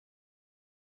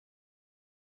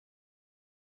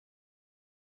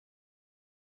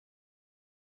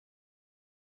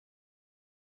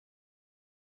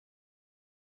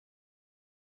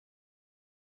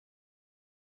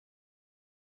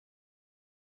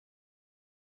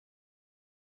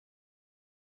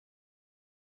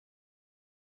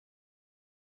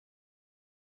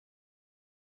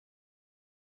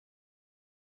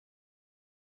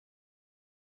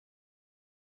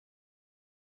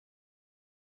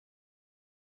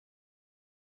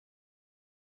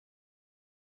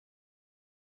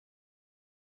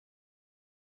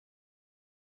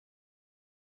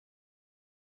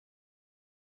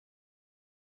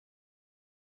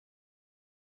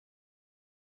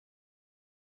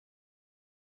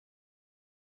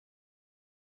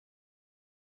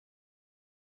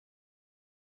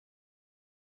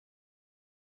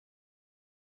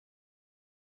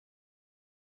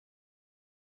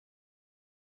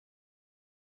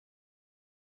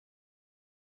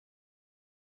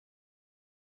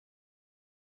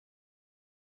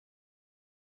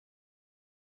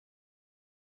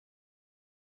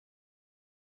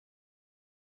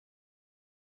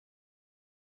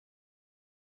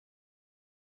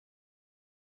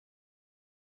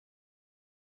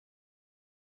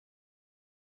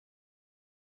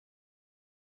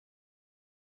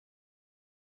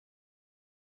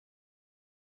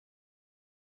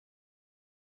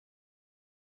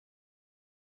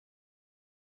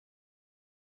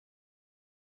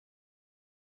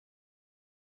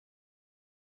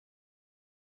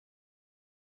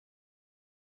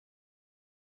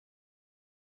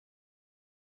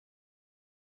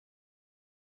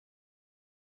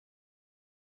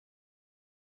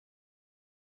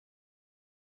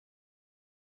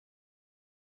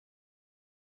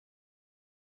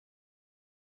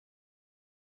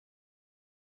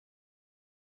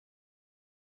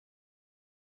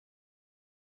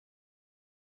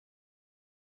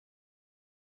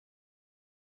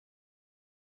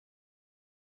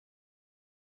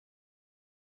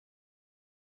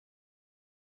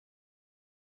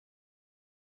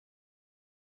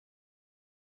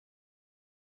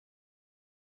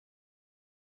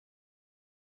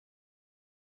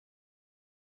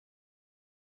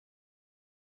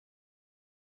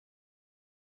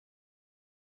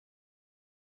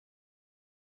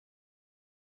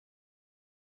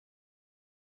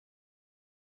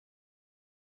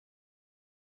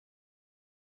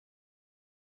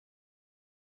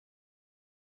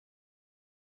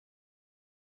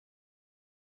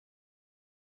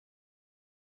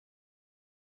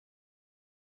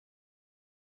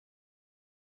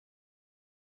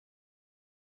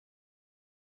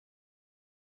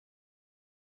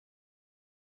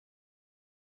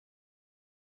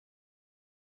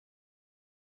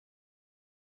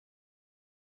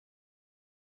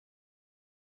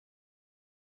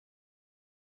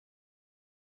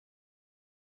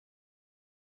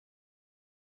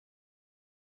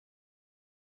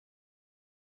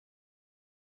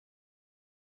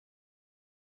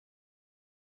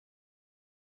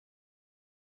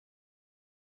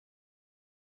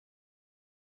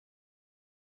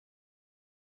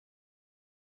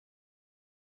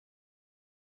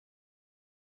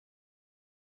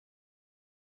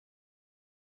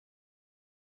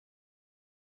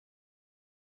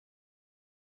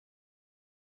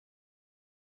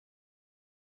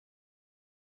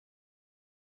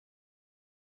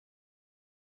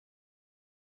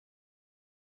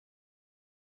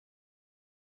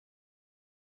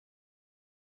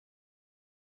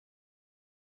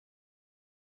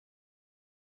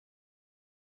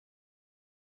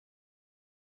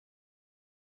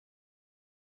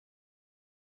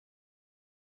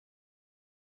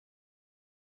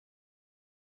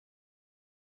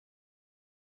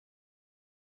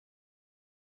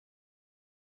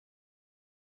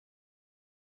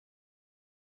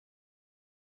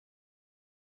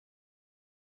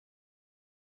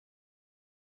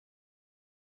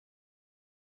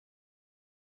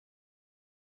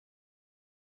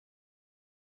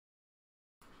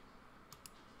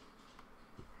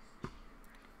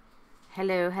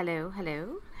Hello, hello,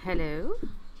 hello, hello.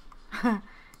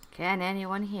 Can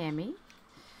anyone hear me?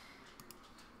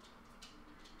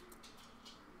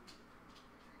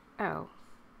 Oh.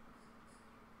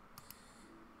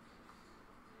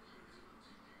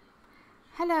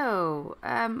 Hello.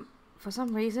 For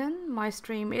some reason, my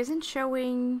stream isn't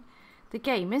showing the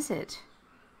game, is it?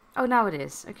 Oh, now it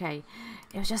is. Okay.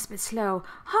 It was just a bit slow.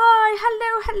 Hi,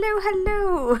 hello,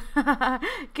 hello, hello.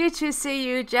 Good to see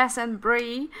you, Jess and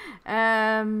Bree.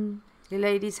 You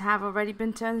ladies have already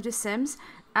been turned into Sims.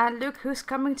 And look who's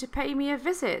coming to pay me a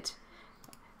visit.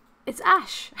 It's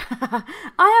Ash. I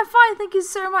am fine, thank you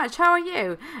so much. How are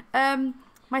you?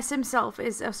 My Sim self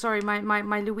is, oh sorry,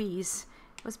 my Louise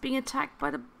was being attacked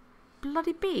by the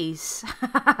bloody bees.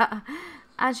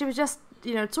 And she was just,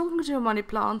 you know, talking to a money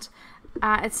plant.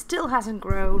 It still hasn't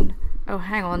grown. Oh,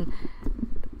 hang on.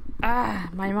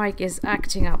 My mic is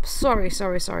acting up. Sorry.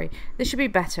 This should be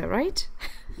better, right?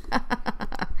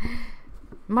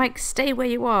 Mike, stay where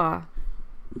you are.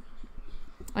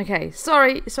 Okay,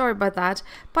 sorry about that.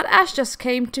 But Ash just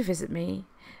came to visit me.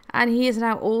 And he is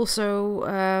now also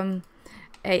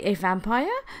a vampire.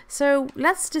 So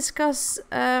let's discuss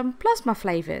plasma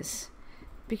flavors.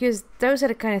 Because those are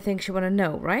the kind of things you want to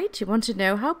know, right? You want to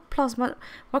know how plasma,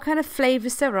 what kind of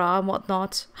flavors there are and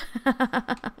whatnot.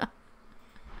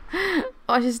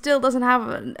 Oh, she still doesn't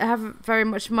have very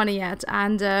much money yet,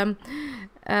 and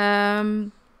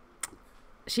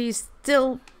she's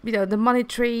still, you know, the money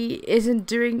tree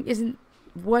isn't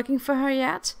working for her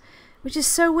yet, which is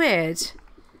so weird.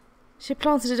 She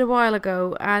planted it a while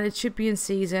ago, and it should be in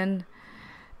season,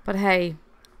 but hey.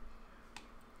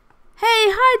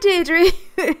 Hey, hi Deirdre!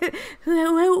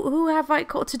 who have I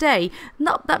caught today?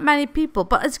 Not that many people,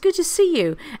 but it's good to see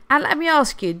you. And let me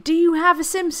ask you, do you have a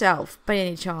Sim self by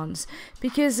any chance?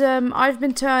 Because I've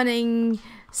been turning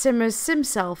Simmer's Sim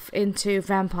self into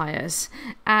vampires.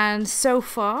 And so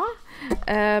far,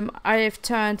 I have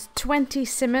turned 20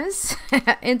 Simmers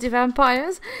into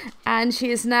vampires. And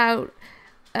she has now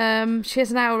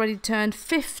already turned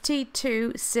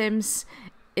 52 Sims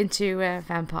into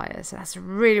vampires. So that's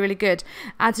really good.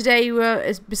 And today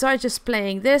besides just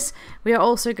playing this, we are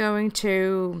also going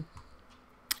to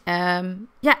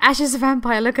Ash is a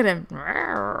vampire, look at him.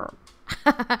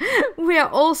 We are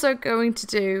also going to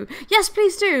do, yes,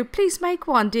 please make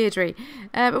one, Deirdre.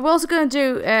 But we're also going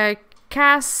to do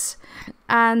Cass,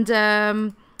 and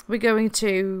we're going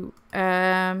to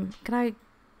can I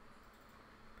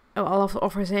I'll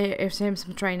offer him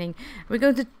some training. We're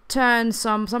going to turn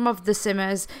some of the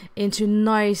Simmers into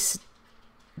nice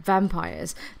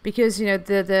vampires, because you know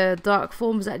the dark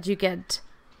forms that you get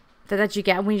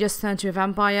when you just turn to a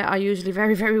vampire are usually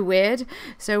very weird.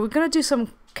 So we're going to do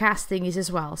some castingies as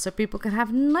well, so people can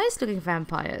have nice looking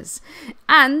vampires.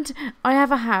 And I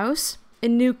have a house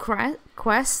in New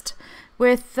Quest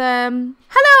with hello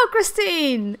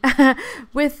Christine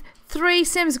with 3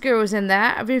 Sims girls in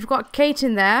there. We've got Kate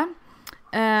in there,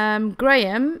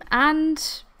 Graham,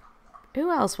 and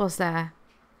who else was there?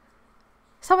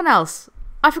 Someone else.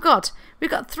 I forgot. We've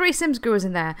got 3 Sims girls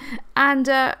in there. And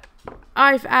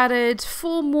I've added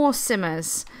 4 more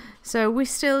Simmers. So we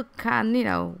still can, you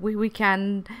know, we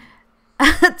can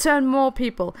turn more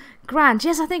people. Grant.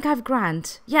 Yes, I think I have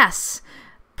Grant. Yes.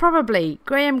 Probably.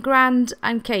 Graham, Grant,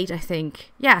 and Kate, I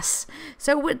think. Yes.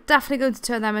 So we're definitely going to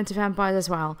turn them into vampires as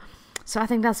well. So I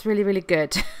think that's really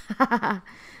good.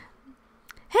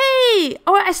 Hey!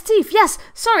 Oh, Steve. Yes.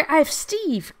 Sorry, I have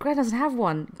Steve. Graham doesn't have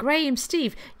one. Graham,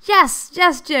 Steve. Yes,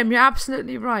 Jim. You're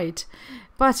absolutely right.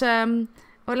 But well,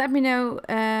 let me know.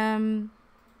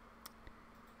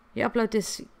 You upload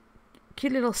this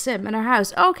cute little Sim in her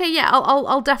house. Okay, yeah,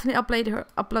 I'll definitely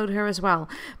upload her as well.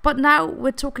 But now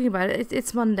we're talking about it.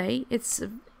 It's Monday.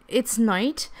 It's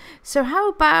night. So how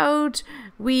about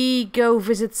we go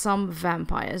visit some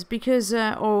vampires, because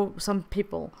or some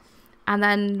people, and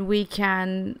then we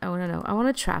can. Oh no, I want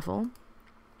to travel,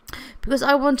 because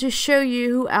I want to show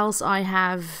you who else I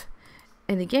have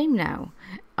in the game now.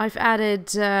 I've added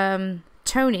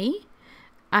Tony.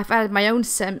 I've added my own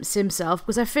Sim self,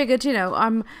 because I figured, you know,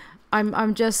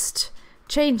 I'm just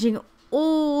changing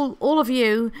all of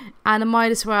you, and I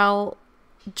might as well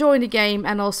join the game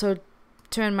and also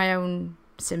turn my own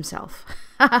Sim self.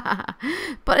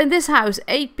 But in this house,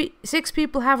 6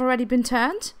 people have already been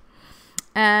turned.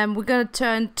 We're gonna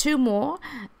turn 2 more,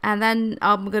 and then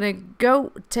I'm gonna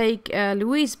go take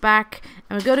Louise back,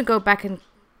 and we're gonna go back in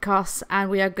COS, and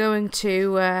we are going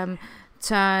to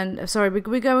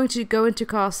we're going to go into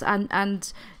COS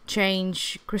and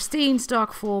change Christine's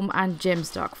dark form and Jim's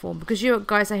dark form, because you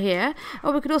guys are here.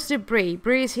 Oh, we could also do Bree.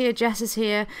 Bree is here, Jess is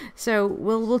here, so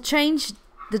we'll change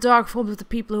the dark forms of the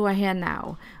people who are here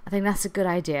now. I think that's a good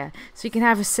idea. So you can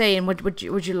have a say in what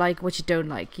you like, what you don't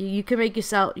like. You can make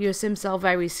your sim self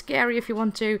very scary if you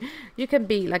want to. You can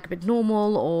be like a bit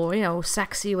normal or, you know,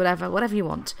 sexy, whatever you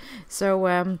want.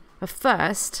 So but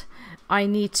first I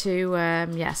need to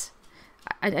yes,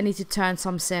 I need to turn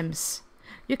some sims.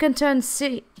 You can turn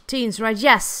teens, right?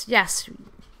 Yes.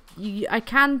 I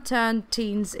can turn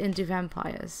teens into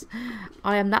vampires.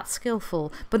 I am that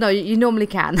skillful. But no, you normally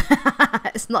can.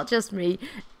 It's not just me.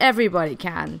 Everybody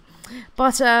can.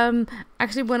 But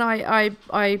actually, when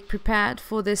I prepared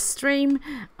for this stream,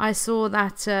 I saw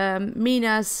that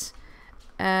Mina's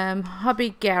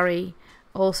hubby Gary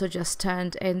also just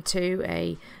turned into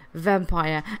a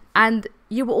vampire. And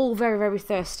you were all very, very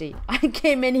thirsty. I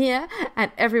came in here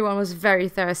and everyone was very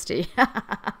thirsty.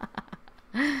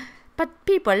 But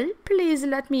people, please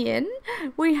let me in.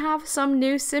 We have some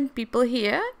new sim people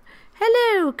here.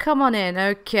 Hello, come on in.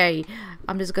 Okay,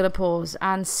 I'm just gonna pause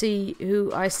and see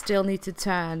who I still need to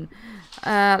turn.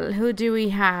 Who do we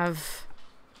have?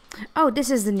 Oh,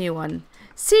 this is the new one.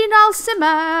 Senile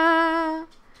Simmer.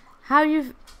 How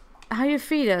you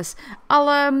feed us?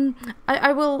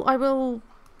 I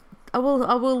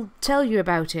will tell you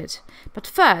about it. But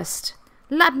first,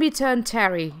 let me turn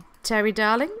Terry. Terry,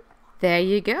 darling. There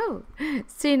you go.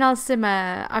 Senile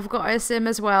Simmer. I've got a sim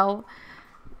as well.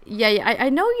 Yeah, I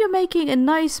know you're making a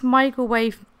nice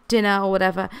microwave dinner or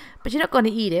whatever, but you're not going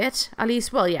to eat it. At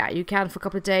least, well, yeah, you can for a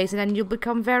couple of days and then you'll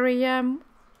become very, oh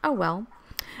well.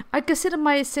 I consider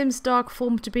my sim's dark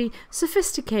form to be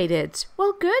sophisticated.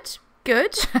 Well, good.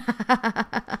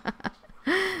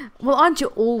 Well, aren't you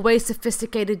always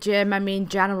sophisticated, Jim? I mean,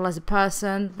 general as a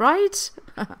person, right?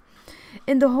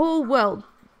 In the whole world.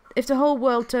 If the whole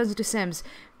world turns into Sims,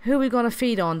 who are we going to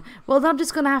feed on? Well, then I'm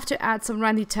just going to have to add some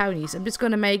randy townies. I'm just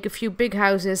going to make a few big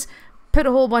houses, put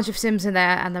a whole bunch of Sims in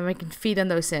there, and then we can feed on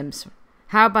those Sims.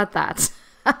 How about that?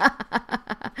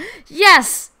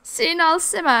 Yes! Senile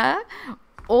Simmer,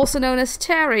 also known as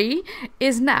Terry,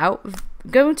 is now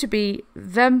going to be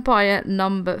vampire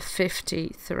number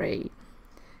 53.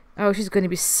 Oh, she's going to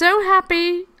be so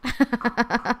happy.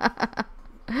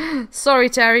 Sorry,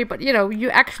 Terry, but you know, you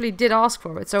actually did ask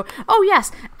for it. So, oh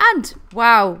yes, and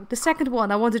wow, the second one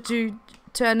I wanted to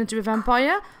turn into a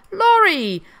vampire,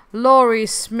 Laurie. Laurie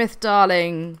Smith,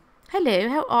 darling. Hello,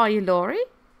 how are you, Laurie?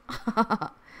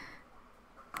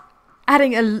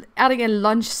 adding a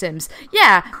lunch sims.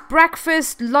 Yeah,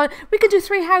 breakfast, lunch. We could do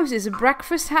 3 houses: a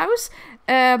breakfast house,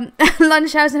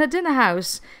 lunch house, and a dinner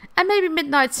house, and maybe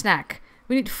midnight snack.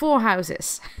 We need 4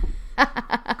 houses.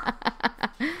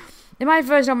 In my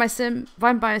version of my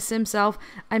vampire sim self,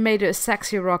 I made her a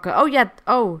sexy rocker. Oh yeah,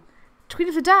 oh, Queen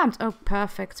of the Damned. Oh,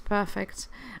 perfect.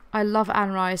 I love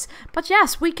Anne Rice. But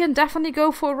yes, we can definitely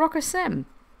go for a rocker sim.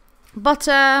 But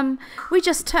we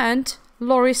just turned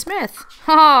Laurie Smith.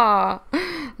 Ha!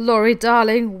 Laurie,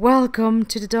 darling, welcome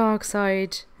to the dark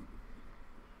side.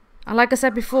 And like I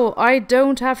said before, I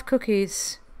don't have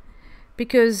cookies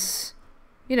because,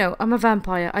 you know, I'm a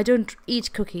vampire. I don't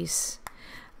eat cookies.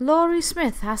 Laurie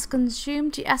Smith has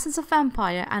consumed the essence of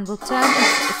vampire and will turn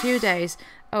in a few days.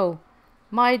 Oh,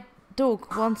 my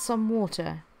dog wants some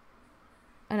water.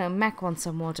 Oh no, Mac wants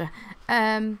some water.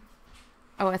 Oh,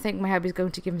 I think my hubby's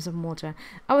going to give him some water.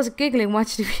 I was giggling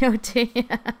watching the VOD.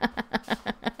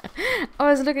 I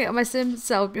was looking at my sim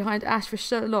self behind Ash for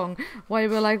so long while we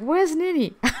were like, where's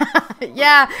Nini?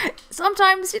 Yeah,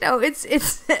 sometimes, you know,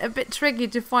 it's a bit tricky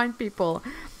to find people.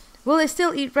 Will they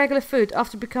still eat regular food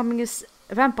after becoming a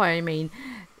vampire, I mean?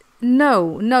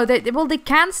 No, they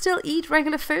can still eat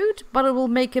regular food, but it will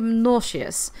make him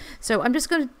nauseous. So I'm just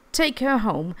going to take her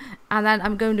home, and then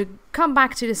I'm going to come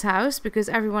back to this house because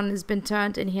everyone has been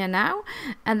turned in here now,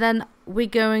 and then we're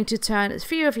going to turn a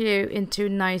few of you into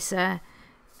nicer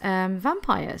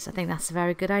vampires. I think that's a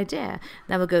very good idea.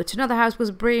 Then we'll go to another house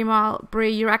because Bree,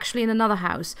 you're actually in another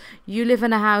house. You live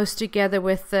in a house together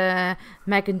with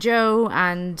Meg and Joe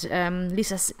and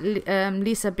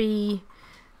Lisa B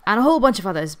and a whole bunch of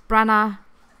others. Branna,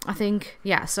 I think.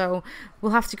 Yeah, so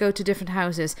we'll have to go to different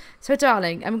houses. So,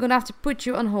 darling, I'm going to have to put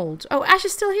you on hold. Oh, Ash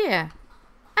is still here.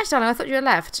 Ash, darling, I thought you had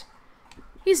left.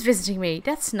 He's visiting me.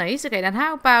 That's nice. Okay, then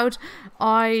how about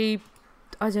I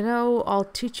don't know, I'll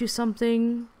teach you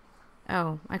something.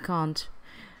 Oh, I can't.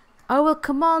 I will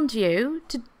command you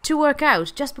to work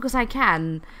out just because I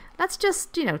can. Let's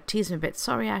just, you know, tease him a bit.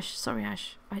 Sorry, Ash. Sorry,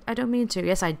 Ash. I don't mean to.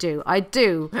 Yes, I do. I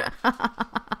do.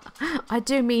 I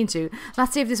do mean to.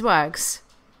 Let's see if this works.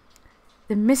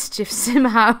 The Mischief Sim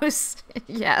House.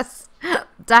 Yes,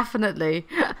 definitely.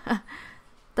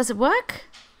 Does it work?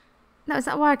 No, it's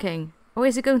not working. Or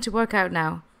is it going to work out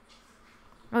now?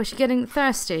 Oh, is she getting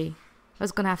thirsty? I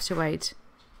was gonna have to wait.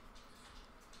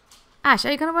 Ash,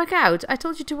 are you gonna work out? I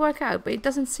told you to work out, but it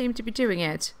doesn't seem to be doing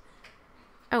it.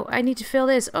 Oh, I need to fill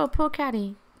this. Oh, poor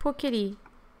catty. Poor kitty.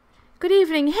 Good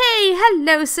evening. Hey,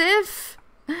 hello, Sif.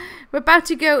 We're about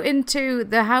to go into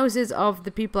the houses of the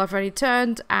people I've already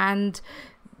turned and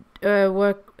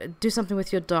do something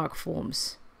with your dark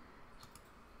forms.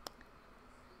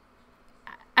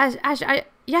 Ash,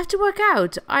 you have to work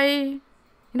out. You're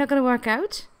not going to work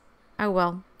out? Oh,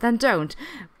 well, then don't.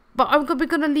 But we're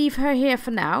going to leave her here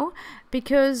for now,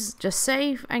 because just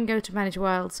save and go to Manage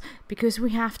Worlds, because we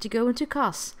have to go into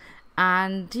COS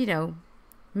and, you know,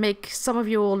 make some of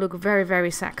you all look very, very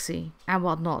sexy and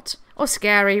whatnot. Or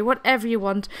scary, whatever you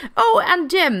want. Oh, and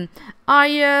Jim,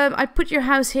 I put your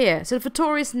house here. So the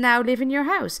Vittorians now live in your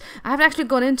house. I haven't actually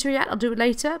gone into it yet. I'll do it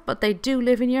later. But they do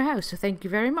live in your house. So thank you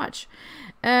very much.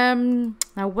 Now,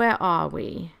 where are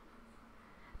we?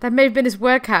 That may have been his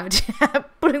workout.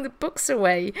 Putting the books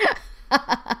away.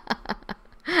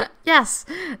 Yes,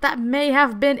 that may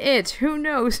have been it. Who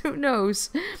knows? Who knows?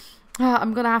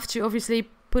 I'm going to have to obviously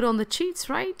put on the cheats,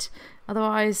 right?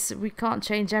 Otherwise, we can't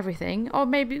change everything. Or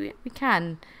maybe we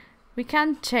can. We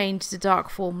can change the dark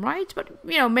form, right? But,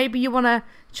 you know, maybe you want to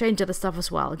change other stuff as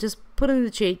well. Just put in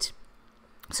the cheat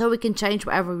so we can change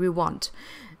whatever we want.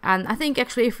 And I think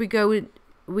actually if we go,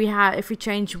 if we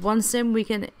change one sim, we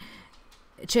can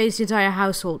change the entire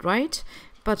household, right?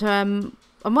 But I'm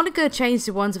only going to change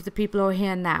the ones of the people who are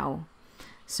here now.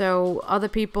 So other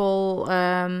people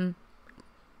can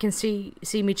see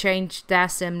me change their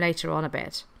sim later on a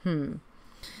bit. Who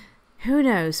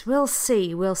knows? We'll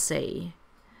see. We'll see.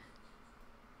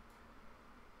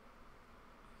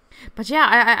 But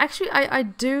yeah, I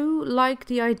do like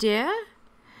the idea.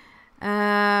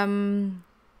 I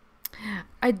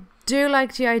do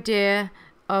like the idea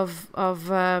of oh,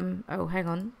 hang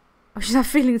on. Oh, she's not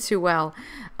feeling too well.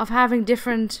 Of having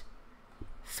different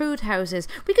food houses.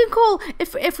 We can call,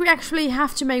 if we actually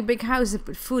have to make big houses and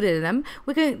put food in them,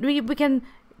 we can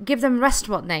give them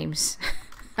restaurant names.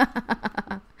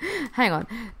 Hang on.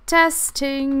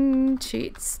 Testing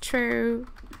cheats true.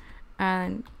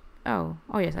 And oh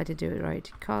yes, I did do it right.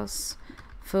 COS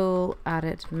full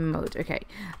edit mode. Okay,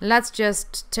 let's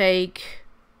just take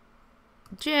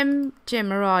Jim. Jim,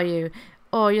 where are you?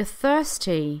 Oh, you're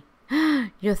thirsty.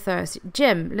 You're thirsty.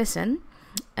 Jim, listen.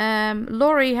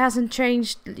 Laurie hasn't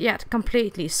changed yet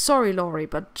completely. Sorry, Laurie,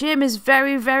 but Jim is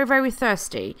very, very, very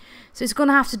thirsty. So he's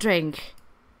gonna have to drink.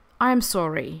 I am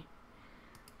sorry.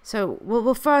 So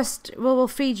we'll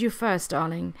feed you first,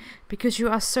 darling, because you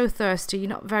are so thirsty. You're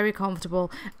not very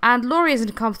comfortable, and Laurie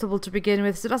isn't comfortable to begin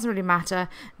with, so it doesn't really matter.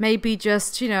 Maybe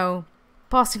just, you know,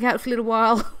 passing out for a little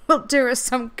while will do us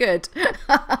some good.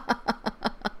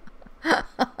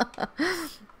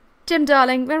 Jim,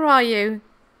 darling, where are you?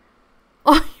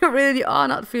 Oh, you really are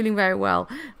not feeling very well.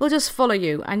 We'll just follow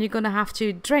you, and you're gonna have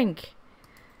to drink.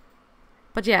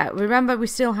 But yeah, remember, we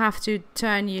still have to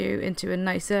turn you into a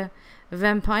nicer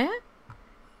vampire.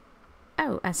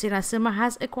 Oh, and Sila Silma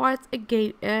has acquired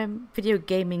a video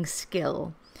gaming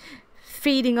skill.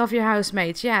 Feeding off your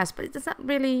housemates, yes, but does that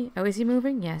really... Oh, is he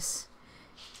moving? Yes.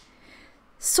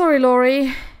 Sorry,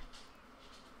 Laurie.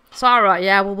 So, alright,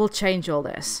 yeah, well, we'll change all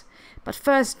this. But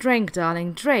first, drink,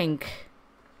 darling, drink.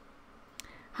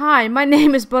 Hi, my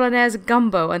name is Bolognese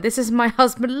Gumbo, and this is my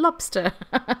husband, Lobster.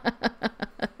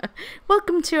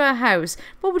 Welcome to our house.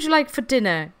 What would you like for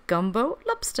dinner? Gumbo?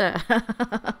 Lobster.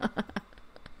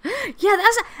 Yeah,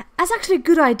 that's actually a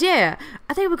good idea.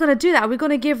 I think we're going to do that. We're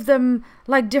going to give them,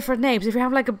 like, different names. If we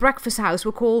have, like, a breakfast house,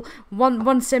 we'll call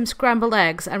one sim scrambled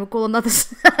eggs, and we'll call another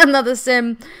another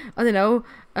sim, I don't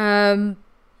know,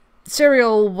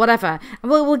 cereal, whatever.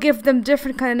 And we'll give them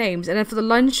different kind of names. And then for the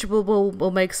lunch,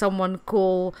 we'll make someone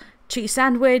call cheese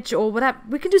sandwich or whatever.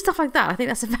 We can do stuff like that. I think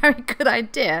that's a very good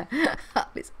idea.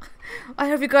 I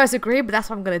hope you guys agree, but that's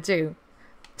what I'm going to do.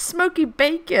 Smoky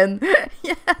bacon.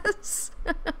 Yes.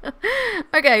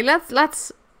 Okay,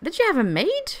 let's... Did you have a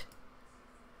maid?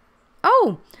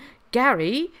 Oh,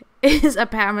 Gary is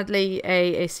apparently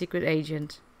a secret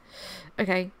agent.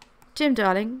 Okay. Jim,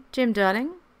 darling. Jim,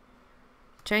 darling.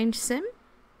 Change sim?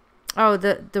 Oh,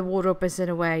 the wardrobe is in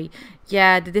a way.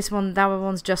 Yeah, that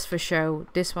one's just for show.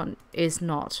 This one is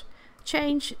not.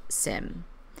 Change sim.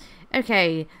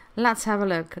 Okay, let's have a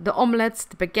look. The omelettes,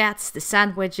 the baguettes, the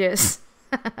sandwiches.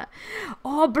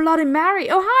 Oh, Bloody Mary.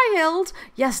 Oh, hi, Hild.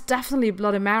 Yes, definitely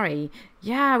Bloody Mary.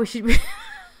 Yeah, we should...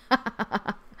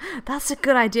 That's a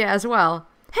good idea as well.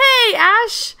 Hey,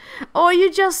 Ash! Oh, you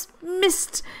just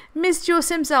missed your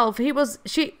sim self. He was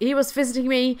visiting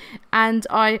me, and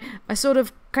I sort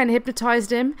of kind of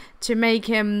hypnotized him to make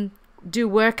him do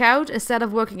workout. Instead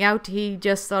of working out, he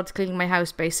just started cleaning my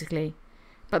house, basically.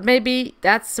 But maybe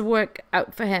that's the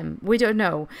workout for him. We don't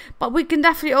know. But we can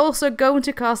definitely also go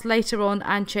into cast later on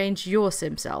and change your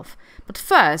sim self. But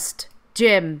first,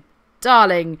 Jim,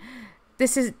 darling,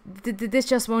 this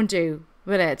just won't do,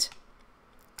 will it?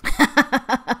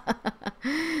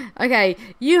 Okay,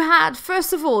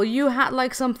 first of all, you had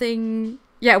like something.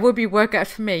 Yeah, it would be workout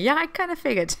for me. Yeah, I kind of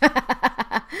figured.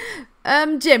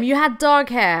 Jim, you had dark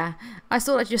hair. I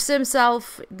saw that your sim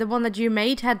self, the one that you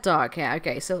made, had dark hair.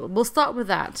 Okay, so we'll start with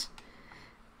that.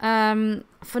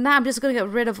 For now, I'm just going to get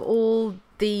rid of all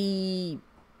the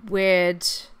weird...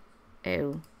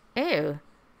 Ew.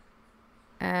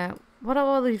 What are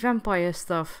all the vampire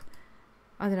stuff?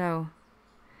 I don't know.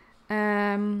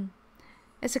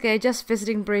 It's okay, just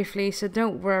visiting briefly, so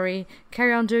don't worry.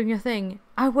 Carry on doing your thing.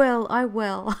 I will.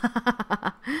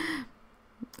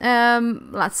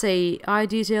 Let's see. Eye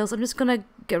details. I'm just gonna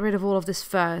get rid of all of this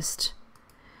first,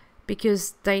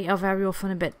 because they are very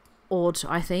often a bit odd,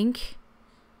 I think.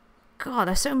 God,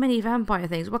 there's so many vampire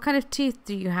things. What kind of teeth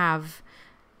do you have?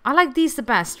 I like these the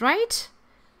best, right?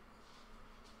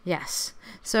 Yes.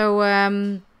 So,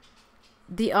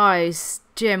 the eyes.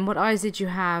 Jim, what eyes did you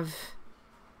have?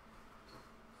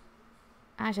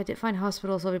 Actually, I did find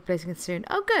hospitals. I'll be placing it soon.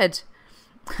 Oh, good.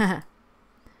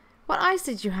 What eyes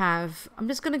did you have? I'm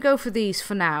just gonna go for these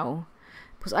for now,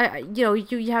 because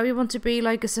you want to be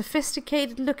like a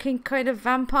sophisticated-looking kind of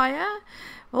vampire.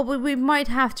 Well, we might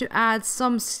have to add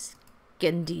some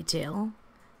skin detail.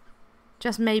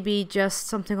 Maybe just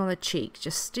something on the cheek.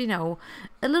 Just a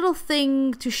little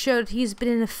thing to show that he's been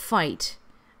in a fight,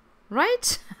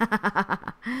 right?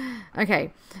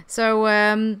 Okay. So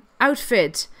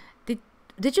outfit.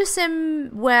 Did your sim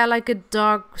wear like a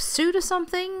dark suit or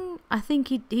something? I think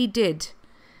he did.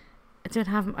 I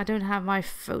don't have my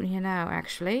phone here now,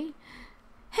 actually.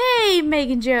 Hey,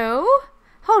 Megan Joe.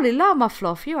 Holy llama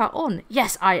fluff, you are on.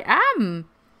 Yes, I am.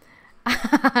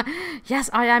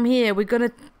 Yes, I am here. We're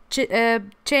gonna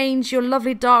change your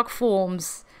lovely dark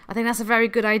forms. I think that's a very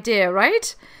good idea,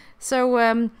 right? So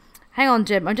hang on,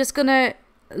 Jim. I'm just gonna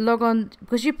log on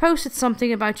because you posted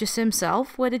something about your sim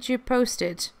self. Where did you post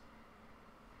it?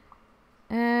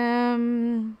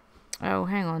 Oh,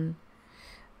 hang on.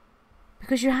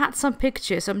 Because you had some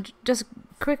pictures. I'm just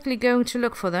quickly going to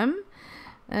look for them.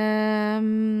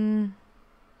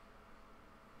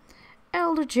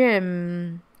 Elder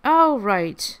Jim. Oh,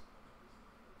 right.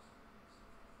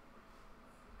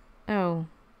 Oh.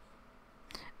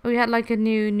 Oh, you had like a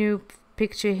new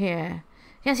picture here.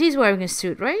 Yes, he's wearing a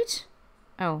suit, right?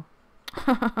 Oh.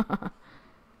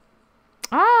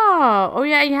 Oh,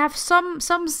 yeah, you have some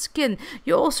skin.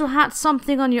 You also had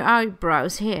something on your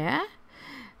eyebrows here.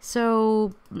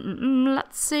 So,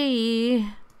 let's see.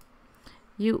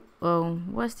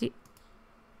 Where's the...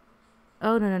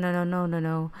 Oh,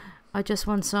 no. I just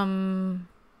want some...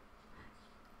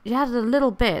 You had a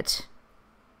little bit.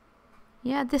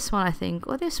 Yeah, this one, I think.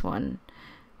 Or this one.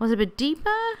 Was it a bit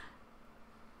deeper?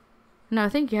 No, I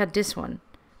think you had this one.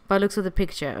 By the looks of the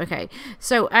picture. Okay.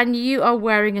 So, and you are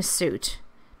wearing a suit.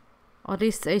 Or at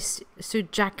least a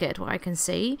suit jacket, what I can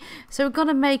see. So we're going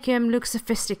to make him look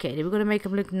sophisticated. We're going to make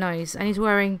him look nice. And he's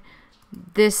wearing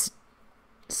this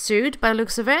suit by the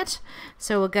looks of it.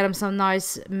 So we'll get him some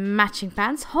nice matching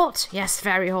pants. Hot. Yes,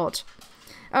 very hot.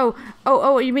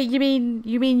 Oh, you mean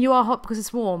you are hot because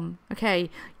it's warm.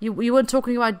 Okay. You weren't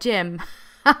talking about Jim.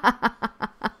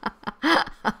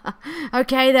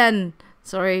 Okay then.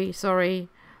 Sorry.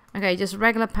 Okay, just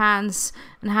regular pants.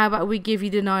 And how about we give you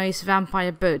the nice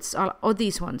vampire boots? Or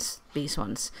these ones. These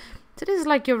ones. So this is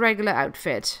like your regular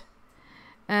outfit.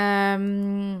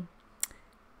 The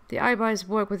eyebrows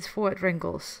work with forehead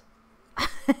wrinkles.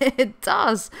 It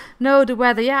does. No, the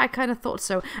weather. Yeah, I kind of thought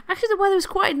so. Actually, the weather was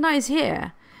quite nice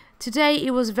here. Today,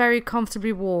 it was very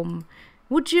comfortably warm.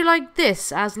 Would you like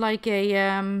this as like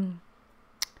a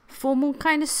formal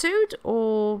kind of suit?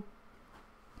 Or...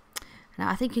 Now,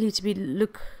 I think you need to be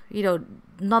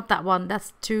not that one.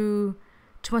 That's too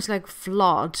much like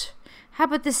flawed. How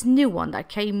about this new one that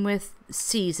came with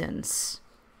seasons?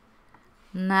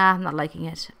 Nah, I'm not liking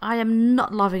it. I am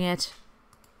not loving it.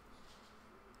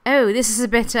 Oh, this is a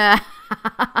bit,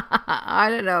 I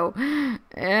don't know.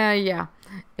 Yeah,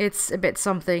 it's a bit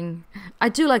something. I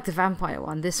do like the vampire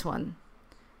one, this one.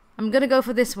 I'm gonna go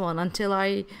for this one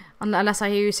unless I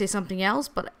hear you say something else,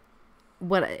 but...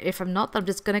 Well, if I'm not, I'm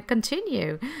just going to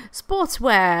continue.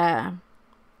 Sportswear.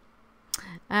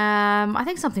 I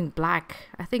think something black.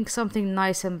 I think something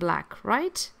nice and black,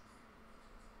 right?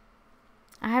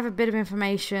 I have a bit of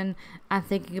information and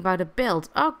thinking about a build.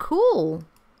 Oh, cool.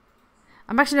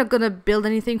 I'm actually not going to build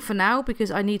anything for now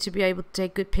because I need to be able to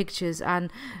take good pictures.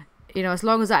 And, you know, as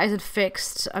long as that isn't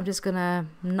fixed, I'm just going to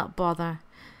not bother.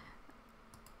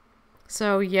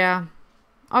 So, yeah.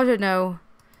 I don't know.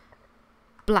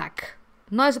 Black.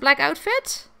 Nice black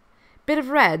outfit. Bit of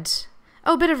red.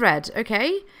 Oh, bit of red.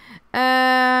 Okay.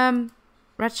 Red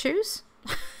shoes?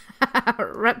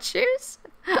 Red shoes?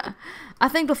 I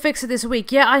think they'll fix it this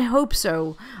week. Yeah, I hope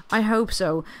so. I hope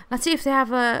so. Let's see if they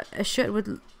have a shirt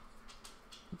with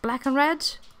black and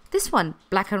red. This one,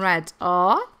 black and red.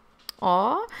 Aww.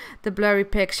 Aww. The blurry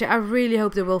picture. I really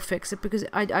hope they will fix it because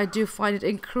I do find it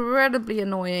incredibly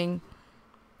annoying.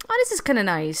 Oh, this is kind of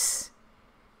nice.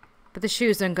 But the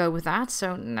shoes don't go with that,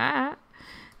 so nah.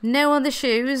 No on the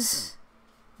shoes.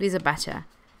 These are better.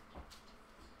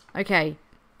 Okay.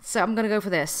 So I'm going to go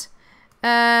for this.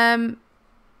 I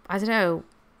don't know.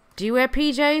 Do you wear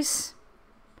PJs?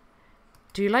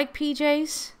 Do you like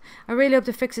PJs? I really hope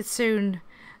to fix it soon.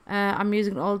 I'm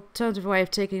using an alternative way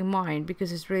of taking mine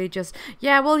because it's really just...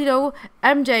 Yeah, well, you know,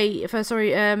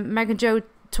 Megan Jo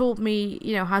told me,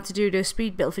 you know, how to do those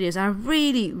speed build videos. And I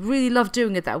really, really love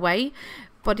doing it that way.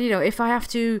 But, you know, if I have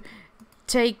to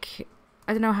take...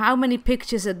 I don't know how many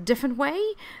pictures a different way,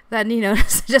 then, you know,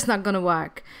 it's just not going to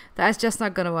work. That's just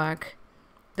not going to work.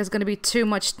 There's going to be too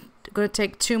much... Going to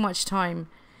take too much time.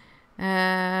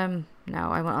 No,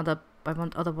 I want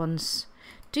other ones.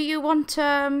 Do you want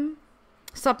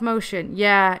stop motion?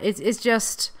 Yeah, it's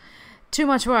just too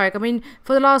much work. I mean,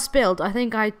 for the last build, I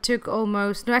think I took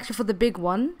almost... No, actually for the big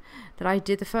one that I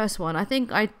did, the first one, I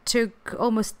think I took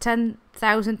almost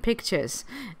 10,000 pictures.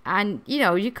 And, you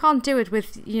know, you can't do it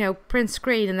with, you know, print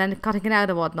screen and then cutting it out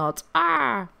and whatnot.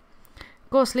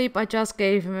 Go sleep, I just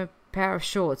gave him a pair of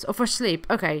shorts. Oh, for sleep,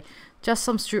 okay. Just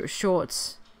some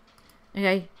shorts.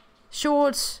 Okay.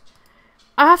 Shorts.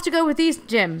 I have to go with these,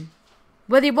 Jim.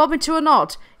 Whether you want me to or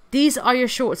not. These are your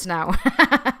shorts now.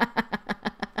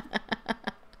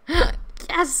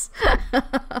 Yes.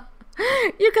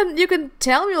 You can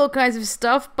tell me all kinds of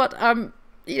stuff, but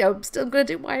you know, I'm still gonna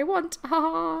do what I want.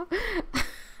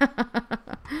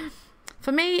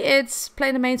 For me, it's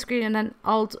playing the main screen and then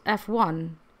Alt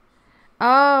F1.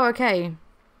 Oh, okay.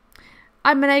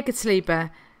 I'm a naked sleeper.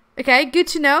 Okay, good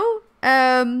to know.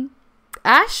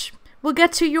 Ash, we'll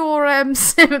get to your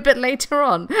sim a bit later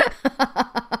on.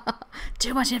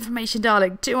 Too much information,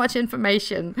 darling. Too much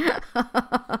information.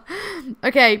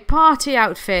 Okay, party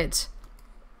outfit.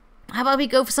 How about we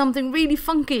go for something really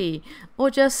funky? Or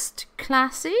just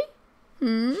classy?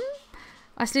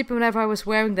 I sleep whenever I was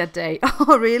wearing that day.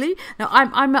 Oh, really? No,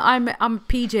 I'm a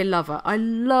PJ lover. I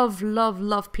love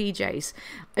PJs.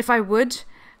 If I would...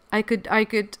 I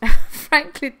could,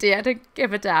 frankly, dear, I don't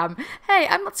give a damn. Hey,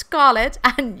 I'm not Scarlett,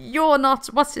 and you're not,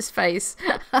 what's his face?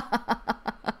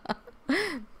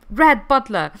 Red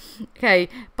Butler. Okay,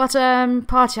 but,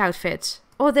 party outfit.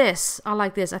 Or this. I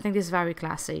like this. I think this is very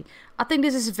classy. I think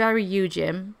this is very you,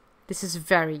 Jim. This is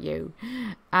very you.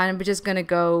 And we're just gonna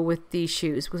go with these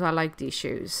shoes, because I like these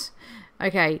shoes.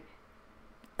 Okay.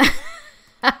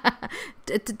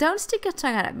 Don't stick your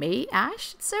tongue out at me,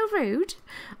 Ash. It's so rude.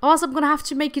 Or else I'm going to have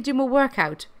to make you do more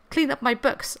workout. Clean up my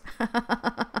books.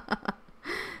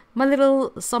 My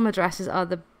little summer dresses are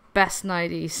the best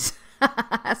 90s.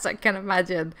 As I can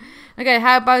imagine. Okay,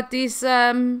 how about these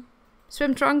swim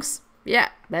trunks? Yeah,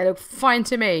 they look fine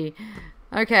to me.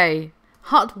 Okay,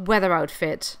 hot weather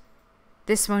outfit.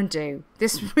 This won't do.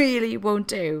 This really won't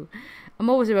do. I'm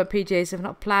always in my PJs if I'm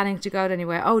not planning to go out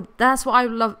anywhere. Oh, that's what I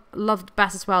loved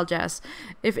best as well, Jess.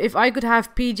 If I could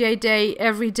have PJ day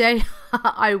every day,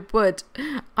 I would.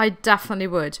 I definitely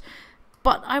would.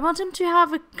 But I want him to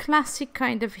have a classic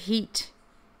kind of heat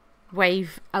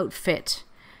wave outfit.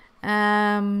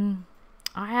 I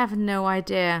have no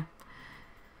idea.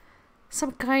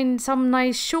 Some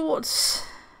nice shorts.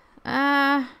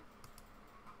 I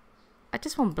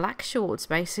just want black shorts,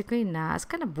 basically. Nah, it's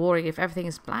kind of boring if everything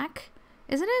is black.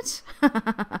 Isn't it?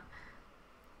 The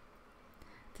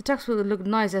tux will look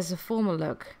nice as a formal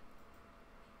look.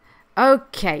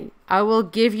 Okay, I will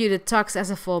give you the tux as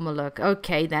a formal look.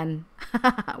 Okay, then.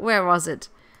 Where was it?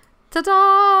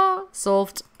 Ta-da!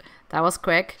 Solved. That was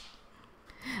quick.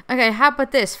 Okay, how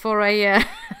about this for a...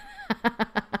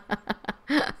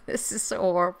 This is so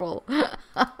horrible.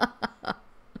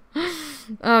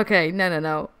 Okay,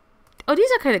 no. Oh,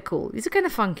 these are kind of cool. These are kind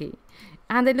of funky.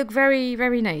 And they look very,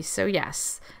 very nice. So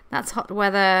yes, that's hot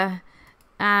weather.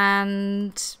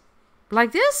 And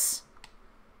like this.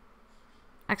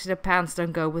 Actually, the pants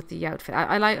don't go with the outfit.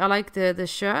 I like the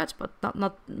shirt, but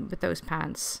not with those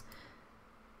pants.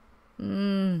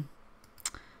 Nah,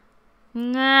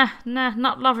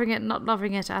 not loving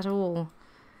it at all.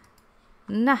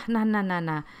 Nah, nah, nah, nah,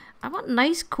 nah. I want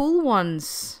nice, cool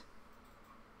ones.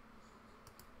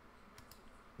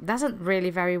 That's not really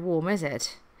very warm, is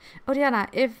it? Oh, Diana,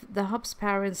 if the hub's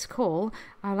parents call,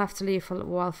 I'll have to leave for a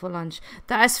while for lunch.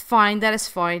 That is fine, that is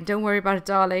fine. Don't worry about it,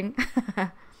 darling.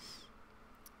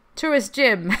 Tourist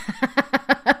Jim.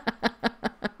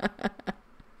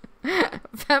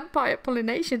 Vampire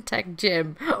pollination tech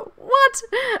gym. What?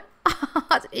 I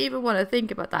don't even want to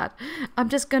think about that. I'm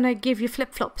just gonna give you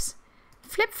flip-flops.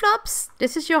 Flip-flops.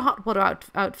 This is your hot water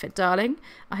outfit, darling.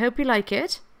 I hope you like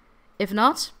it. If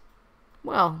not,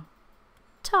 well,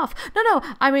 tough. No,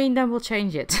 I mean, then we'll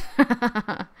change it.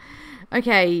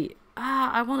 Okay.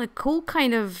 I want a cool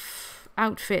kind of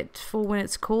outfit for when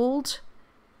it's cold.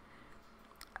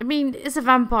 I mean, it's a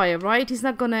vampire, right? He's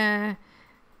not gonna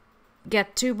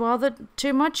get too bothered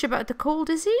too much about the cold,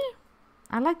 is he?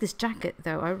 I like this jacket,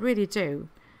 though. I really do.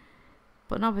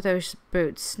 But not with those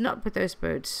boots. Not with those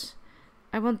boots.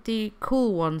 I want the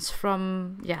cool ones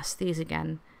from... Yes, these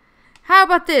again. How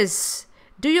about this?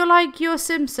 Do you like your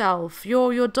sim self?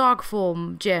 Your dark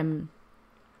form, Jim?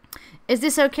 Is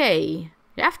this okay?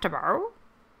 You have to borrow?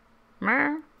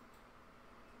 Meh.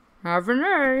 Never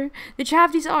know. Did you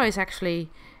have these eyes, actually?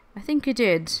 I think you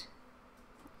did.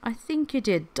 I think you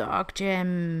did, Dark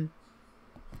Jim.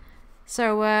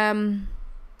 So, Oh,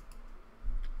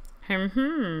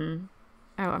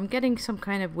 I'm getting some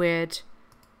kind of weird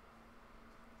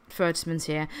advertisements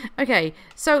here. Okay,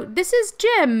 so this is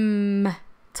Jim.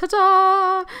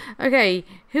 Ta-da! Okay,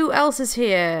 who else is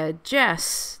here?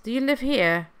 Jess, do you live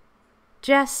here?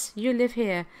 Jess, you live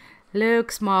here.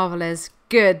 Looks marvelous.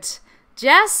 Good.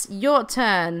 Jess, your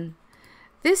turn.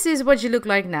 This is what you look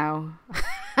like now.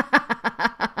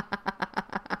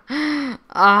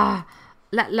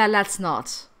 Let's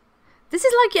not. This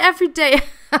is like your everyday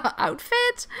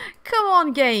outfit? Come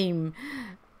on, game.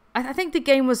 I think the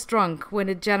game was drunk when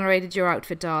it generated your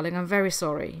outfit, darling. I'm very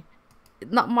sorry.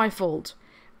 Not my fault.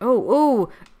 Oh,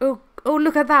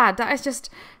 look at that. That is just...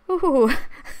 Ooh.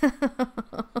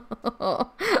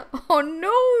 Oh,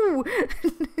 no.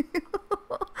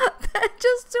 That's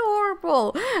just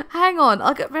horrible. Hang on.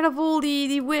 I'll get rid of all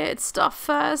the weird stuff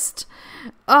first.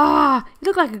 Ah, you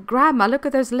look like a grandma. Look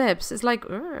at those lips. It's like...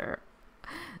 Urgh.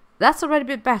 That's already a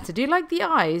bit better. Do you like the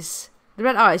eyes? The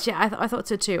red eyes? Yeah, I thought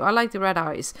so too. I like the red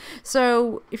eyes.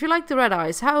 So, if you like the red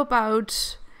eyes, how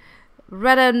about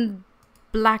red and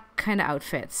black kind of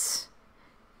outfits?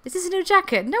 Is this a new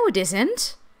jacket? No, it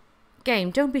isn't. Game,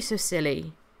 don't be so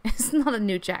silly. It's not a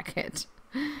new jacket.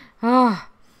 Ah,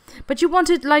 but you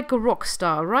wanted like a rock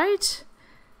star, right?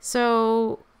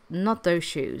 So, not those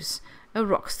shoes. A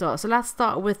rock star. So let's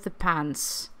start with the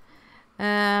pants.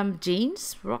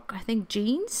 Jeans. I think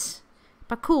jeans.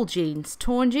 But cool jeans.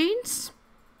 Torn jeans.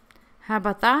 How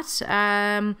about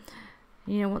that?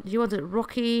 You know what? You wanted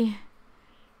Rocky.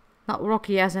 Not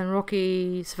Rocky as in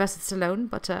Rocky Sylvester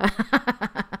Stallone, but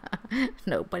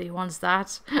nobody wants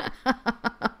that.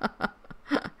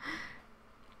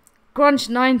 Grunge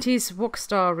 90s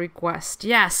rockstar request.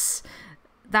 Yes,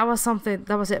 that was something.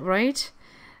 That was it, right?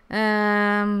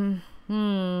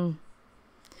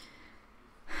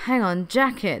 Hang on,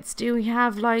 jackets. Do we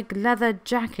have like leather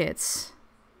jackets?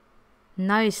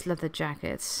 Nice leather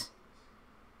jackets.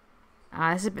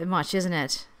 Ah, that's a bit much, isn't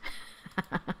it?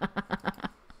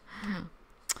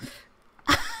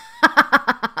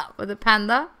 With a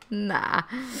panda? Nah.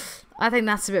 I think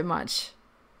that's a bit much.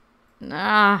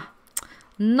 Nah.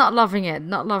 Not loving it.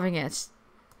 Not loving it.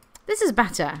 This is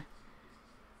better.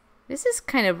 This is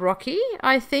kind of rocky,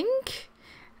 I think.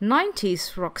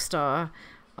 90s rockstar.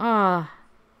 Ah.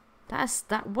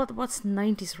 What's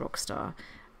 90s rockstar?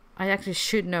 I actually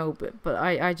should know, but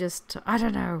I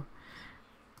don't know.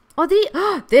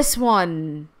 Oh, this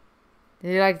one. Do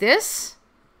you like this?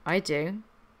 I do.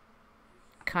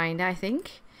 Kinda, I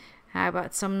think. How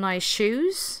about some nice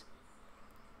shoes?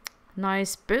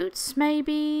 Nice boots,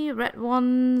 maybe? Red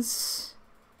ones.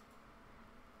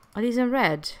 Are these in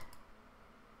red?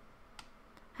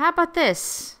 How about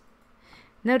this?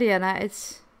 No, Diana,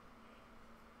 it's...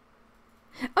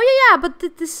 Oh, yeah, but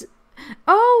this...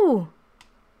 Oh!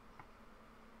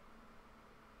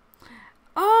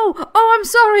 Oh, I'm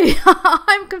sorry.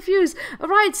 I'm confused.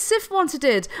 Right, Sif wanted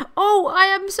it. Oh, I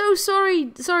am so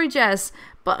sorry. Sorry, Jess.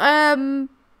 But,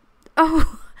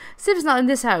 oh, Sif's not in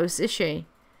this house, is she?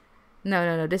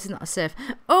 No, this is not Sif.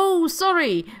 Oh,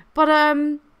 sorry. But,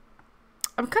 I'm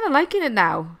kind of liking it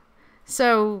now.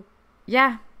 So,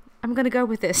 yeah, I'm going to go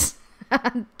with this.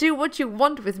 Do what you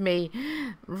want with me.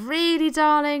 Really,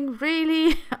 darling?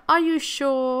 Really? Are you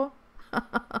sure?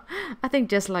 I think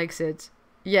Jess likes it.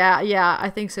 Yeah, yeah, I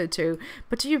think so too.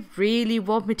 But do you really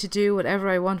want me to do whatever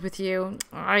I want with you?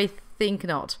 I think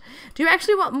not. Do you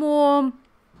actually want more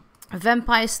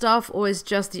vampire stuff, or is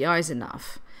just the eyes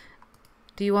enough?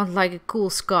 Do you want like a cool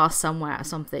scar somewhere or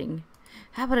something?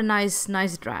 How about a nice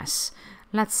dress?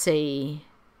 Let's see.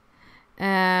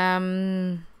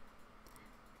 I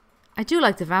do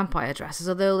like the vampire dresses,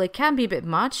 although they can be a bit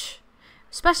much,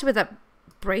 especially with that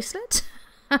bracelet.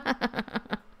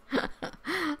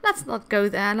 Let's not go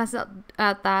there. Let's not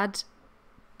add that.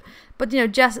 But you know,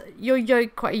 Jess, you're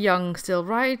quite young still,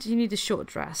 right? You need a short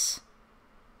dress.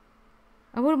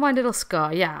 I wouldn't mind a little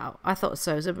scar. Yeah, I thought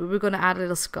so. So we're going to add a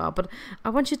little scar. But I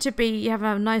want you to have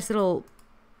a nice little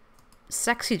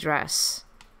sexy dress.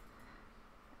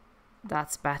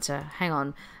 That's better. Hang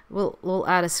on. We'll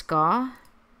add a scar.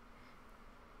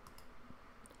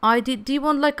 Do you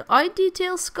want like eye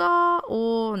detail scar?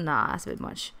 Or nah, that's a bit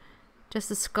much.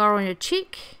 Just a scar on your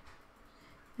cheek.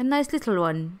 A nice little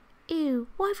one. Ew,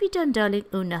 what have you done, darling?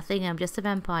 Oh, nothing. I'm just a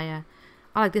vampire.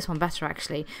 I like this one better,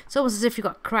 actually. It's almost as if you've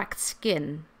got cracked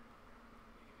skin.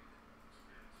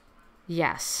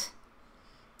 Yes.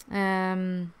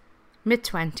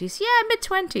 Mid-20s. Yeah,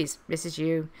 mid-20s. This is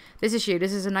you. This is you.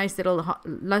 This is a nice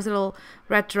little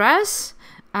red dress.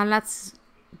 And let's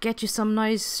get you some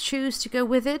nice shoes to go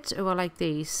with it. Oh, I like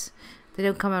these. They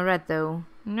don't come in red, though.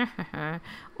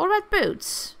 Or red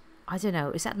boots. I don't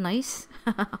know. Is that nice?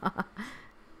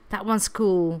 That one's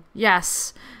cool.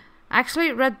 Yes.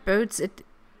 Actually, red boots, it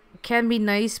can be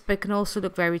nice, but can also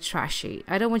look very trashy.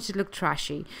 I don't want you to look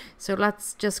trashy. So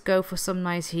let's just go for some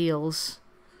nice heels.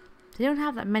 They don't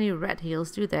have that many red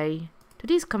heels, do they? Do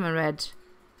these come in red?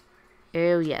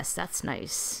 Oh, yes, that's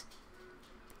nice.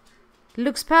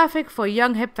 Looks perfect for a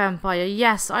young hip vampire.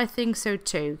 Yes, I think so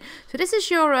too. So this is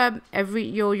your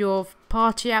your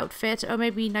party outfit, or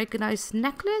maybe like a nice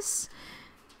necklace.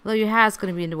 Although your hair's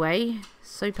going to be in the way,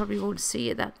 so you probably won't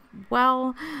see it that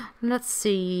well. Let's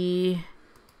see.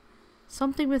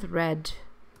 Something with red.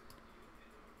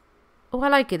 Oh, I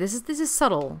like it. This is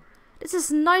subtle. This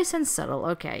is nice and subtle.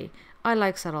 Okay, I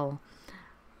like subtle.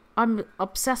 I'm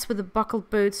obsessed with the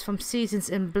buckled boots from Seasons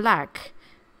in Black.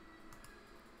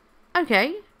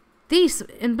 Okay, these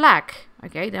in black.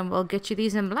 Okay, then we'll get you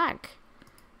these in black.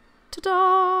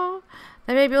 Ta-da!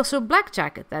 There may be also a black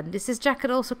jacket then. Does this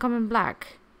jacket also come in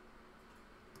black?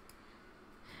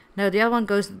 No, the other one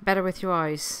goes better with your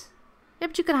eyes. Yeah,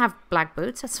 but you can have black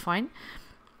boots. That's fine.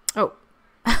 Oh.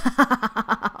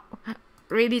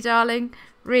 Really, darling?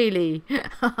 Really?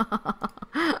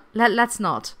 Let's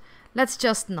not. Let's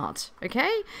just not.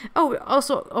 Okay? Oh, I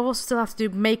also still have to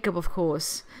do makeup, of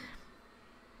course.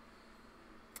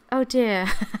 Oh dear.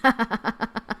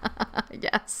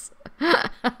 Yes.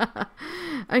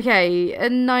 Okay, a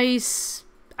nice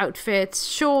outfit,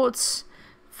 shorts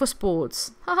for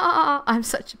sports. I'm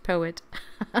such a poet.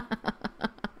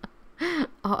 Oh,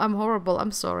 I'm horrible.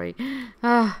 I'm sorry.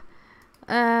 No,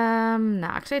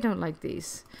 actually I don't like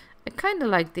these. I kind of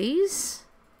like these.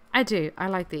 I do. I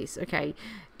like these. Okay,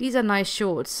 these are nice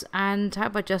shorts. And how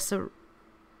about just a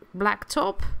black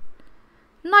top?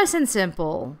 Nice and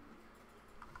simple.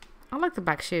 I like the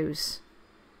black shoes.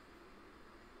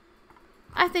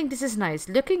 I think this is nice.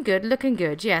 Looking good, looking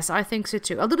good. Yes, I think so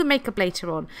too. I'll do the makeup later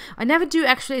on. I never do,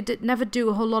 actually, never do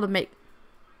a whole lot of make...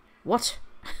 What?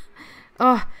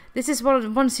 Oh, this is one of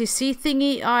the ones you see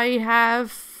thingy I have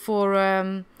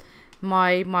for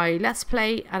my Let's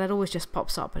Play, and it always just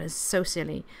pops up, and it's so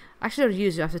silly. I actually don't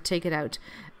use it, I have to take it out.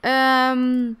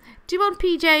 Do you want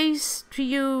PJs? Do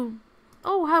you...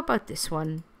 Oh, how about this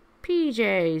one?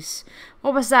 PJs.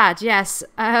 What was that? Yes.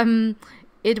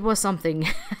 It was something.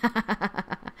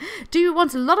 Do you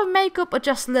want a lot of makeup or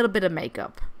just a little bit of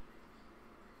makeup?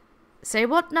 Say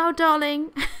what now,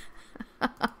 darling?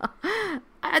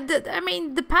 I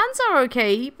mean, the pants are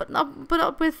okay, but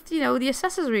not with, you know, the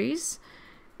accessories.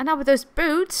 And now with those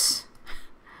boots.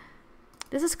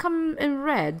 Does this come in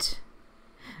red?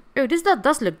 Oh, that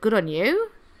does look good on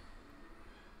you.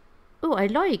 Oh, I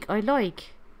like. I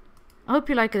hope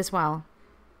you like it as well.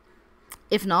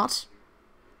 If not,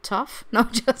 tough. No,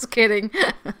 just kidding.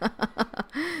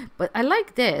 But I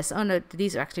like this. Oh no,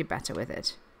 these are actually better with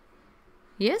it.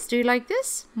 Yes, do you like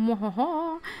this?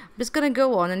 I'm just gonna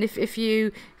go on, and if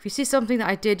you see something that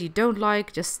I did you don't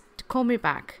like, just call me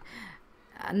back.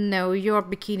 No, you're a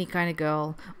bikini kind of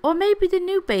girl. Or maybe the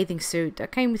new bathing suit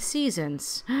that came with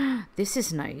Seasons. This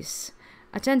is nice.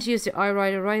 I tend to use the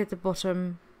eyeliner right at the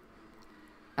bottom.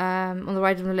 On the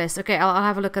right of the list. Okay, I'll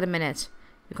have a look at a minute.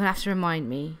 You're gonna have to remind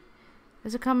me.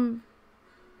 Does it come...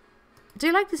 Do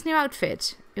you like this new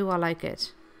outfit? Oh, I like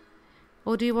it.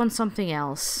 Or do you want something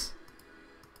else?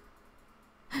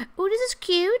 Oh, this is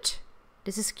cute.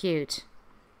 This is cute.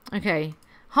 Okay.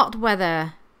 Hot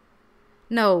weather.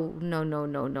 No, no, no,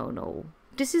 no, no, no.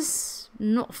 This is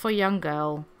not for young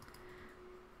girl.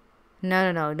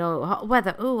 No, no, no, no. Hot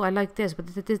weather. Oh, I like this, but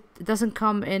it doesn't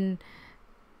come in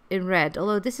red.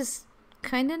 Although this is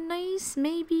kind of nice,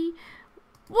 maybe.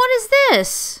 What is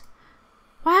this?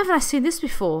 Why haven't I seen this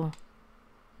before?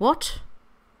 What?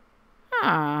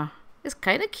 Ah, it's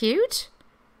kind of cute.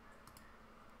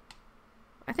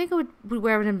 I think I would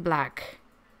wear it in black.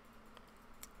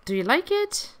 Do you like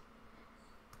it?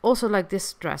 Also like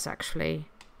this dress, actually.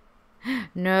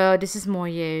 No, this is more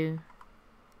you.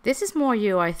 This is more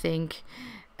you, I think.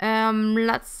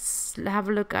 Let's have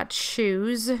a look at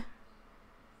shoes.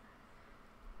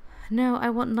 No, I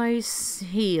want nice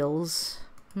heels.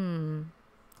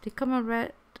 They come in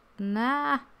red.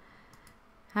 Nah.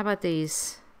 How about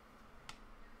these?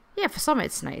 Yeah, for some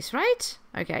it's nice, right?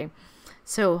 Okay.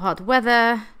 So, hot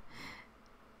weather.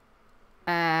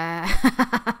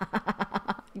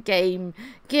 Game,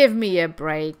 give me a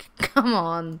break. Come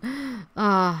on.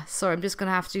 Sorry, I'm just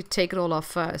gonna have to take it all off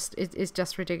first. It's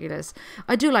just ridiculous.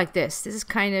 I do like this. This is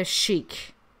kind of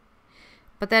chic.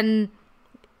 But then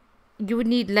you would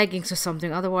need leggings or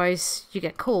something, otherwise you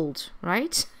get cold,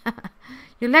 right?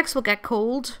 Your legs will get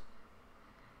cold.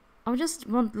 I just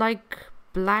want like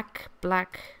black.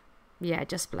 Yeah,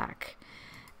 just black.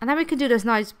 And then we can do those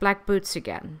nice black boots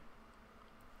again.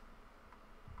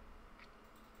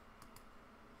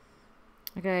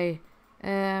 Okay,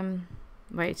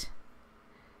 wait.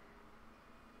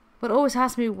 What always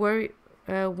has me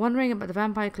wondering about the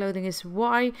vampire clothing is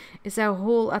why is there a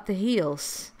hole at the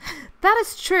heels? That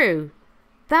is true.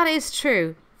 That is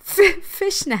true.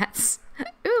 Fishnets.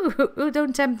 Ooh,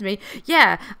 don't tempt me.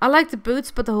 Yeah, I like the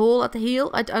boots, but the hole at the heel,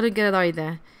 I don't get it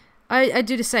either. I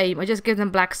do the same. I just give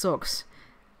them black socks.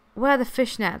 Where are the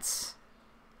fishnets?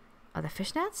 Are the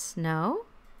fishnets? No.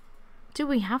 Do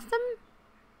we have them?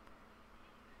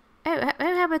 Oh,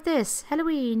 how about this?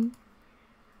 Halloween.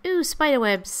 Ooh,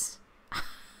 spiderwebs.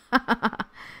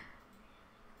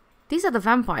 These are the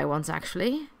vampire ones,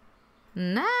 actually.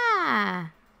 Nah.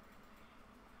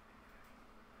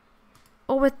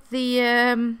 Or with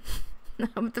the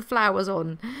with the flowers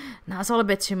on. No, it's all a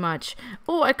bit too much.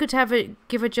 Or I could have it,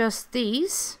 give her just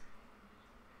these.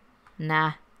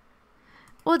 Nah.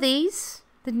 Or these,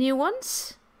 the new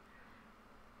ones.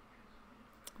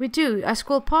 We do. I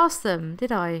scrolled past them,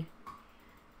 did I?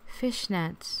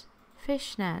 Fishnets.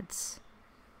 Fishnets.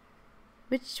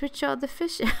 Which are the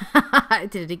fish? I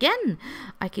did it again.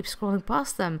 I keep scrolling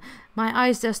past them. My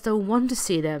eyes just don't want to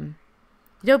see them.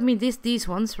 You don't mean these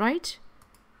ones, right?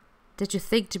 That you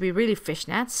think to be really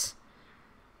fishnets.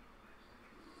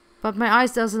 But my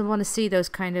eyes doesn't want to see those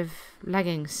kind of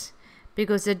leggings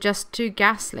because they're just too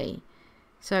ghastly.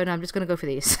 So no, I'm just gonna go for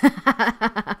these.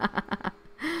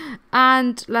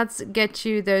 And let's get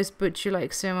you those boots you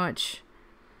like so much.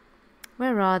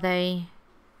 Where are they?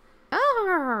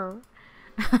 Oh.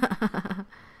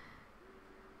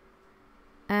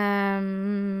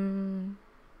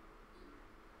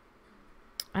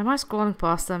 Am I scrolling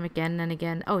past them again and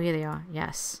again? Oh, here they are.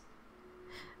 Yes.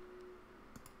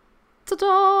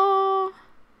 Ta-da!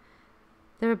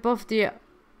 They're above the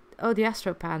the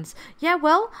Astro pants. Yeah,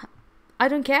 well, I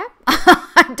don't care.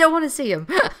 I don't want to see them.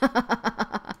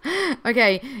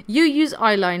 Okay, you use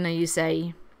eyeliner, you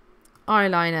say.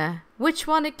 Eyeliner. Which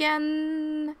one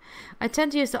again? I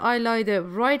tend to use the eyeliner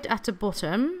right at the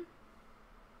bottom.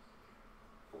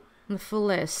 On the full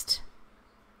list.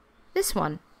 This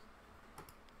one.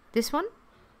 This one?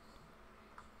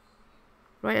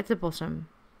 Right at the bottom.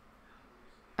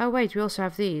 Oh wait, we also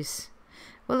have these.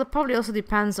 Well, it probably also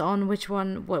depends on which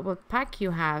one, what pack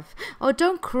you have. Oh,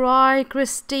 don't cry,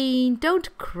 Christine.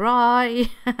 Don't cry.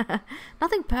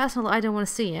 Nothing personal. I don't want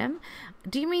to see him.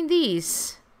 Do you mean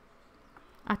these?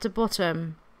 At the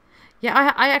bottom.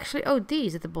 Yeah, I actually... Oh,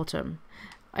 these at the bottom.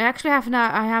 I actually have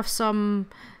now... I have some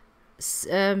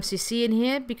CC in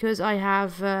here because I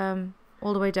have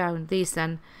all the way down. These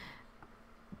then.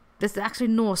 This is actually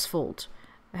Nor's fault.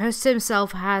 Hurst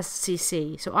himself has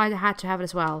CC, so I had to have it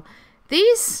as well.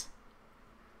 These,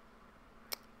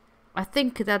 I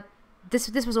think that this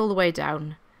was all the way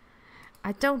down.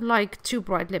 I don't like too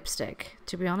bright lipstick,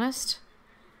 to be honest.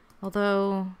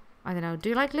 Although, I don't know, do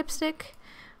you like lipstick?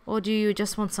 Or do you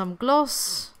just want some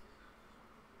gloss?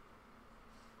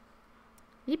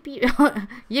 Yip yip.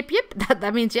 Yip yip,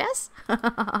 that means yes.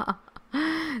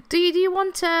 Do you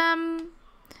want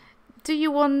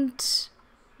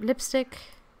lipstick?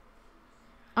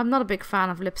 I'm not a big fan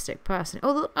of lipstick personally.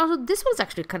 Although this one's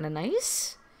actually kind of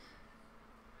nice.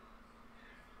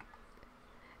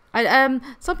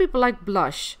 Some people like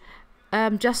blush.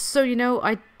 Just so you know,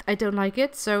 I don't like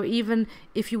it. So even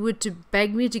if you were to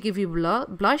beg me to give you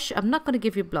blush, I'm not going to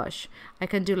give you blush. I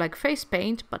can do like face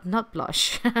paint, but not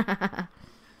blush.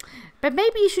 But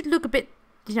maybe you should look a bit,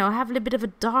 you know, have a little bit of a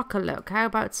darker look. How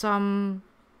about some...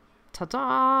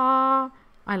 Ta-da!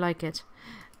 I like it.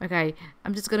 Okay,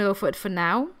 I'm just going to go for it for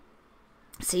now.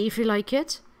 See if you like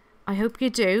it. I hope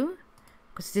you do.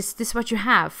 Because this is what you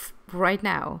have right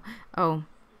now. Oh,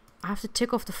 I have to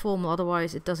tick off the formal,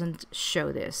 otherwise it doesn't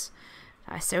show this.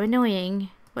 That's so annoying.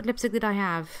 What lipstick did I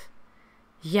have?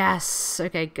 Yes.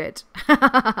 Okay, good.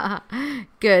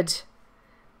 Good.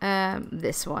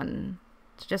 This one.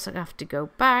 So just I have to go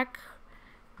back.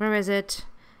 Where is it?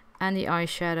 And the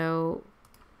eyeshadow.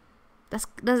 That's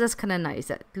kind of nice.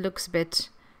 That looks a bit,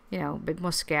 you know, a bit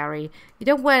more scary. You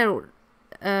don't wear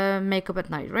makeup at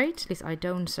night, right? At least I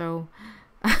don't, so...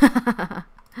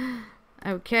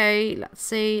 Okay, let's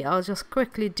see. I'll just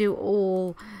quickly do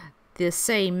all the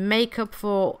same makeup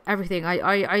for everything.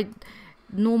 I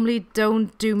normally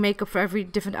don't do makeup for every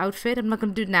different outfit. I'm not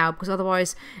going to do it now, because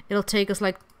otherwise it'll take us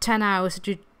like 10 hours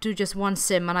to do just one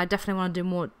sim, and I definitely want to do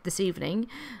more this evening.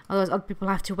 Otherwise other people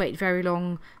have to wait very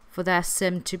long for their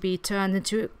sim to be turned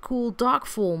into a cool dark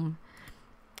form.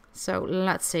 So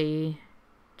let's see.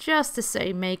 Just the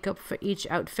same makeup for each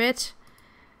outfit.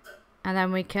 And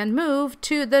then we can move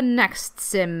to the next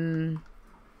sim.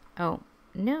 Oh,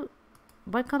 no.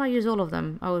 Why can't I use all of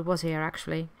them? Oh, it was here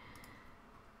actually.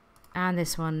 And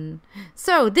this one.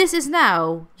 So, this is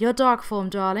now your dark form,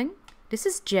 darling. This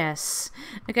is Jess.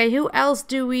 Okay, who else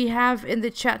do we have in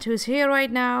the chat who's here right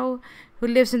now? Who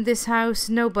lives in this house?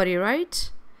 Nobody,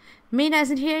 right? Mina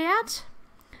isn't here yet?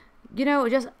 You know,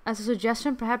 just as a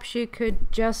suggestion, perhaps you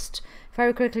could just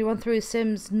very quickly run through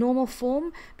Sim's normal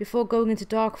form before going into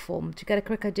dark form to get a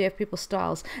quick idea of people's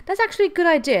styles. That's actually a good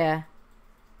idea.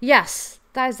 Yes,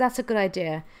 that's a good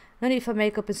idea. No need for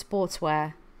makeup and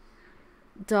sportswear.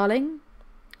 Darling,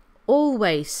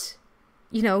 always,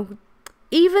 you know,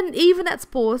 even at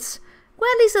sports, wear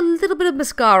at least a little bit of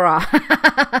mascara.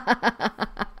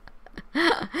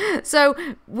 So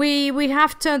we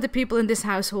have turned the people in this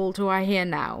household who are here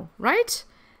now, right?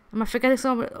 Am I forgetting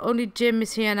someone? Only Jim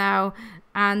is here now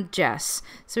and Jess.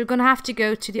 So we're going to have to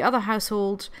go to the other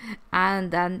household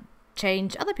and then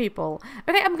change other people.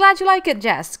 Okay, I'm glad you like it,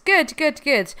 Jess. Good, good,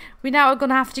 good. We now are going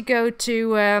to have to go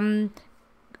to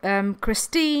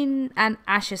Christine and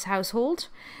Ash's household.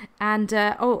 And,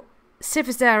 oh, Sif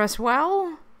is there as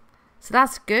well. So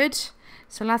that's good.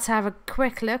 So let's have a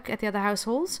quick look at the other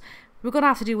households. We're going to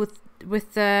have to deal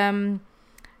with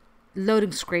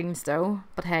loading screens though.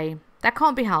 But hey, that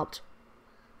can't be helped.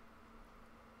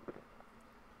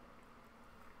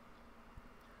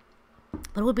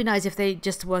 But it would be nice if they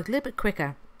just worked a little bit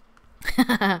quicker.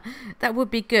 That would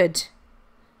be good.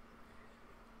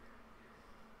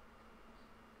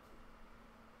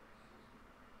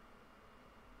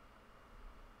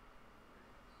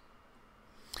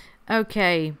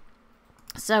 Okay.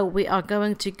 So we are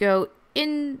going to go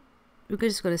in. We're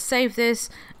just going to save this.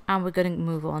 And we're going to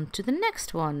move on to the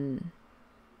next one.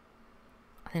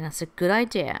 I think that's a good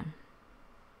idea.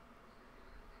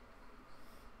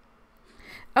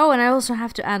 Oh, and I also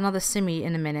have to add another simmy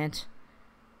in a minute.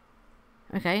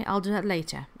 Okay, I'll do that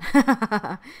later.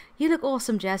 You look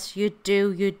awesome, Jess. You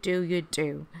do, you do, you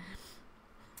do.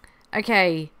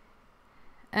 Okay.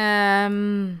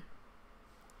 Oh,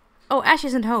 Ash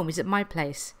isn't home. He's at my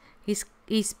place. He's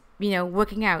you know,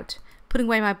 working out, putting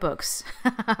away my books.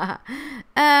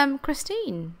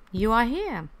 Christine, you are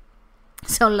here.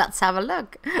 So let's have a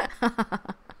look.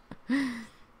 I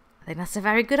think that's a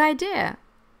very good idea.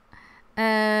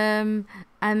 And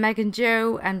Meg and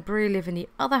Joe and Brie live in the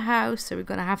other house, so we're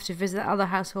going to have to visit that other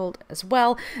household as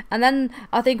well. And then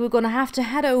I think we're going to have to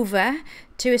head over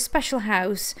to a special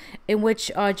house in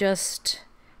which are just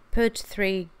put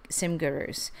 3 sim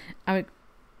gurus. And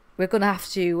we're going to have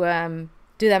to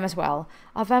do them as well.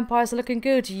 Our vampires are looking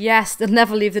good. Yes, they'll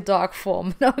never leave the dark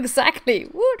form. No, exactly.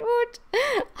 Woot woot.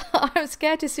 I'm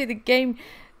scared to see the game.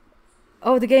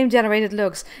 Oh, the game generated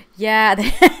looks. Yeah,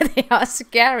 they are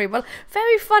scary, but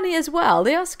very funny as well.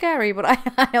 They are scary, but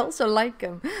I also like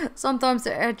them. Sometimes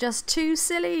they're just too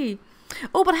silly.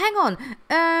 Oh, but hang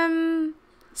on.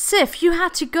 Sif, you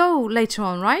had to go later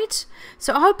on, right?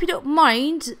 So I hope you don't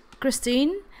mind,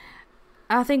 Christine.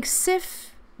 I think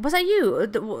Sif, was that you?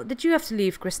 Did you have to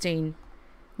leave, Christine?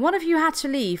 One of you had to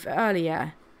leave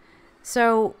earlier.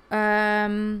 So, I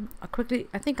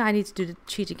think I need to do the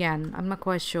cheat again. I'm not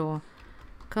quite sure.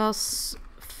 Cause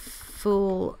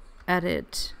full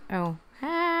edit. Oh,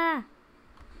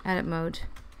 edit mode.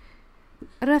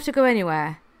 I don't have to go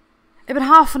anywhere. About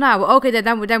half an hour. Okay,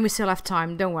 then we still have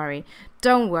time. Don't worry.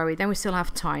 Don't worry. Then we still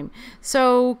have time.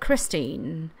 So,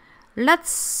 Christine,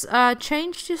 let's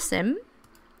change to sim.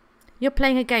 You're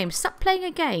playing a game. Stop playing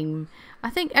a game. I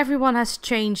think everyone has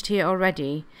changed here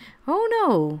already. Oh,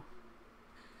 no.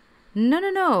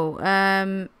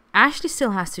 No. Ashley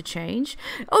still has to change.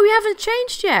 Oh, you haven't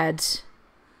changed yet.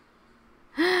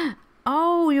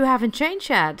 Oh, you haven't changed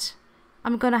yet.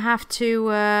 I'm gonna have to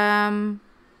gonna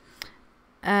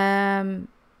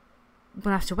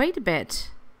have to wait a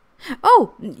bit.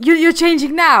 Oh, you're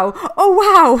changing now. Oh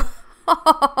wow.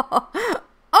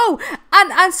 Oh,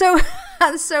 and so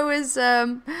and so is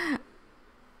and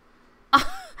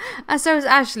so is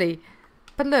Ashley.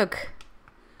 But look.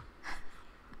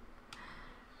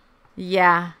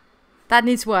 Yeah. That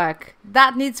needs work.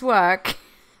 That needs work.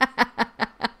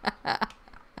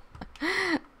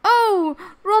 Oh,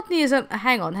 Rodney is a...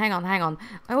 Hang on. I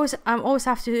always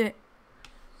have to...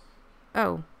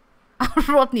 Oh.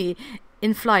 Rodney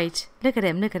in flight. Look at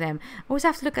him. I always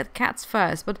have to look at cats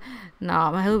first, but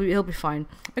no, he'll be fine.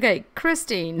 Okay,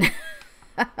 Christine.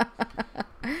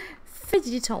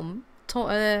 Fidgety Tom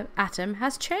Atom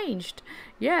has changed.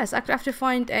 Yes, I have to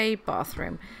find a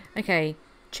bathroom. Okay,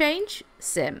 change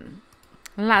sim.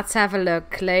 Let's have a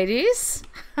look, ladies.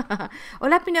 Or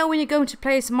let me know when you're going to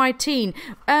play as my teen.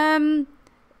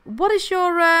 What is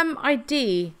your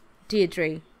ID,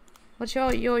 Deirdre? What's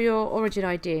your origin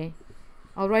ID?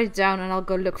 I'll write it down and I'll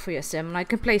go look for your sim and I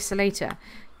can place it later.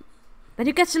 Then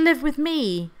you get to live with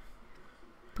me.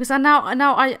 Because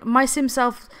my sim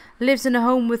self lives in a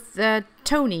home with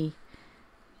Tony.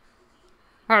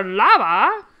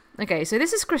 Hello. Okay, so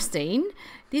this is Christine.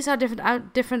 These are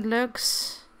different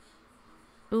looks.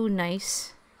 Ooh,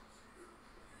 nice.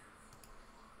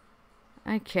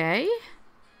 Okay.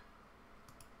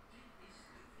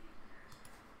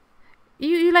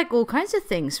 You like all kinds of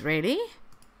things, really.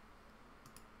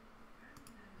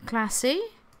 Classy.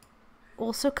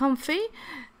 Also comfy.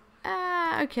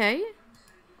 Okay.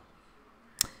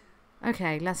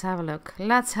 Okay, let's have a look.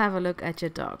 Let's have a look at your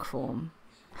dark form.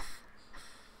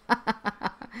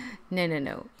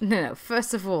 No.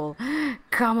 First of all,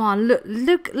 come on,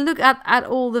 look at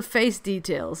all the face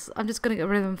details. I'm just gonna get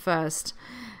rid of them first,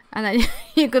 and then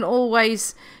you can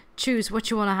always choose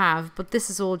what you want to have. But this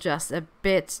is all just a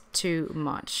bit too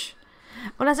much.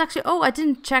 Well, that's actually... Oh, I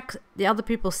didn't check the other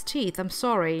people's teeth. I'm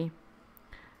sorry.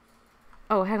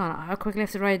 Oh, hang on. I quickly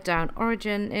have to write it down.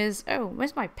 Origin is... Oh,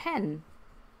 where's my pen?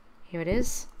 Here it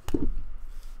is.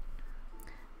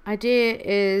 Idea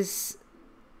is...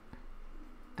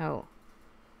 Oh.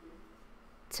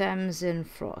 Tamsin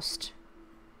Frost.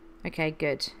 Okay,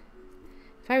 good.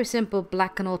 Very simple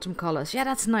black and autumn colors. Yeah,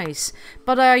 that's nice.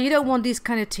 But you don't want these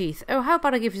kind of teeth. Oh, how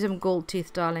about I give you some gold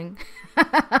teeth, darling?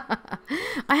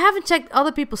 I haven't checked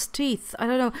other people's teeth. I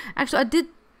don't know. Actually, I did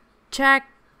check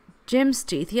Jim's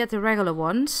teeth. He had the regular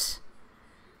ones.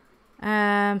 So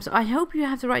I hope you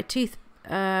have the right teeth.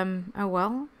 Oh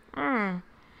well. I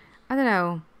don't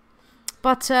know.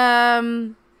 But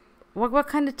what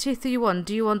kind of teeth do you want?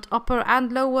 Do you want upper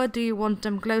and lower? Do you want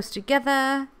them close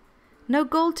together? No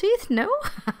gold teeth? No?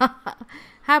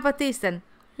 How about these then?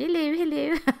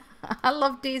 Hello. I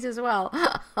love these as well.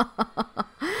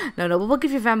 No, we'll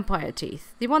give you vampire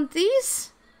teeth. Do you want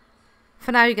these?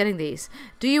 For now, you're getting these.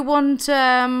 Do you want,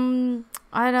 I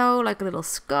don't know, like a little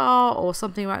scar or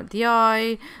something around the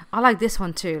eye? I like this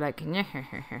one too. Like,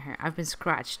 I've been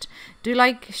scratched. Do you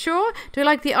like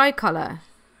the eye color?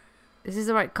 Is this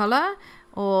the right color?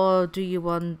 Or do you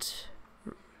want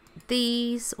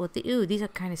these? Or ooh, these are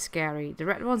kind of scary. The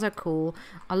red ones are cool.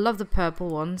 I love the purple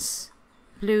ones.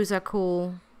 Blues are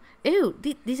cool. Ew,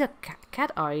 these are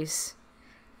cat eyes.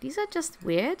 These are just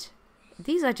weird.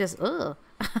 These are just, ugh.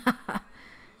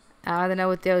 I don't know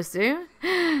what those do.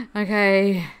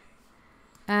 Okay.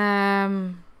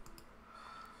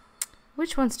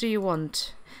 Which ones do you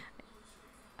want?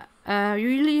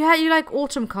 You like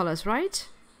autumn colors, right?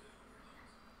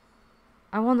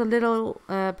 I want a little,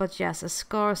 but yes, a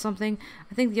scar or something.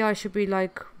 I think the eye should be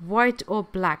like white or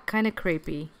black. Kind of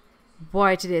creepy.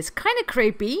 White it is. Kind of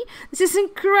creepy. This is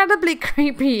incredibly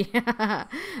creepy.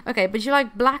 Okay, but you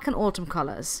like black and autumn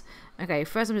colors. Okay,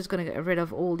 first I'm just going to get rid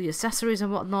of all the accessories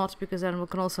and whatnot, because then we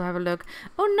can also have a look.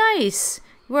 Oh, nice!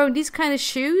 You're wearing these kind of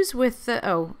shoes with the...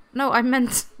 Oh, no, I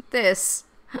meant this.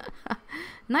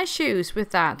 Nice shoes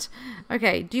with that.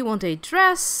 Okay, do you want a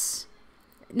dress?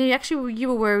 No, actually,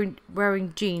 you were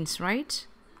wearing jeans, right?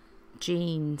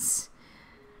 Jeans.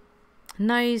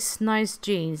 Nice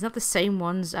jeans. Not the same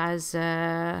ones as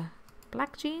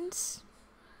black jeans?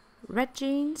 Red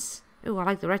jeans? Oh, I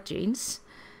like the red jeans.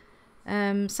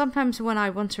 Sometimes when I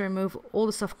want to remove all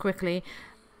the stuff quickly,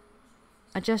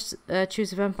 I just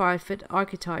choose a vampire fit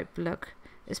archetype look.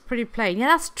 It's pretty plain. Yeah,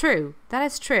 that's true. That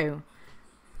is true.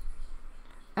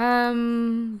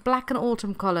 Black and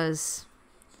autumn colors.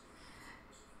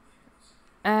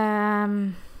 I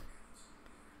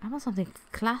want something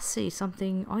classy,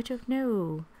 something, I don't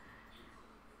know.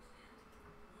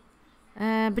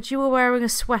 But you were wearing a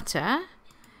sweater.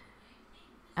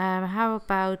 How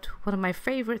about one of my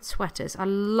favorite sweaters? I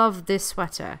love this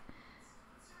sweater.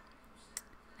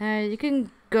 You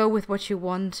can go with what you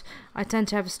want. I tend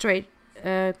to have a straight,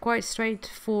 quite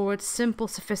straightforward, simple,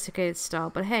 sophisticated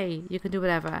style. But hey, you can do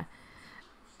whatever.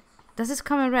 Does this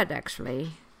come in red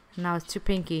actually? No, it's too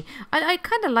pinky. I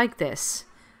kind of like this.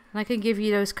 And I can give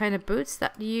you those kind of boots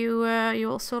that you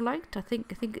also liked. I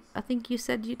think you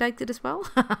said you liked it as well.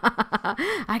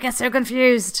 I get so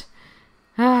confused.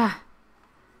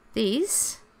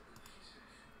 These.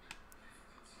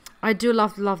 I do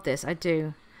love this. I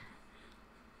do.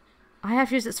 I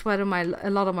have used that sweater a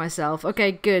lot on myself.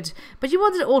 Okay, good. But you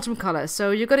wanted autumn color,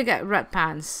 so you're gonna get red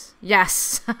pants.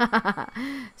 Yes.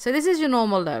 So this is your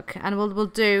normal look, and we'll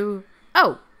do.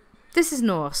 Oh, this is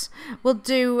Norse. We'll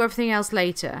do everything else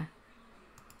later.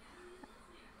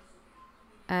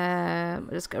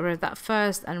 Let's get rid of that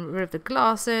first, and rid of the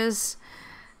glasses.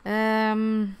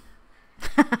 I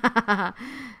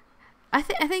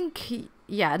think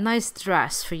yeah, a nice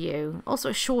dress for you. Also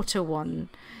a shorter one.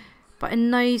 But a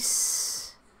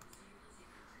nice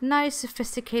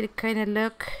sophisticated kind of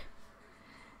look.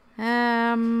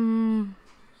 I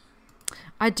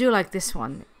do like this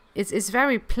one. It's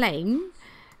very plain,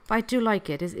 but I do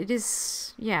like it. It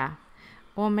is, yeah.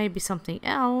 Or maybe something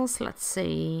else. Let's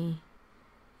see.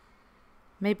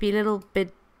 Maybe a little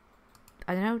bit,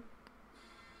 I don't know.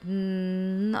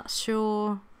 Not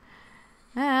sure.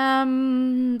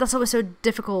 That's always so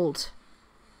difficult.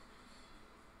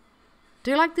 Do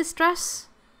you like this dress?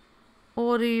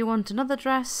 Or do you want another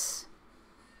dress?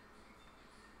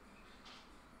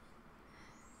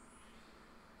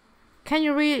 Can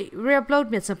you re-upload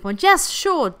me at some point? Yes,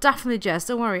 sure, definitely, Jess.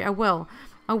 Don't worry, I will.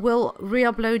 I will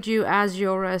re-upload you as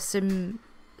your sim,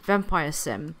 vampire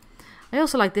sim. I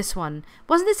also like this one.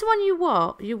 Wasn't this the one you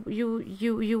wore?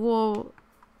 You wore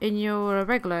in your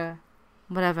regular,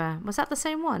 whatever. Was that the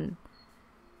same one?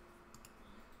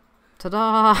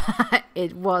 Ta-da!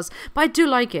 It was. But I do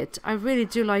like it. I really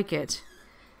do like it.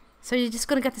 So you're just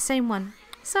going to get the same one.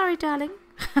 Sorry, darling.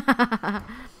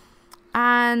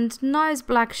 And nice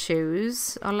black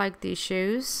shoes. I like these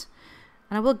shoes.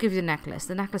 And I will give you the necklace.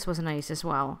 The necklace was nice as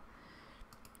well.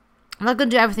 I'm not going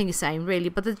to do everything the same, really.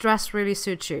 But the dress really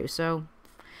suits you. So,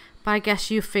 but I guess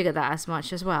you figured that as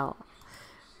much as well.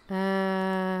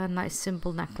 Nice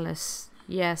simple necklace.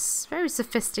 Yes. Very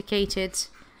sophisticated.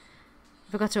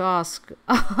 Forgot to ask.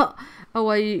 Oh,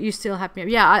 well, you still have me.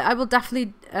 Yeah, I will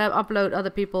definitely upload other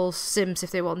people's sims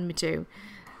if they want me to.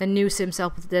 The new sims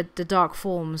help with the dark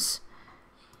forms.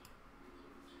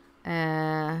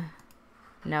 No,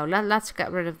 let's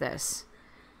get rid of this.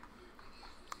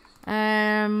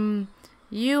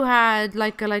 You had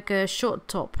like a short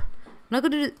top. I'm not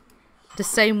gonna do the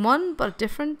same one, but a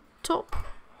different top.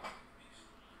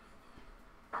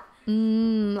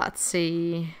 Let's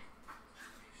see.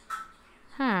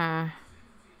 Huh.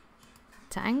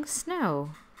 Tanks?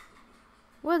 No.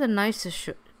 What are the nicest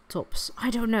tops?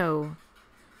 I don't know.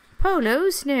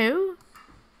 Polos? No.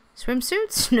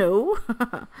 Swimsuits? No.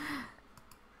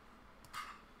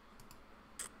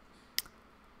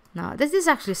 No, this is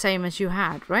actually the same as you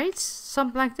had, right?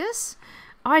 Something like this?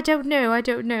 I don't know. I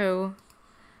don't know.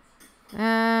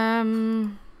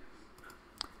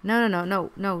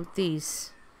 No,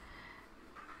 these.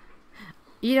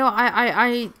 You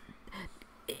know,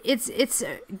 it's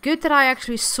good that I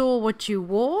actually saw what you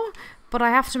wore, but I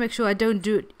have to make sure I don't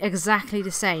do it exactly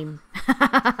the same.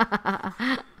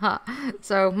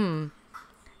 So,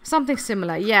 something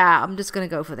similar. Yeah, I'm just gonna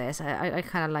go for this. I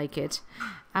kind of like it.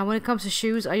 And when it comes to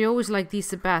shoes, I always like these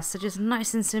the best. They're just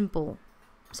nice and simple.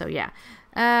 So yeah,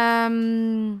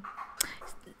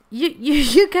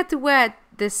 you get to wear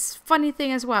this funny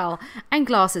thing as well, and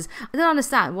glasses. I don't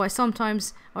understand why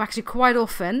sometimes, or actually quite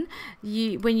often,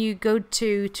 when you go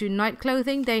to night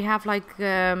clothing, they have like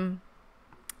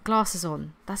glasses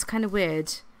on. That's kind of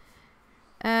weird.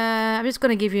 I'm just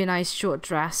gonna give you a nice short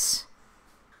dress.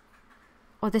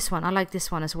 Oh, this one. I like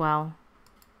this one as well.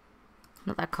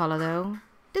 Not that color though.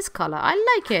 This color. I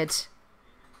like it.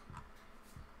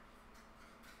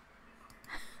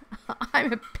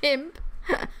 I'm a pimp.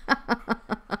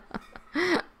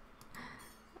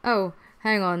 Oh,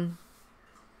 hang on.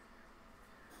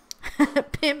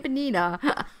 Pimp Nina.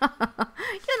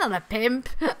 You're not a pimp.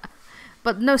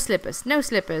 But no slippers. No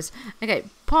slippers. Okay,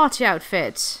 party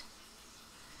outfit.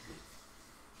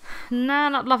 Nah,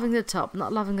 not loving the top.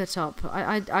 Not loving the top.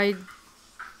 I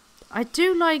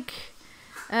do like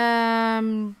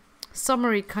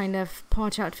summery kind of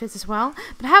party outfits as well.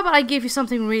 But how about I give you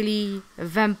something really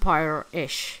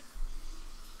vampire-ish?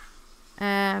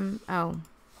 Oh.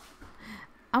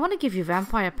 I want to give you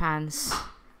vampire pants.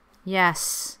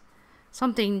 Yes.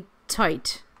 Something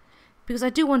tight. Because I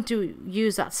do want to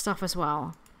use that stuff as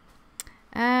well.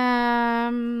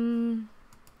 That's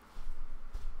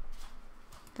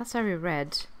very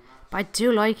red. But I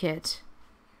do like it.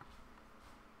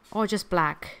 Or just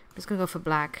black. I'm just going to go for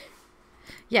black.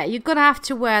 Yeah, you're going to have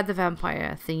to wear the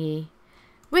vampire thingy.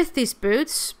 With these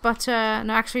boots. But, no,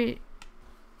 actually...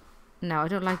 No, I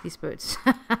don't like these boots.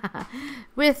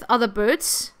 With other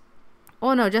boots.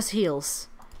 Oh no, just heels.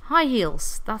 High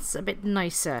heels. That's a bit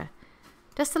nicer.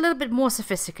 Just a little bit more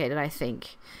sophisticated, I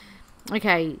think.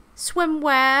 Okay,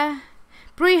 swimwear.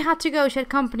 Brie had to go, she had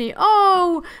company.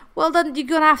 Oh, well then you're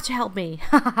gonna have to help me.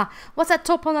 What's that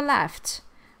top on the left?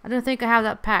 I don't think I have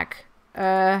that pack.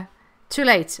 Too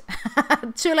late.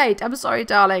 Too late. I'm sorry,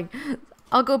 darling.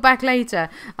 I'll go back later.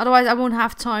 Otherwise, I won't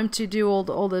have time to do all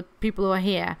the people who are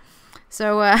here.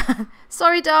 So,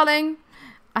 sorry, darling.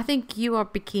 I think you are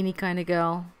bikini kind of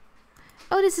girl.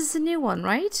 Oh, this is a new one,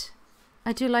 right?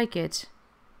 I do like it.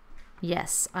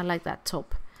 Yes, I like that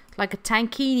top. Like a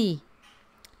tankini.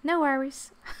 No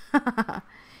worries.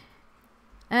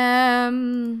 Now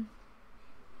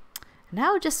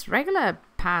just regular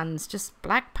pants. Just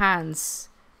black pants.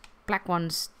 Black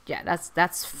ones. Yeah,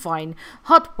 that's fine.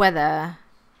 Hot weather.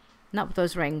 Not with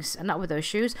those rings. And not with those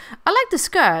shoes. I like the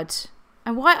skirt.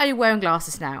 And why are you wearing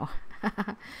glasses now?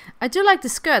 I do like the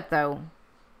skirt though.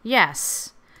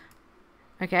 Yes.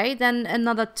 Okay, then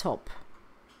another top.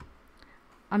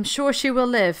 I'm sure she will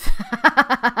live.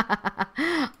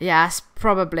 Yes,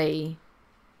 probably.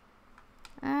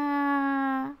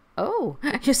 Oh,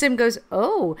 your sim goes,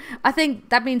 oh. I think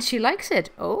that means she likes it.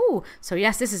 Oh, so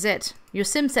yes, this is it. Your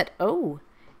sim said, oh.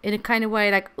 In a kind of way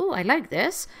like, oh, I like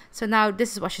this. So now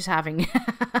this is what she's having.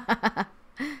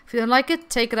 If you don't like it,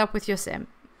 take it up with your sim.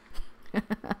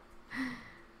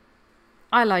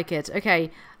 I like it.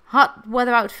 Okay. Hot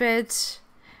weather outfit.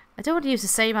 I don't want to use the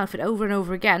same outfit over and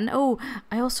over again. Oh,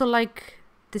 I also like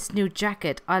this new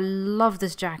jacket. I love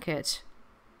this jacket.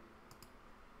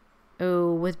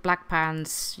 Oh, with black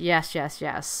pants. Yes, yes,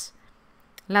 yes.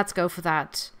 Let's go for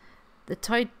that. The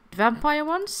tight vampire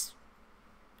ones?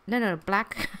 No,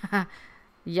 black.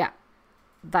 Yeah.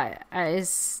 That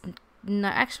is... No,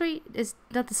 actually, it's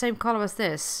not the same color as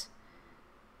this.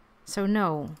 So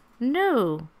no.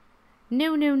 No.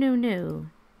 No, no, no, no.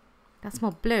 That's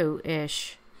more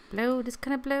blue-ish. Blue? This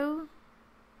kind of blue?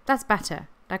 That's better.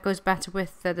 That goes better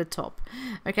with the top.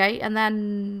 Okay, and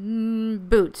then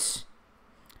boots.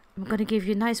 I'm going to give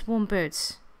you nice warm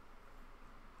boots.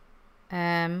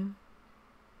 I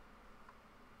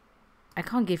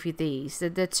can't give you these.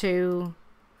 They're too...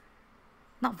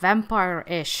 Not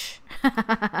vampire-ish.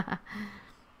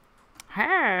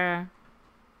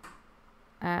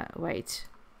 Wait.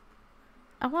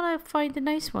 I want to find the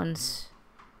nice ones.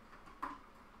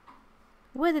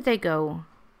 Where did they go?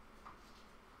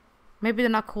 Maybe they're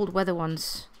not called weather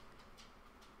ones.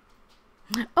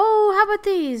 Oh, how about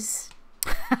these?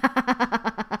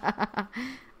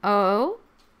 Oh.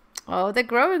 Oh, they're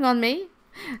growing on me.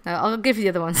 No, I'll give you the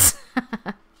other ones.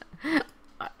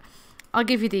 I'll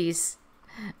give you these.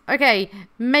 Okay,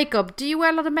 makeup. Do you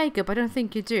wear a lot of makeup? I don't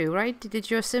think you do, right?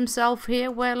 Did your sim self here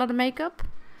wear a lot of makeup?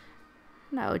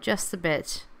 No, just a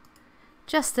bit.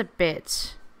 Just a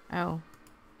bit. Oh.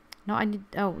 No, I need...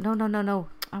 Oh, no, no, no, no.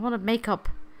 I want to makeup.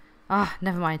 Ah,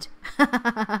 never mind.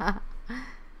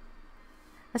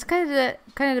 That's kind of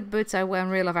the boots I wear in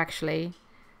real life, actually.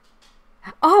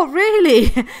 Oh,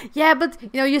 really? Yeah, but, you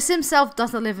know, your sim self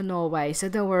doesn't live in Norway, so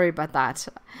don't worry about that.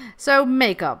 So,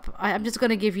 makeup. I'm just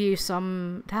going to give you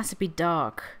some... It has to be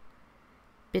dark.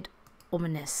 Bit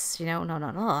ominous, you know? No, no,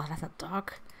 no, that's not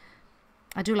dark.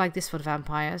 I do like this for the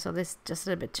vampire, so this is just a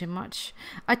little bit too much.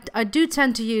 I do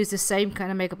tend to use the same kind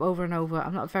of makeup over and over.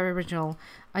 I'm not very original.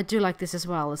 I do like this as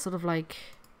well. It's sort of like...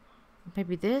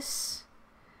 Maybe this?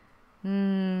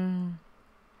 No,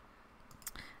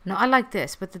 I like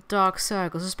this with the dark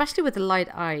circles, especially with the light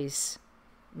eyes.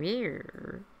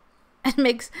 Weird. It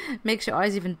makes your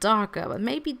eyes even darker, but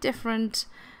maybe different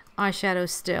eyeshadow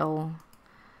still.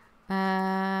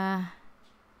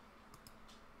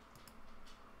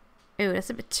 Oh, that's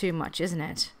a bit too much, isn't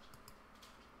it?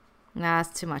 Nah,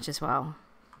 that's too much as well.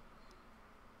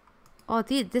 Oh,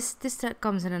 this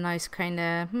comes in a nice kind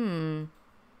of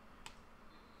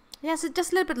Yeah, so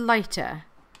just a little bit lighter.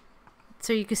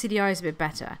 So you can see the eyes a bit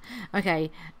better. Okay.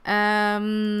 I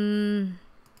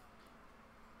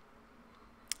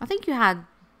think you had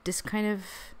this kind of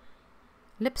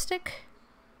lipstick.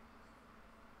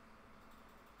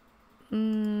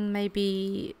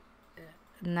 Maybe.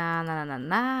 Nah. No.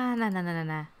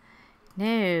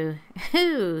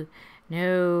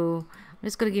 No. I'm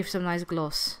just gonna give some nice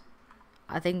gloss.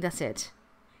 I think that's it.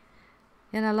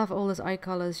 And I love all those eye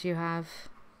colors you have.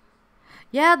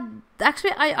 Yeah,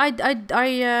 actually, I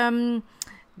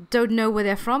don't know where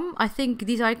they're from. I think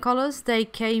these eye colors, they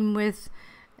came with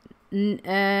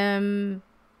Norsim.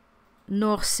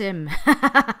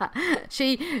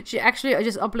 she actually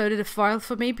just uploaded a file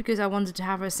for me because I wanted to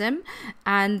have her sim,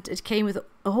 and it came with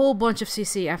a whole bunch of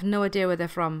CC. I have no idea where they're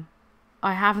from.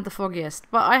 I haven't the foggiest,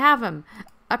 but I have them,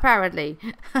 apparently.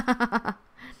 Yeah,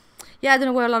 I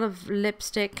don't wear a lot of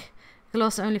lipstick.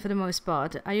 Gloss only for the most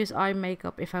part. I use eye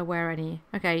makeup if I wear any.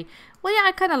 Okay. Well, yeah,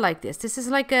 I kind of like this. This is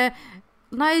like a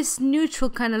nice neutral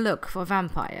kind of look for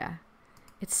vampire.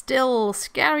 It's still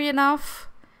scary enough,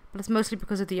 but it's mostly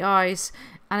because of the eyes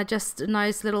and just a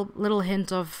nice little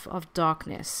hint of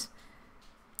darkness.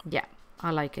 Yeah,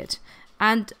 I like it.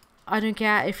 And I don't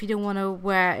care if you don't want to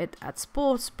wear it at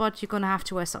sports, but you're going to have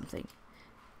to wear something.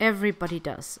 Everybody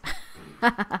does.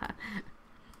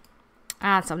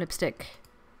 And some lipstick.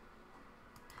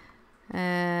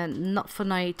 Not for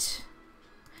night.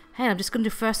 Hey, I'm just going to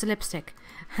do first the lipstick.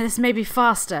 This may be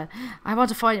faster. I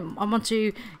want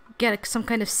to get some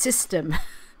kind of system.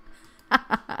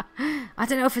 I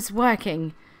don't know if it's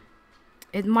working.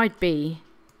 It might be.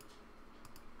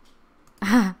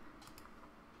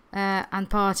 And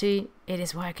party. It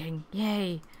is working.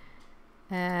 Yay.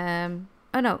 Oh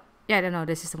no. Yeah, I don't know.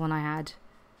 This is the one I had.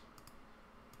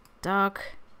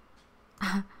 Dark.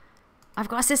 I've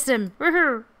got a system.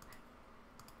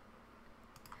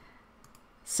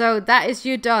 So that is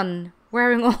you done.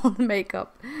 Wearing all the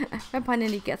makeup. Vampire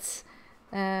nearly gets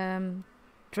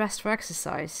dressed for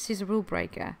exercise. She's a rule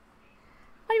breaker.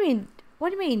 What do you mean?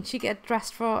 What do you mean she get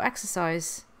dressed for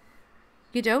exercise?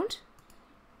 You don't?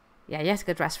 Yeah, you have to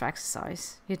get dressed for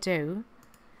exercise. You do.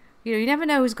 You know, you never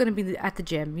know who's going to be at the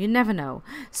gym. You never know.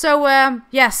 So,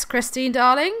 yes, Christine,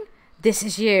 darling, this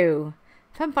is you.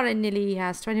 Vampire nearly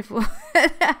has 24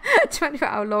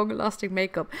 hour long lasting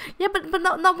makeup. Yeah, but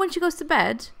not when she goes to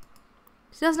bed.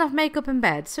 She doesn't have makeup in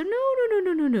bed. So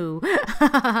no.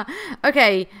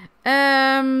 Okay.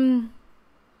 Hang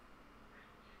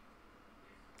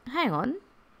on.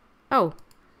 Oh.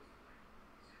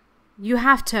 You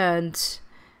have turned.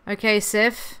 Okay,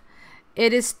 Sif.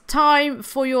 It is time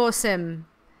for your sim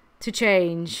to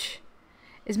change.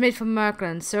 It's made from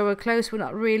Merkland, so a close will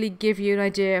not really give you an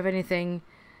idea of anything.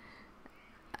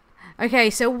 Okay,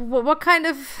 so what kind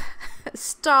of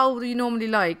style do you normally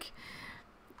like?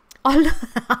 Oh,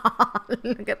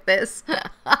 look at this.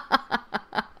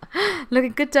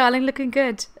 Looking good, darling, looking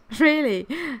good. Really?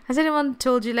 Has anyone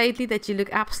told you lately that you look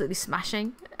absolutely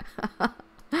smashing?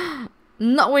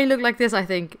 Not when you look like this, I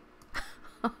think.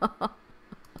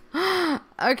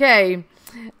 Okay.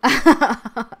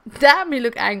 Damn, you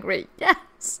look angry.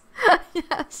 Yes.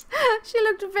 Yes. She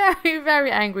looked very, very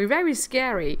angry. Very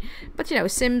scary. But, you know,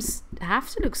 Sims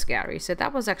have to look scary. So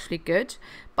that was actually good.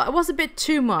 But it was a bit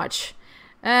too much.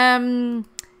 Do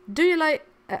you like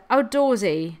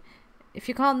outdoorsy? If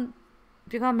you can't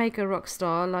make a rock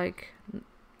star, like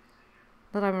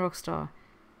that I'm a rock star.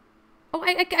 Oh,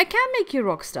 I can make you a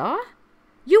rock star.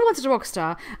 You wanted a rock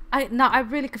star.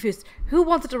 I'm really confused. Who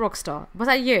wanted a rock star? Was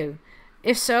that you?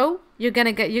 If so, you're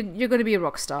gonna be a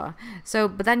rock star. So,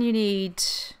 but then you need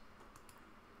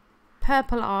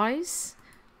purple eyes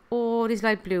or these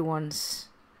light blue ones.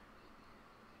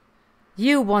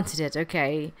 You wanted it,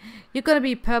 okay. You're gonna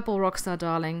be purple rock star,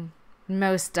 darling.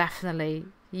 Most definitely.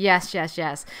 Yes.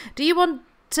 Do you want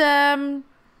are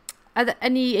there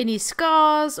any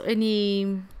scars or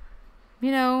any,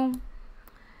 you know?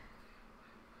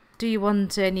 Do you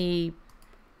want any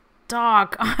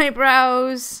dark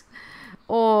eyebrows?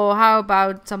 Or how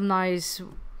about some nice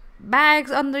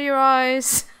bags under your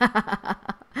eyes?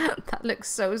 That looks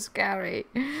so scary.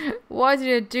 Why did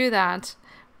you do that?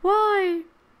 Why?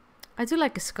 I do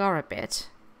like a scar a bit.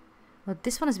 Well,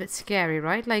 this one is a bit scary,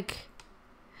 right? Like,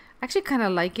 I actually kind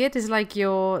of like it. It's like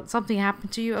something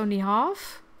happened to you only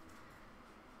half.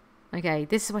 Okay,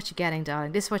 this is what you're getting,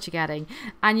 darling. This is what you're getting.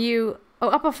 And you... Oh,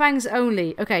 upper fangs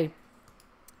only. Okay.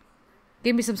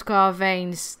 Give me some scar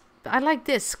veins. I like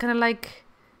this. Kind of like...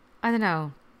 I don't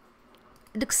know.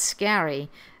 It looks scary.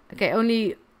 Okay,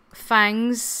 only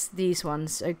fangs. These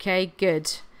ones. Okay,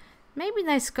 good. Maybe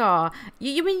nice scar.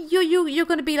 You mean you're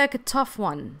going to be like a tough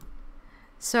one.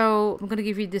 So I'm going to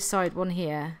give you this side one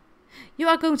here. You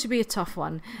are going to be a tough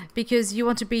one because you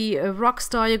want to be a rock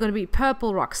star. You're going to be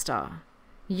purple rock star.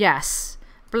 Yes,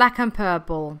 black and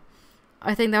purple.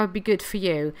 I think that would be good for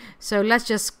you. So let's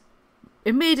just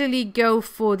immediately go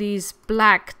for these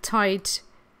black tight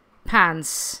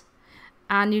pants.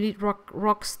 And you need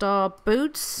rock star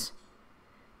boots.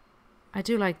 I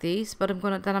do like these, but I'm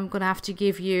gonna have to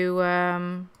give you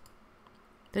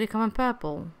do they come in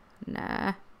purple?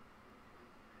 Nah.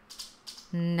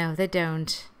 No, they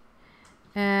don't.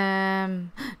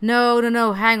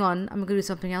 No, hang on. I'm gonna do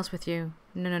something else with you.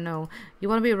 No. You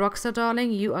wanna be a rock star,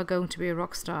 darling? You are going to be a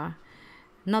rock star.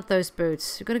 Not those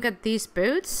boots. You're gonna get these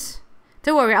boots.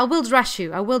 Don't worry, I will dress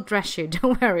you.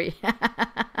 Don't worry.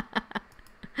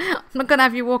 I'm not gonna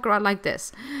have you walk around like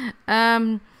this.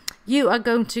 You are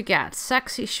going to get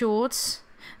sexy shorts.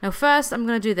 Now first I'm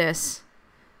gonna do this.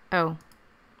 Oh.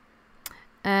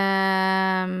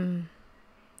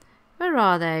 Where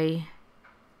are they?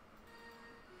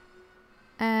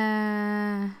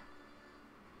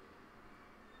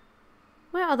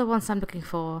 Where are the ones I'm looking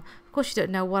for? Of course you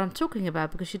don't know what I'm talking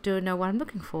about because you don't know what I'm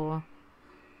looking for.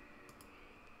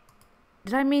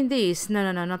 Did I mean these?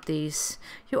 No, not these.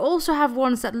 You also have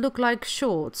ones that look like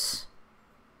shorts.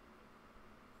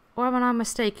 Or am I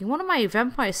mistaken? One of my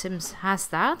vampire sims has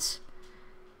that.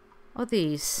 Or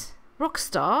these.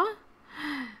 Rockstar?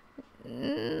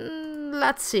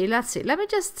 Let's see. Let me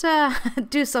just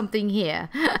do something here.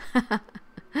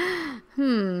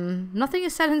 Nothing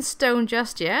is set in stone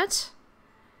just yet.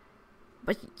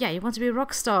 But yeah, you want to be a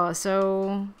rockstar,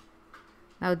 so...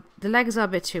 Now, the legs are a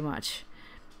bit too much.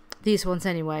 These ones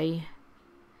anyway.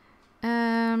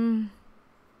 No.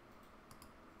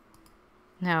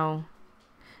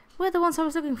 Where are the ones I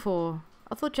was looking for?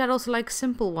 I thought you had also like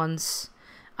simple ones.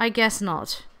 I guess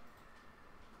not.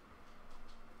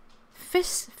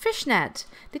 Fishnet.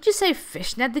 Did you say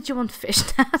fishnet? Did you want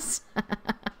fishnets?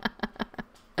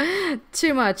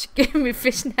 Too much. Give me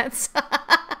fishnets.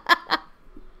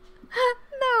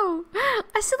 No.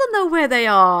 I still don't know where they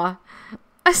are.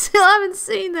 I still haven't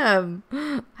seen them.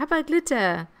 How about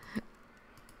glitter?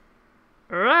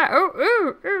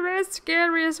 Oh, that's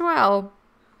scary as well.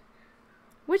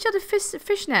 Which are the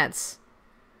fishnets?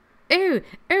 Ooh.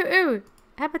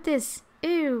 How about this?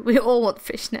 Ew. We all want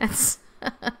fishnets.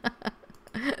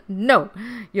 No,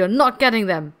 you're not getting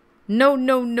them. No.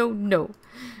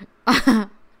 I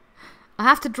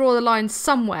have to draw the line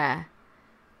somewhere.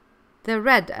 They're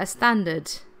red as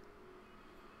standard.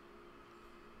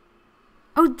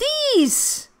 Oh,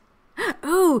 these!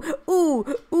 Ooh.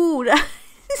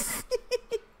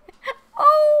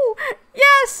 Oh,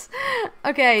 yes!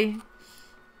 Okay.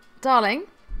 Darling,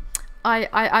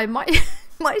 I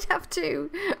might have to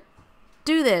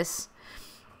do this.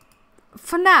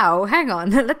 For now, hang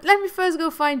on. Let me first go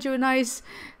find you a nice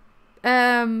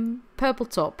purple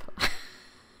top.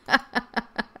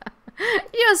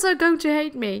 You're so going to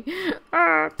hate me.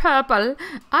 Purple.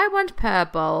 I want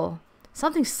purple.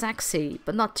 Something sexy,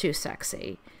 but not too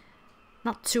sexy.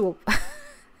 Not too...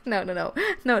 No,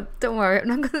 don't worry. I'm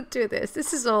not going to do this.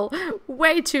 This is all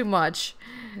way too much.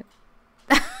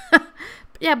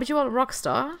 Yeah, but you want a rock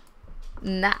star?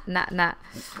 Nah.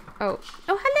 Oh,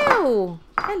 hello.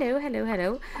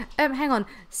 Hello. Hang on.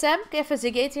 Sam, kan je even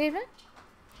Ziggy eten geven?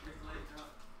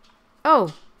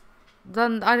 Oh.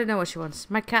 Then I don't know what she wants.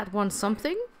 My cat wants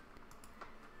something.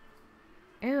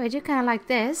 Oh, I do kind of like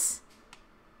this.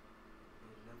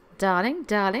 Darling,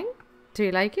 do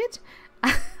you like it?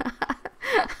 At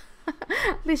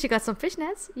least you got some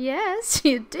fishnets. Yes,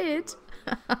 you did.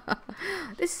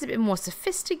 This is a bit more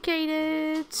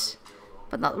sophisticated,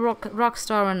 but not rock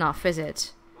star enough, is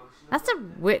it? That's a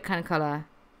weird kind of color.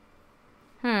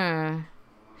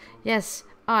 Yes,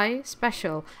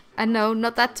 special. And no,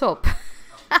 not that top.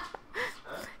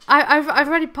 I've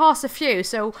already passed a few,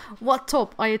 so what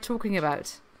top are you talking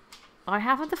about? I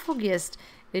haven't the foggiest.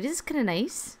 It is kind of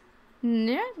nice.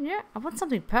 Yeah, I want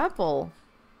something purple.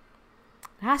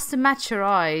 It has to match your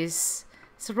eyes.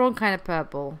 It's the wrong kind of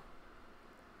purple.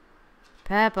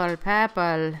 Purple.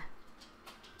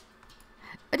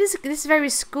 This is very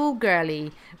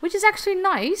schoolgirly, which is actually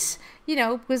nice, you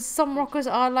know, because some rockers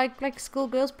are like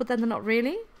schoolgirls, but then they're not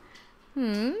really.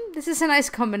 This is a nice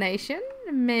combination.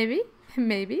 Maybe.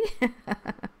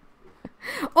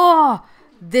 Oh,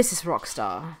 this is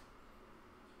Rockstar.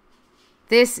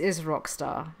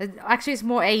 Actually, it's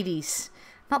more 80s.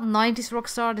 Not 90s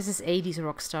Rockstar, this is 80s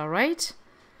Rockstar, right?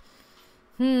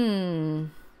 I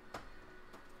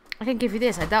can give you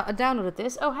this. I downloaded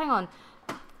this. Oh, hang on.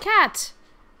 Cat!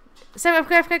 Sam, even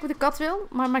kijken wat de kat wil.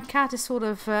 Maar mijn cat is sort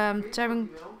of tearing...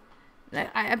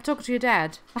 I'm talking to your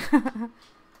dad.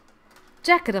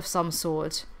 Jacket of some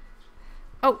sort.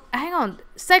 Oh, hang on.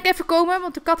 Stek even komen,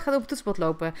 want de kat gaat op het toetsenbord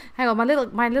lopen. Hang on,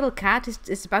 my little cat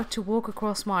is about to walk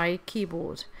across my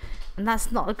keyboard. And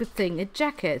that's not a good thing. A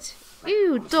jacket.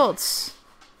 Ew, dots.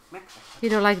 You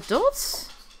don't like dots?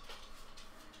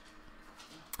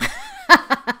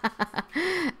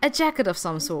 A jacket of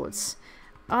some sorts.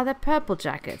 Are there purple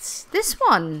jackets? This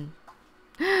one.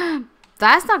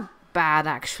 That's not bad,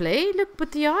 actually. Look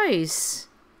with the eyes.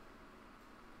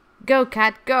 Go,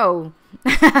 cat, go.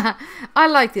 I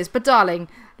like this, but darling,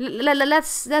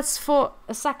 let's for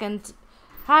a second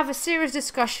have a serious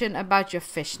discussion about your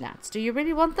fishnets. Do you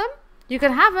really want them? You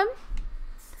can have them,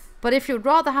 but if you'd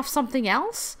rather have something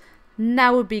else,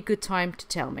 now would be a good time to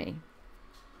tell me.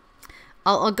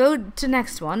 I'll go to the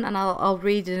next one and I'll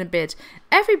read in a bit.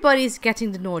 Everybody's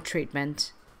getting the Noor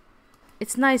treatment.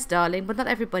 It's nice, darling, but not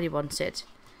everybody wants it.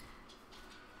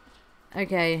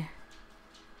 Okay.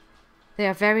 They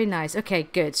are very nice. Okay,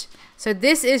 good. So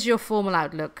this is your formal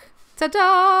outlook.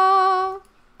 Ta-da!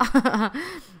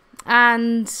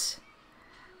 And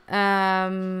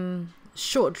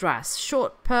short dress.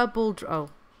 Short purple... oh,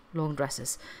 long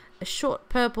dresses. A short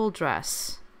purple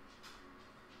dress.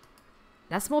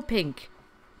 That's more pink.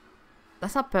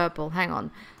 That's not purple. Hang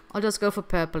on. I'll just go for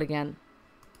purple again.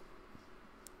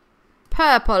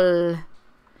 Purple.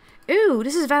 Ooh,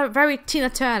 this is very, very Tina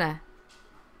Turner.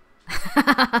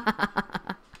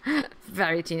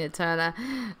 Very Tina Turner.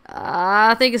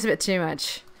 I think it's a bit too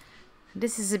much.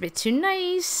 This is a bit too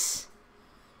nice.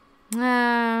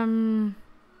 I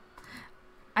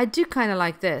do kind of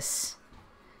like this.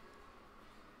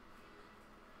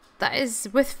 That is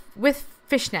with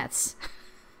fishnets.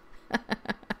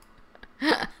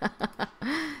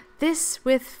 This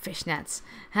with fishnets.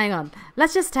 Hang on.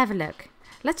 Let's just have a look.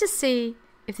 Let's just see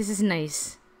if this is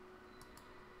nice.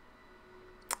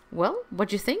 Well, what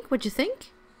do you think? What do you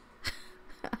think?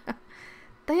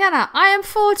 Diana, I am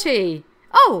 40.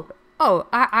 Oh,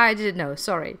 I didn't know.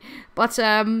 Sorry. But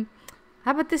how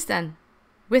about this then?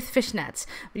 With fishnets.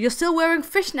 You're still wearing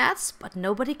fishnets, but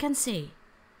nobody can see.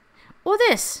 Or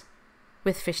this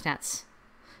with fishnets.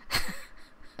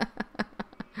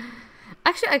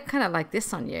 Actually, I kind of like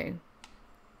this on you.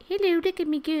 Hello, look at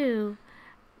me go.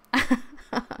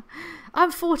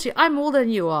 I'm 40. I'm older than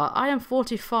you are. I am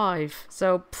 45.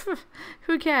 So,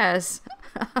 who cares?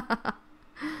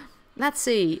 Let's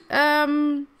see.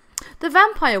 The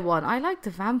vampire one. I like the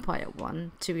vampire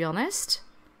one, to be honest.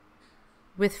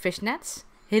 With fishnets.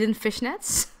 Hidden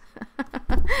fishnets.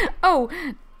 Oh,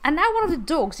 and now one of the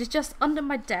dogs is just under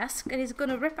my desk and he's going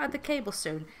to rip out the cable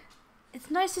soon. It's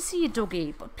nice to see you,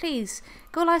 doggy, but please,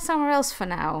 go lie somewhere else for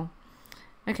now.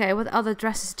 Okay, what other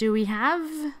dresses do we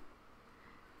have?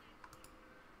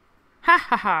 Ha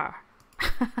ha ha.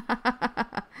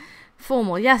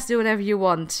 Formal, yes, do whatever you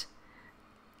want.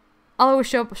 I'll always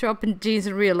show up in jeans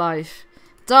in real life.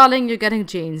 Darling, you're getting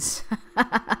jeans.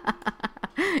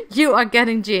 You are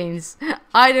getting jeans.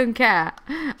 I don't care.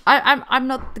 I'm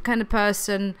not the kind of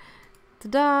person...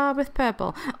 Ta-da, with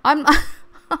purple. I'm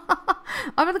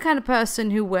not the kind of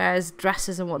person who wears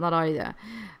dresses and whatnot either.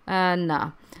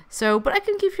 Nah. So, but I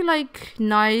can give you like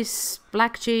nice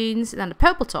black jeans and a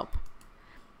purple top.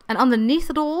 And underneath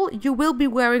it all, you will be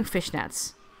wearing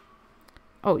fishnets.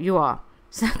 Oh, you are.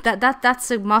 So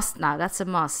that's a must now. That's a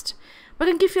must. But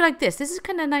I can give you like this. This is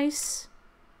kind of nice.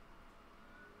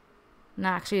 No,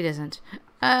 actually it isn't.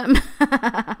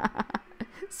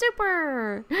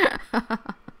 Super.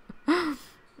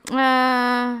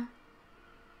 I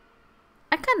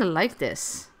kind of like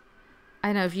this. I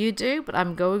don't know if you do, but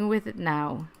I'm going with it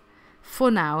now. For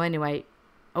now, anyway.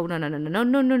 Oh,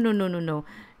 no.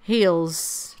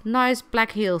 Heels. Nice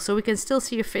black heels, so we can still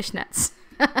see your fishnets.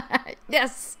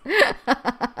 Yes.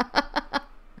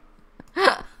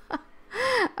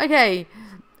 Okay.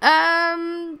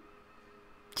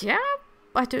 Yeah,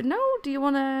 I don't know. Do you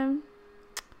want to...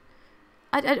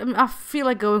 I feel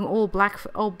like going all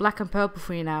black and purple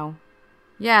for you now.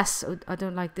 Yes, I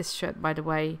don't like this shirt, by the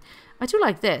way. I do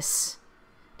like this.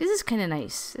 This is kind of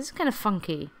nice. This is kind of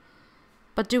funky.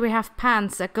 But do we have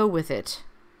pants that go with it?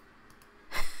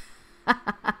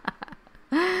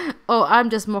 Oh, I'm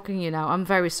just mocking you now. I'm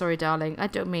very sorry, darling. I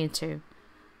don't mean to.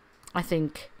 I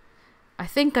think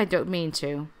I don't mean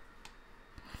to.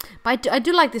 But I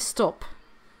do like this top.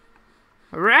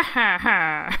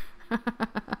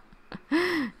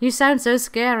 You sound so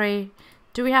scary.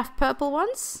 Do we have purple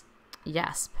ones?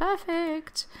 Yes,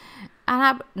 perfect.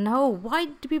 And no, why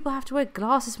do people have to wear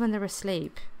glasses when they're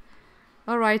asleep?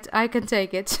 Alright, I can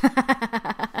take it.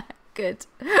 Good.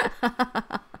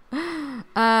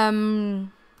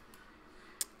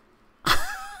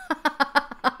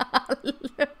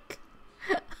 Look,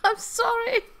 I'm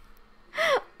sorry.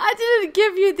 I didn't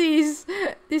give you these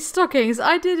stockings.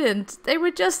 I didn't. They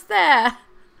were just there.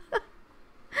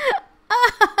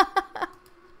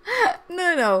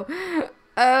 No.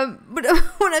 But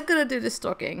we're not gonna do the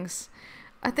stockings.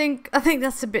 I think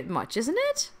that's a bit much, isn't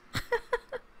it?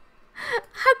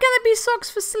 How can there be socks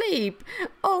for sleep?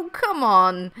 Oh, come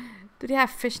on. Do they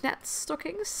have fishnet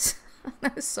stockings?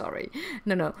 No, sorry.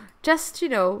 No. Just,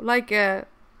 like a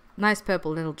nice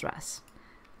purple little dress.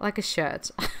 Like a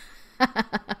shirt. I'm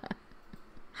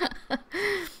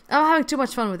having too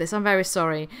much fun with this. I'm very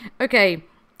sorry. Okay.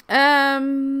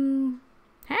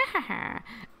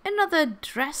 Another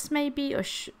dress maybe,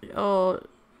 or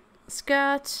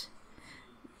skirt.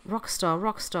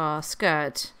 Rockstar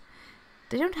skirt.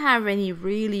 They don't have any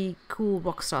really cool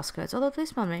rockstar skirts, although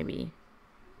this one maybe.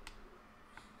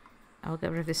 I'll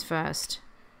get rid of this first.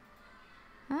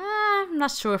 I'm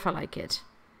not sure if I like it.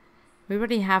 We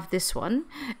already have this one.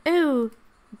 Oh,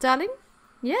 darling?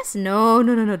 Yes? No,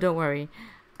 don't worry.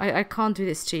 I can't do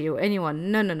this to you.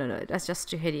 Anyone. No. That's just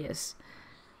too hideous.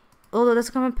 Although that's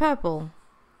come in purple.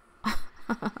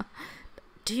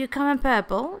 Do you come in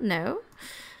purple? No.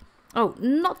 Oh,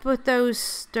 not with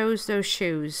those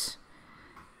shoes.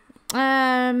 No,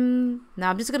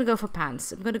 I'm just gonna go for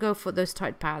pants. I'm gonna go for those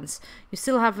tight pants. You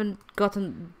still haven't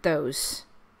gotten those.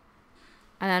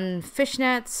 And then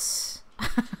fishnets.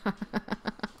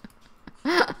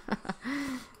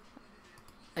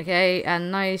 Okay,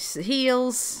 and nice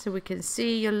heels so we can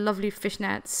see your lovely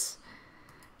fishnets.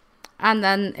 And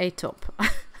then a top.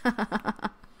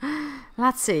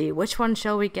 Let's see, which one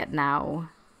shall we get now?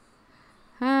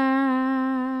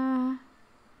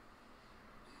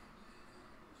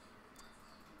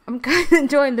 I'm kind of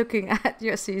enjoying looking at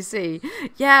your CC.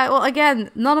 Yeah, well,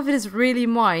 again, none of it is really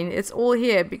mine. It's all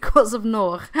here because of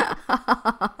Noor.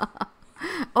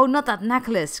 Oh, not that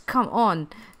necklace. Come on.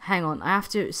 Hang on. I have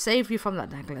to save you from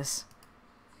that necklace.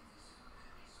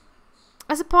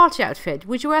 As a party outfit,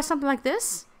 would you wear something like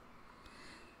this?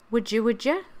 Would you?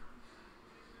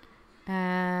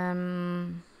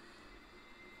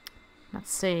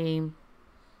 Let's see.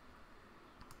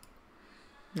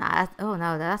 Nah, oh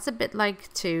no, that's a bit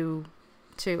like too,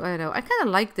 I don't know. I kind of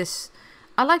like this.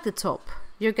 I like the top.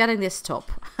 You're getting this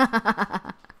top.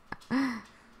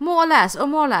 More or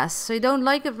less. So you don't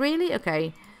like it really?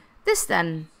 Okay. This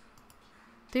then.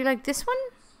 Do you like this one?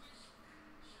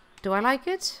 Do I like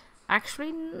it?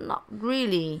 Actually, not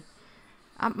really.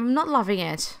 I'm not loving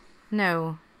it.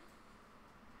 No.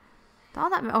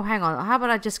 Oh, hang on. How about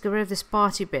I just get rid of this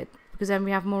party bit? Because then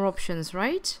we have more options,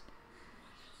 right?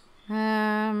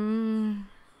 You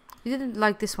didn't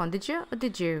like this one, did you? Or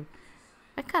did you?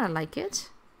 I kind of like it.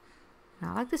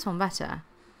 I like this one better.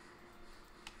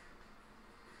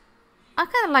 I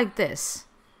kind of like this.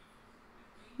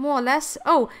 More or less.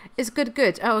 Oh, it's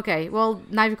good. Oh, okay. Well,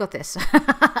 now you've got this.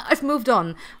 I've moved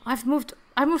on. I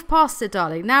moved past it,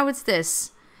 darling. Now it's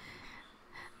this.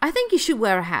 I think you should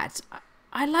wear a hat.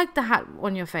 I like the hat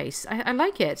on your face. I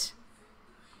like it.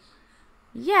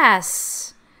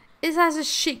 Yes. It has a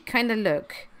chic kind of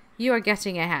look. You are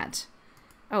getting a hat.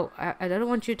 Oh, I don't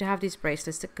want you to have these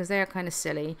bracelets because they are kind of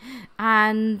silly.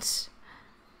 And,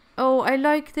 oh, I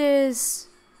like this.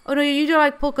 Oh, no, you don't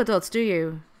like polka dots, do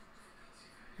you?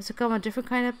 Does it come a different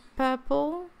kind of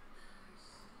purple?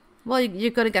 Well,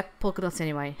 you're going to get polka dots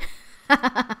anyway.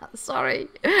 Sorry.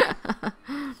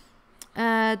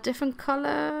 Different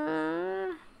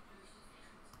color.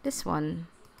 This one.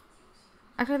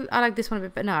 Actually, I like this one a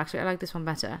bit better. No, actually, I like this one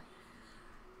better.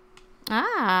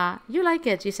 Ah, you like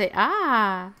it. You say,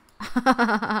 ah.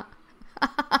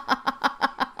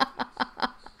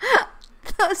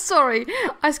 Sorry,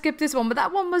 I skipped this one, but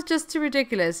that one was just too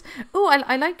ridiculous. Oh,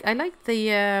 I like the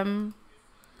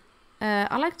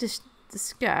I like the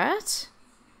skirt.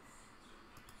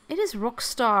 It is rock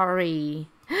starry.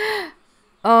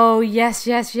 Oh yes,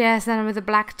 and with the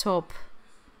black top.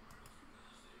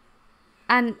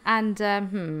 And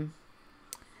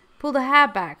pull the hair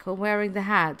back while wearing the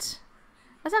hat.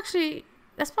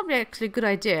 That's probably actually a good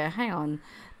idea. Hang on,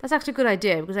 that's actually a good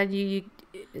idea because then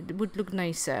it would look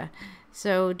nicer.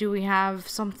 So do we have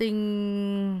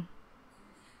something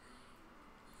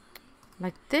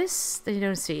like this? Then you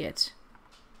don't see it.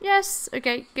 Yes.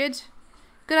 Okay. Good.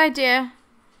 Good idea.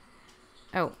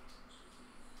 Oh.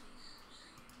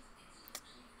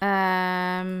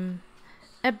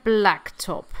 A black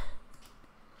top.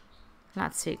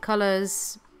 Let's see,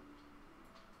 colors.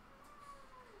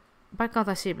 Why can't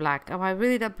I see black? Am I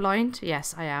really that blind?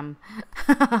 Yes, I am.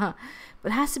 But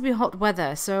it has to be hot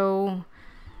weather, so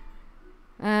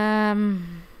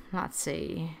let's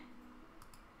see.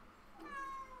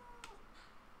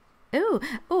 Oh,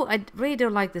 oh, I really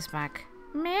don't like this back.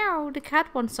 Meow, the cat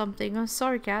wants something. Oh,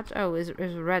 sorry, cat. Oh, is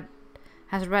red,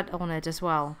 has red on it as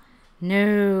well.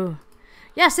 No.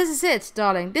 Yes, this is it,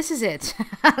 darling. This is it.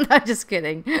 I'm just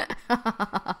kidding.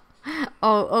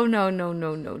 Oh, no, no,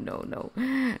 no, no, no, no.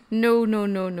 No, no,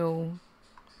 no, no.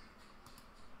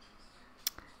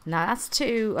 Now that's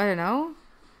too, I don't know.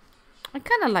 I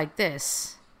kind of like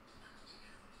this.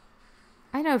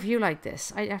 I don't know if you like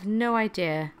this. I have no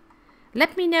idea.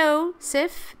 Let me know,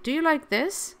 Sif. Do you like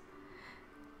this?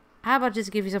 How about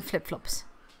just give you some flip-flops?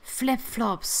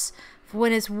 Flip-flops for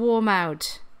when it's warm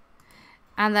out.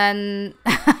 And then...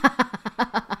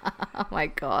 oh my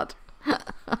god.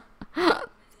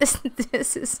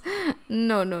 This is...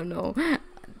 No, no, no.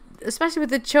 Especially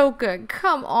with the choker.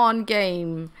 Come on,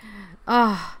 game.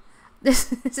 Ah,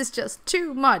 this is just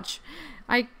too much.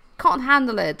 I can't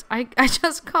handle it. I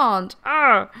just can't.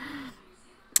 A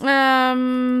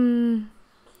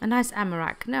nice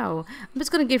Amarak. No, I'm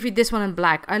just gonna give you this one in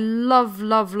black. I love,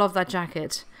 love, love that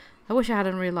jacket. I wish I had it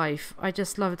in real life. I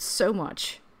just love it so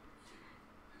much.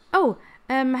 Oh,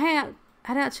 head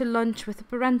out to lunch with the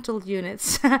parental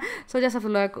units. So I just have a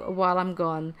look while I'm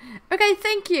gone. Okay,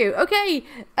 thank you. Okay,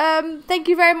 thank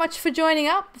you very much for joining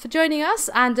us,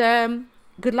 and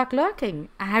good luck lurking.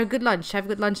 Have a good lunch. Have a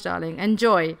good lunch, darling.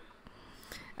 Enjoy.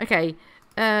 Okay.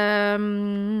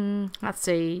 Let's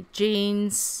see.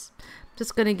 Jeans.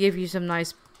 Just gonna give you some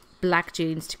nice black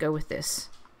jeans to go with this.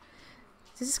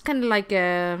 This is kind of like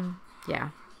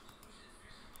yeah.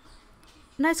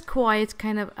 Nice quiet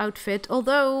kind of outfit,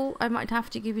 although I might have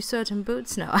to give you certain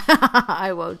boots. No,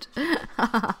 I won't.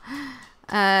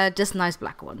 Just nice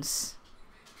black ones.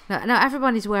 No,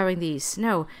 everybody's wearing these.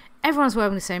 No, everyone's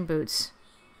wearing the same boots.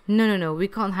 No, no, no, we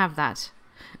can't have that.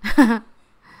 Ha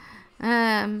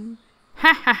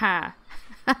ha ha.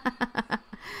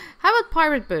 How about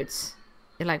pirate boots?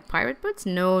 You like pirate boots?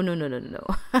 No, no, no, no, no.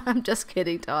 I'm just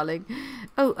kidding, darling.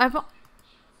 Oh, I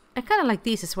kind of like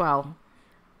these as well.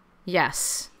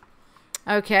 Yes.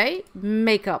 Okay,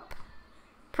 makeup.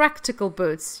 Practical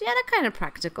boots. Yeah, they're kind of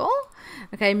practical.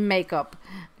 Okay, makeup.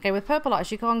 Okay, with purple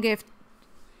eyes, you can't give...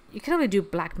 You can only do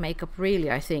black makeup,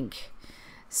 really, I think.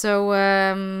 So,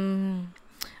 I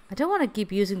don't want to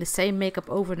keep using the same makeup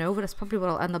over and over. That's probably what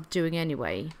I'll end up doing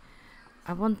anyway.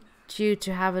 I want you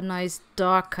to have a nice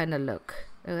dark kind of look.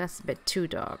 Oh, that's a bit too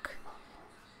dark.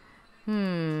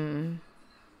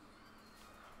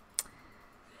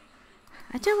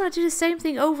 I don't want to do the same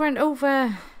thing over and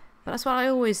over, but that's what I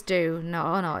always do.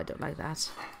 No, no, I don't like that.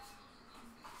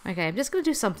 Okay, I'm just going to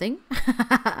do something.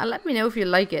 Let me know if you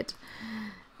like it.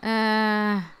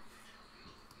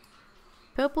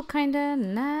 Purple kinda?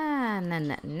 Nah, nah,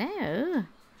 nah, no.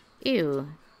 Ew.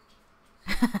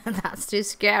 That's too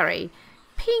scary.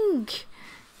 Pink.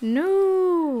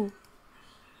 No.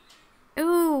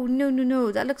 Oh, no, no,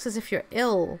 no. That looks as if you're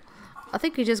ill. I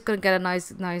think you're just going to get a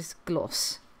nice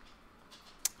gloss.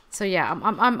 So yeah,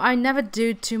 I never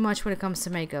do too much when it comes to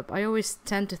makeup. I always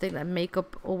tend to think that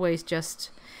makeup always just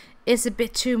is a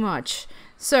bit too much.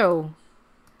 So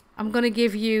I'm gonna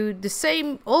give you the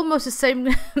same, almost the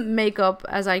same makeup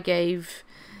as I gave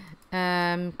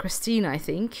Christine, I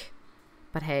think.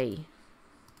 But hey,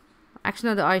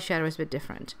 actually no, the eyeshadow is a bit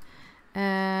different.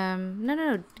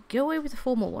 No, go away with the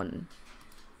formal one.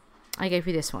 I gave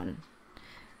you this one.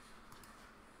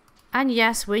 And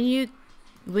yes, when you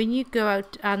go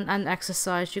out and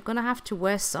exercise, you're gonna have to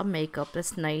wear some makeup.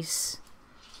 That's nice.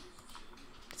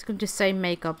 It's gonna just say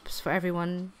makeups for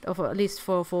everyone, or for, at least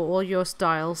for all your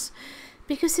styles,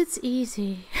 because it's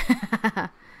easy.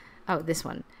 Oh, this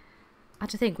one. I have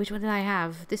to think, which one did I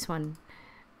have? This one,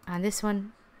 and this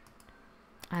one,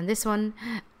 and this one,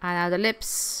 and now the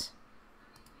lips,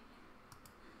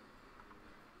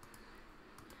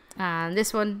 and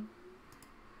this one.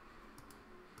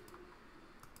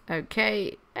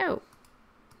 Okay. Oh.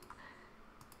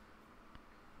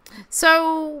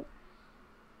 So,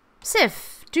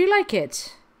 Sif, do you like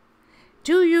it?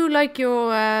 Do you like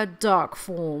your dark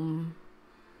form?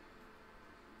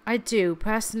 I do.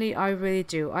 Personally, I really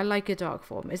do. I like your dark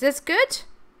form. Is this good?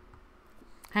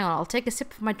 Hang on, I'll take a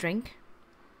sip of my drink.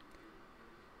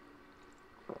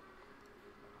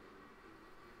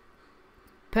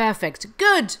 Perfect.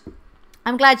 Good.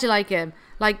 I'm glad you like him.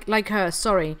 Like her,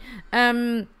 sorry.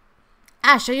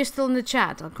 Ash, are you still in the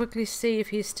chat? I'll quickly see if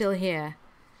he's still here.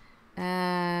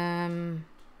 I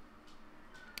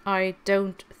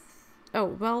don't... Oh,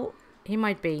 well, he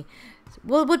might be.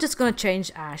 Well, we're just going to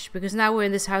change Ash, because now we're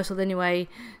in this household anyway.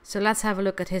 So let's have a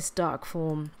look at his dark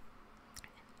form.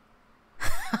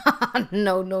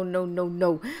 No, no, no, no,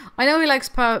 no. I know he likes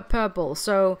purple,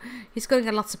 so he's going to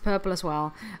get lots of purple as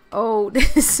well. Oh,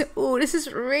 this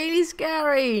is really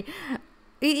scary.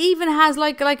 He even has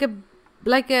like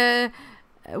a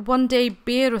 1 day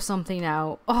beard or something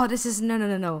now. Oh, this is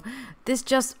no. This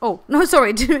just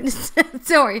sorry,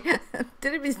 sorry,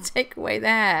 didn't mean to take away the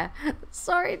hair.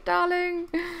 Sorry, darling.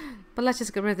 But let's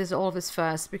just get rid of all of this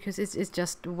first because it's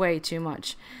just way too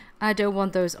much. I don't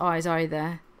want those eyes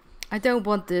either. I don't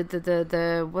want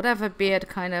the whatever beard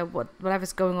kind of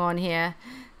whatever's going on here.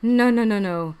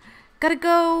 No. Gotta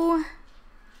go.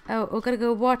 Oh, gotta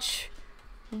go watch.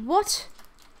 What?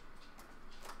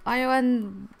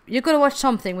 You're gonna watch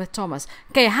something with Thomas.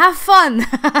 Okay, have fun.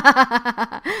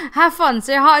 Have fun.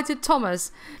 Say hi to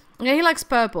Thomas. Yeah, he likes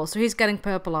purple, so he's getting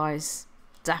purple eyes.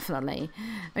 Definitely.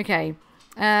 Okay.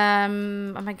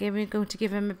 Am I going to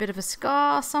give him a bit of a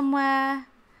scar somewhere?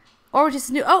 Orange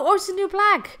is new. Oh, Orange is the New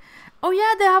Black. Oh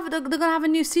yeah, they're gonna have a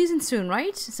new season soon,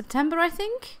 right? September, I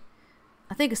think.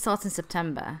 I think it starts in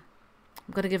September.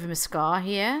 I'm gonna give him a scar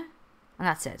here, and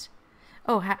that's it.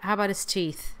 Oh, how about his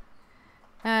teeth?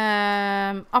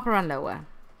 Upper and lower.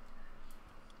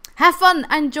 Have fun.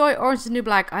 Enjoy Orange is the New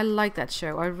Black. I like that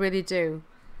show. I really do.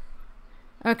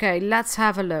 Okay, let's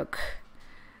have a look.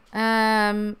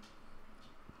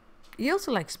 He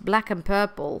also likes black and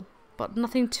purple, but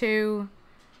nothing too.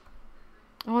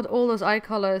 Oh, all those eye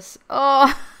colors.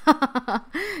 Oh,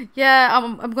 yeah.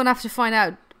 I'm gonna have to find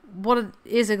out what it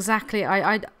is exactly.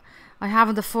 I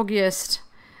haven't the foggiest.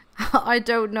 I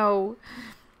don't know.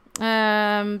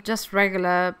 Just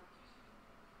regular.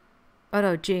 Oh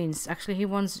no, jeans. Actually, he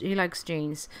likes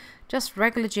jeans. Just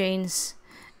regular jeans,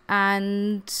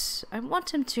 and I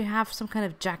want him to have some kind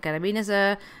of jacket. I mean, as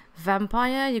a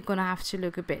vampire, you're gonna have to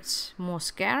look a bit more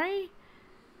scary.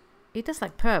 He does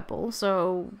like purple,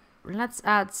 so let's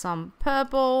add some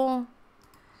purple.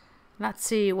 Let's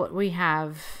see what we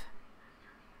have.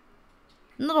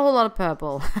 Not a whole lot of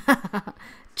purple.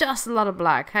 Just a lot of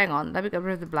black. Hang on, let me get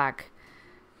rid of the black.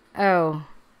 Oh.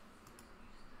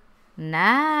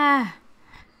 Nah.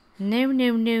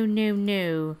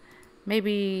 No.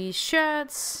 Maybe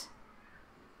shirts.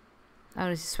 Oh,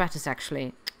 this is sweaters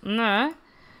actually. No.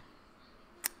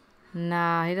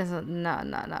 Nah, he doesn't.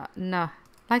 No.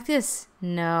 Like this?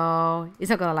 No. He's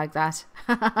not gonna like that.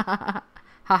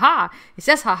 Haha. He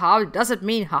says haha. It doesn't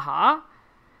mean haha.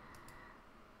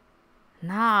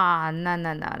 Nah.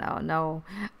 No.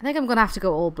 I think I'm gonna have to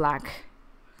go all black.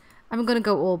 I'm gonna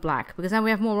go all black because then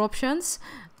we have more options,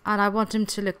 and I want him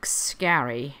to look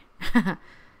scary.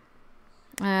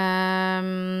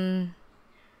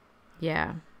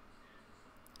 Yeah.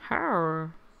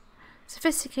 Her.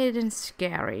 Sophisticated and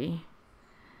scary.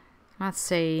 Let's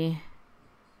see.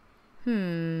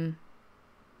 Let's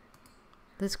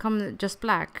come just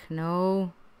black.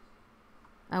 No.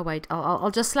 Oh wait, I'll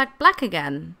just select black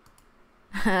again.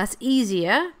 That's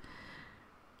easier.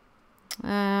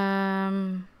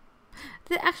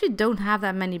 They actually don't have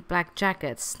that many black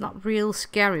jackets. Not real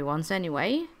scary ones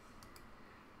anyway.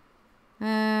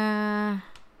 Nah.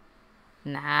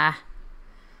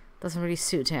 Doesn't really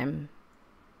suit him.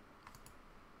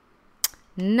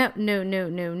 No.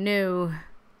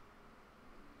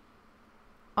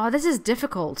 Oh, this is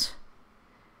difficult.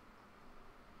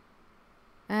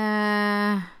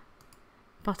 Bottom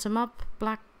up,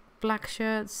 black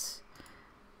shirts.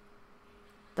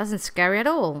 Doesn't scary at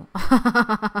all.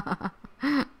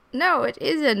 No, it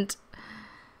isn't.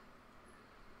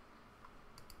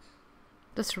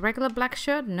 Just regular black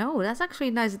shirt? No, that's actually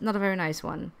nice. Not a very nice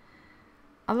one.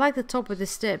 I like the top with the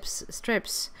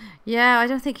strips. Yeah, I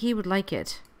don't think he would like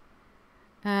it.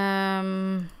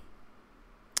 I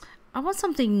want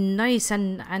something nice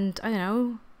and I don't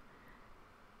know,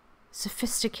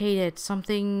 sophisticated.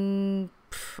 Something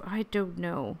I don't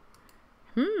know.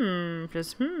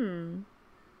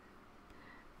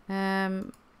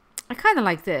 I kind of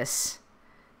like this.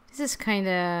 This is kind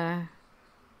of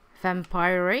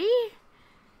vampire-y.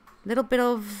 Little bit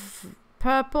of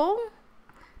purple,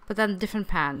 but then different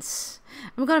pants.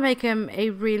 I'm gonna make him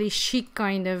a really chic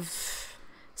kind of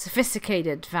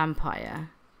sophisticated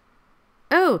vampire.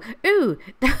 Oh, ooh,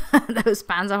 those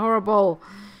pants are horrible.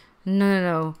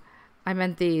 No. I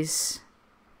meant these.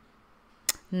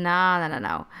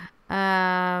 No.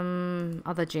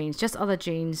 Other jeans, just other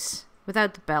jeans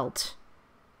without the belt.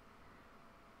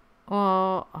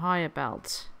 Or higher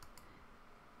belt.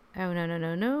 Oh,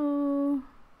 no.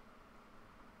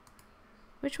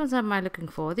 Which ones am I looking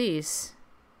for? These?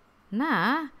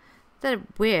 Nah, they're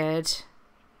weird.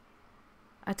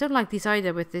 I don't like these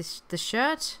either with the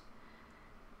shirt.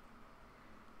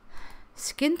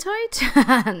 Skin tight?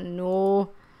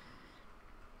 No.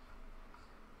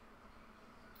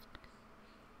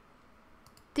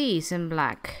 these in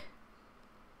black.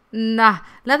 Nah.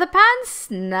 Leather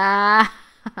pants? Nah.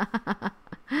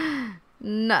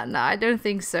 No, I don't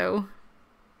think so.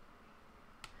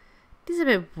 These are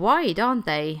a bit wide, aren't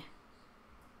they?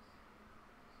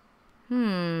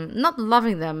 Not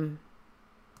loving them.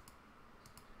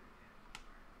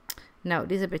 No,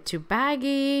 these are a bit too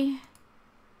baggy.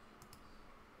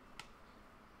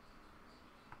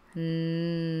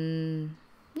 Yeah,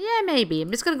 maybe.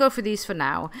 I'm just gonna go for these for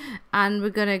now, and we're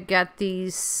gonna get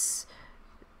these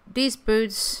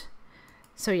boots.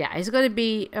 So yeah, it's gonna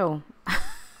be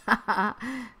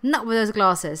not with those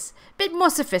glasses. Bit more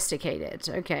sophisticated.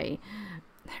 Okay.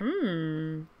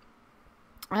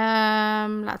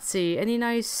 Let's see. Any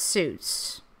nice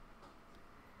suits?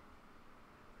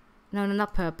 No,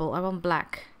 not purple. I want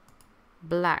black.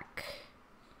 Black.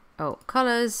 Oh,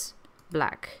 colors.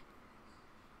 Black.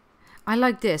 I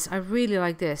like this. I really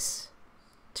like this.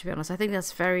 To be honest, I think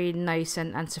that's very nice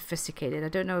and sophisticated. I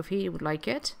don't know if he would like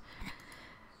it,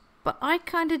 but I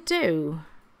kind of do.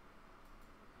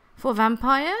 For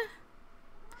vampire?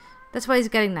 That's what he's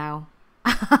getting now.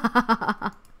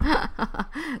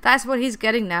 That's what he's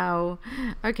getting now.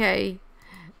 Okay.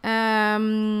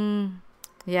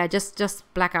 Yeah,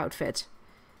 just black outfit.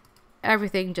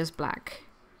 Everything just black.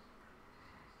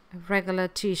 A regular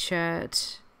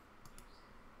t-shirt.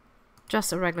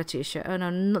 Just a regular t-shirt. Oh no,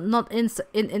 not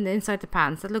inside the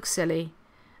pants. That looks silly.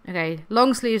 Okay,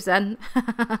 long sleeves then.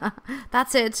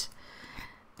 That's it.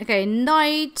 Okay,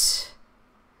 night.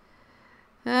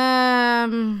 I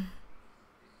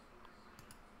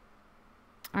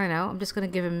don't know. I'm just gonna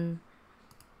give him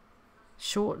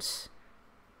shorts.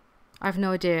 I have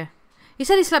no idea. He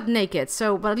said he slept naked,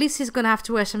 so but at least he's gonna have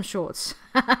to wear some shorts.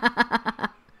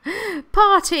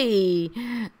 Party.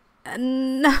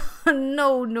 No,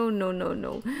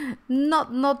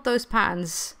 not those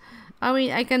pants. I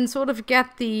mean, I can sort of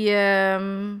get the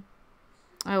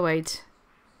oh wait,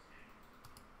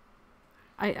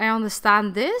 I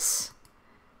understand this.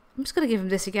 I'm just gonna give him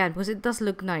this again because it does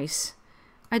look nice.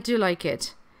 I do like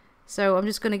it, so I'm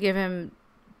just gonna give him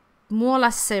more or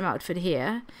less the same outfit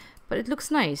here, but it looks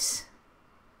nice.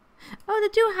 Oh, they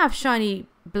do have shiny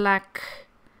black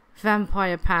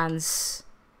vampire pants.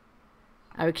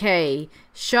 Okay,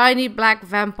 shiny black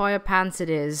vampire pants it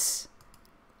is.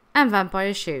 And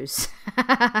vampire shoes.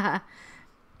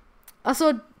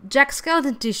 Also, Jack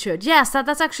Skellington t-shirt. Yes,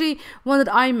 that's actually one that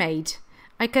I made.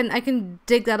 I can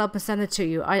dig that up and send it to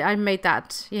you. I made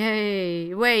that.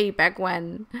 Yay, way back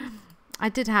when. I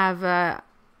did have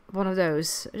one of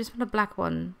those. I just want a black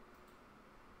one.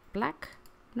 Black?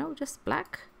 No, just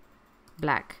black?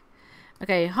 Black.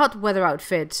 Okay, hot weather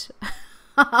outfit.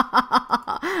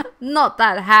 Not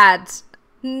that hat.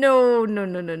 No.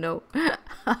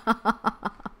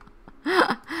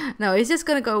 No, he's just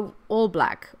gonna go all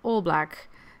black. All black.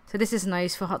 So this is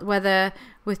nice for hot weather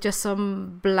with just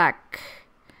some black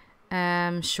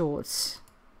shorts.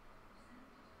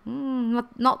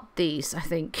 Not these, I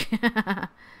think.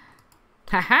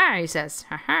 Haha, he says.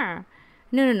 Haha.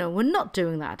 No, we're not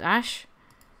doing that, Ash.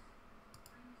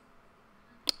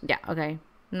 Yeah, okay.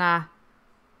 Nah.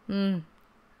 No.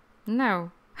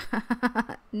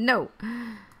 No.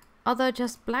 Are there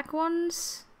just black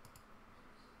ones?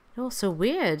 They're also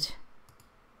weird.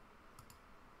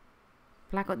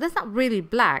 Black one. That's not really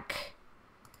black.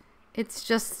 It's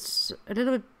just a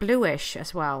little bit bluish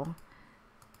as well.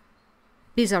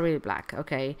 These are really black,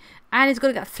 okay. And he's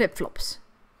gonna get flip-flops.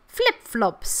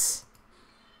 Flip-flops!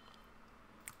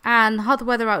 And hot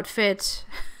weather outfit.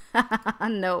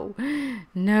 No.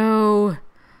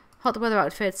 Hot weather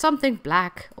outfit. Something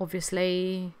black,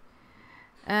 obviously.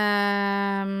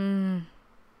 Not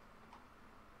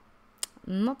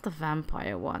the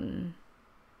vampire one.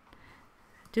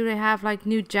 Do they have like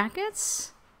new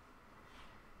jackets?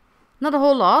 Not a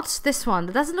whole lot. This one.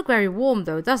 That doesn't look very warm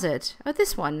though, does it? Oh,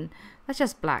 this one. That's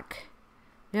just black.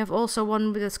 We have also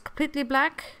one that's completely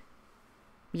black.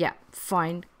 Yeah,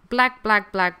 fine. Black.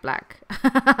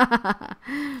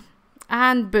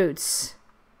 And boots.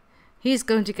 He's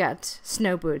going to get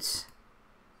snow boots.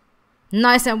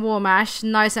 Nice and warm, Ash.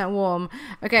 Nice and warm.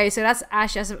 Okay, so that's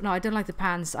Ash. No, I don't like the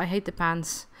pants. I hate the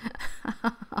pants.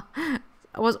 I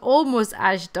was almost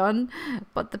Ash done,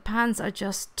 but the pants are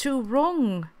just too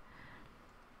wrong.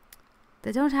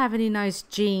 They don't have any nice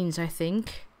jeans, I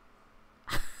think.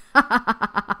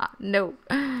 No.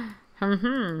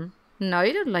 No,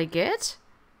 you don't like it.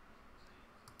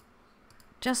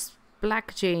 Just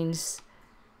black jeans.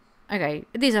 Okay,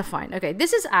 these are fine. Okay,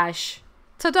 this is Ash.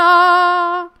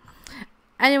 Ta-da!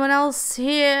 Anyone else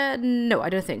here? No, I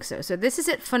don't think so. So this is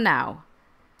it for now.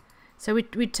 So we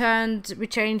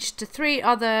changed to 3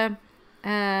 other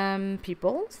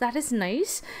people. So that is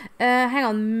nice. Hang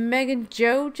on, Megan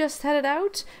Joe just headed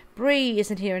out. Bree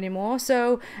isn't here anymore,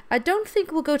 so I don't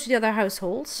think we'll go to the other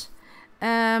households.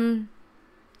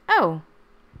 Oh,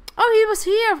 he was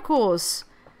here, of course.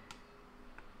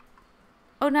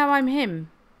 Oh, now I'm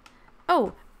him.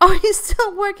 Oh, he's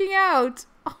still working out.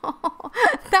 Oh,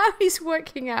 now he's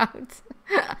working out.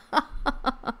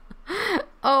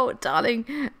 Oh,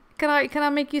 darling, can I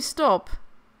make you stop?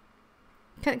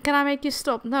 Can I make you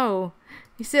stop? No.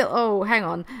 He's still... Oh, hang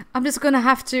on. I'm just going to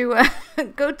have to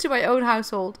go to my own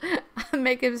household and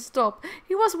make him stop.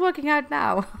 He was working out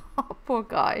now. Oh, poor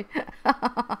guy.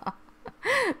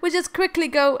 We'll just quickly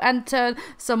go and turn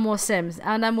some more Sims.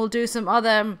 And then we'll do some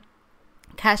other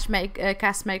cast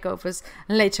makeovers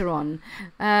later on.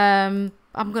 I'm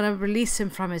going to release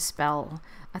him from his spell.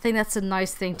 I think that's a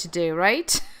nice thing to do,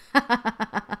 right?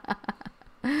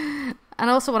 And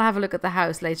I also want to have a look at the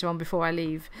house later on before I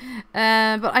leave.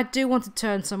 But I do want to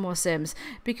turn some more Sims.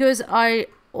 Because I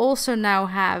also now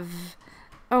have...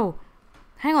 Oh,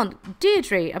 hang on.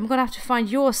 Deirdre, I'm going to have to find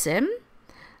your Sim.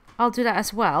 I'll do that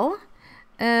as well.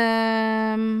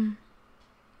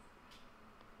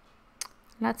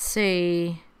 Let's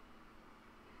see.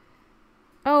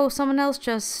 Oh, someone else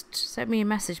just sent me a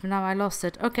message, but now I lost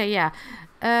it. Okay, yeah.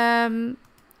 I'm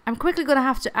quickly going to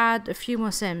have to add a few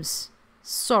more Sims.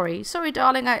 Sorry,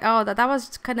 darling. That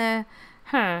was kind of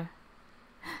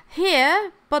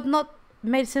here, but not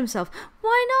made it himself.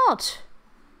 Why not?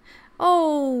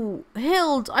 Oh,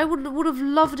 Hild, I would have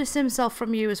loved a Simself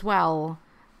from you as well.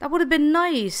 That would have been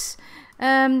nice.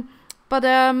 But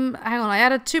hang on, I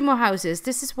added 2 more houses.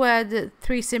 This is where the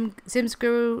 3 Sims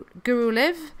Guru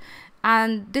live.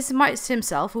 And this is my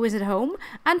Simself who is at home.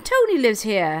 And Tony lives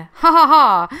here. Ha ha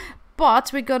ha.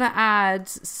 But we're going to add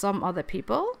some other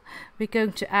people. We're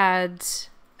going to add...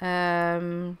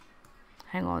 hang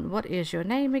on, what is your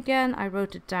name again? I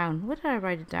wrote it down. Where did I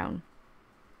write it down?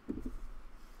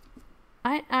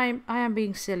 I am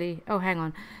being silly. Oh, hang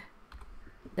on.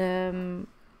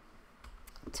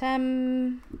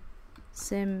 Tamsin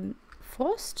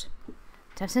Frost?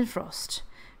 Tamsin Frost.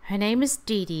 Her name is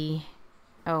Dee Dee.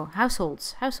 Oh,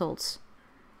 households.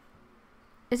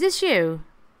 Is this you?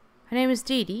 Her name is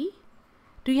Dee Dee.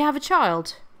 Do you have a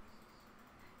child?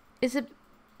 Is it...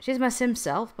 She's my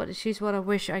Simself, but she's what I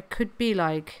wish I could be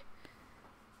like.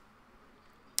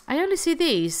 I only see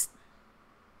these.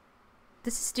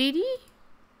 This is Dee Dee?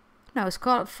 No,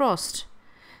 Scarlet Frost.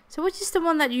 So which is the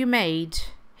one that you made?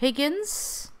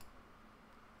 Higgins?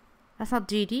 That's not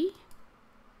Dee Dee.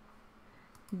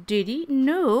 Dee Dee?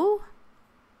 No.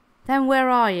 Then where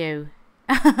are you?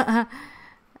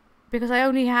 Because I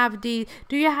only have the...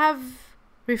 Do you have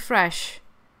refresh?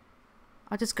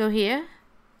 I'll just go here.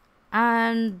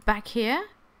 And back here.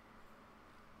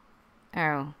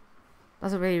 Oh.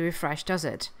 Doesn't really refresh, does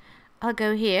it? I'll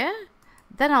go here.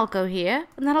 Then I'll go here.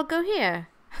 And then I'll go here.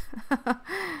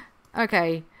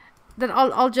 Okay. Then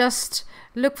I'll just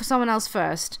look for someone else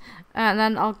first. And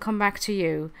then I'll come back to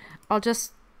you. I'll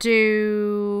just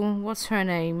do... What's her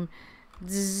name?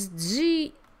 Ziak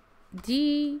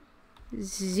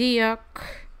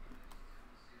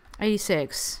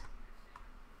 86.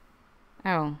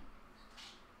 Oh.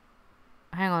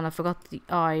 Hang on, I forgot the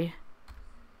I.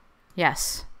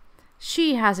 Yes.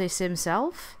 She has a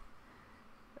Simself.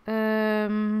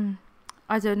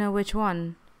 I don't know which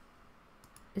one.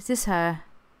 Is this her?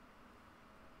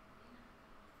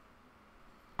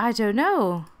 I don't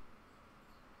know.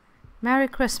 Merry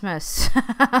Christmas.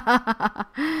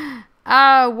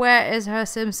 Ah, where is her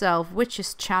Simself?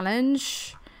 Witch's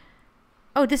Challenge.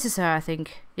 Oh, this is her, I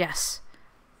think. Yes.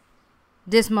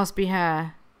 This must be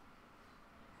her.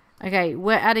 Okay,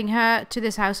 we're adding her to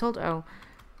this household. Oh.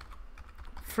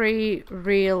 Free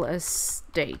real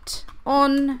estate.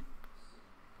 On.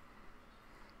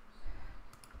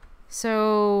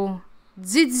 So,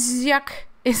 Zidziak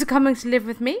is coming to live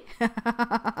with me.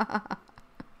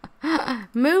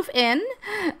 Move in.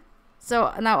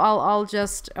 So now I'll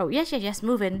just... Oh, yes,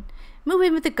 move in. Move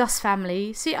in with the Gus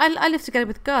family. See, I live together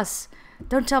with Gus.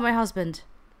 Don't tell my husband.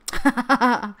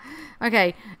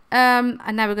 Okay, and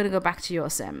now we're going to go back to your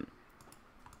Sim.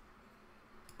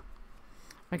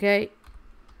 Okay.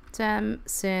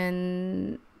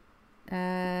 Tamsin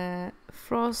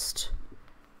Frost.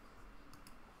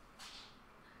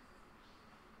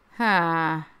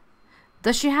 Huh.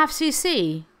 Does she have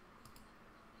CC?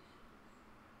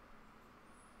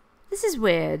 This is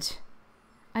weird.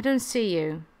 I don't see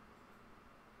you.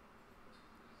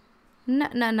 No,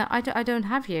 I don't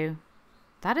have you.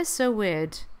 That is so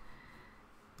weird.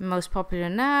 Most popular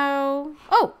now.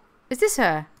 Oh, is this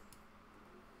her?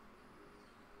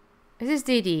 Is this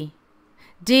Dee Dee?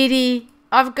 Dee Dee,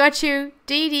 I've got you.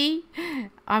 Dee Dee,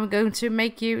 I'm going to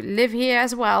make you live here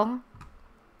as well.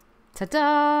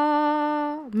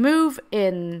 Ta-da! Move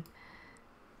in.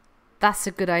 That's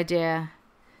a good idea.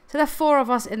 So there are 4 of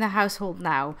us in the household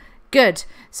now. Good.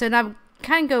 So now I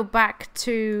can go back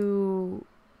to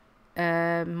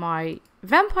my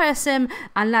vampire sim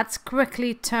and let's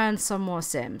quickly turn some more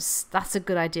sims. That's a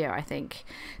good idea, I think.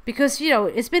 Because, you know,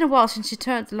 it's been a while since you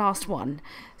turned the last one.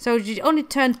 So you only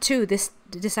turned 2 this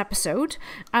episode.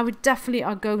 And we definitely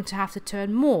are going to have to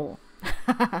turn more.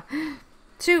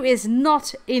 2 is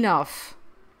not enough.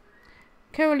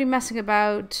 Currently messing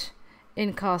about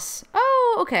in COS.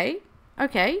 Oh, okay.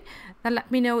 Okay. Then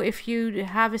let me know if you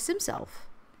have a sim self.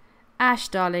 Ash,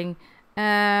 darling.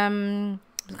 I'm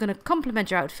going to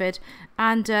compliment your outfit.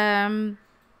 And I'm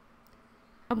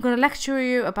going to lecture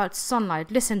you about sunlight.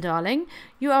 Listen, darling.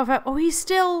 You are... Oh, he's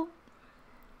still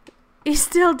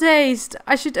dazed.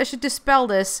 I should dispel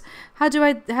this. How do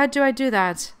I do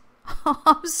that? Oh,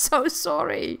 I'm so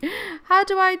sorry. How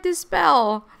do I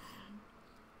dispel?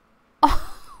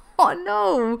 Oh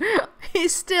no,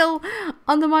 he's still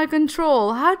under my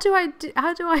control. How do I?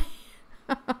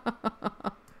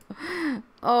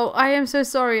 Oh, I am so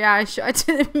sorry, Ash. I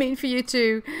didn't mean for you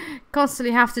to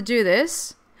constantly have to do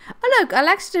this. Oh look, I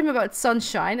lectured him about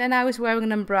sunshine, and I was wearing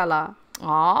an umbrella.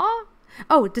 Ah.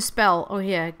 Oh, dispel. Oh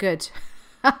yeah, good.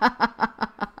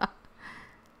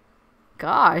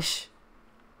 Gosh.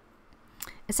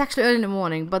 It's actually early in the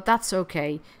morning, but that's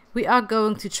okay. We are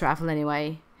going to travel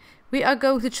anyway. We are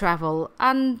going to travel,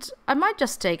 and I might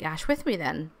just take Ash with me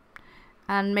then.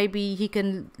 And maybe he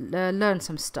can learn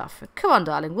some stuff. Come on,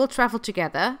 darling, we'll travel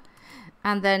together.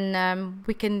 And then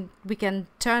we can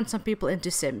turn some people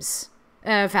into Sims.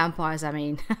 Vampires, I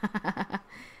mean.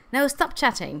 No, stop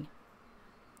chatting.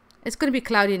 It's going to be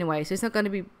cloudy anyway, so he's not going to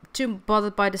be too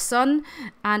bothered by the sun.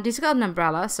 And he's got an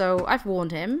umbrella, so I've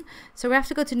warned him. So we have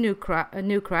to go to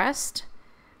Newcrest.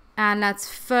 And let's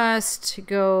first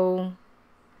go...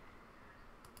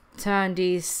 turn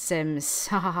these Sims.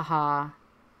 Ha ha ha ha.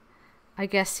 I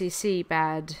guess you see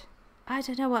bad. I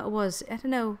don't know what it was. I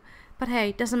don't know. But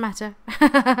hey, doesn't matter.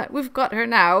 We've got her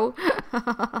now.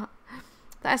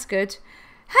 That's good.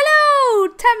 Hello,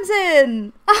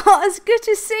 Tamsin! Oh, it's good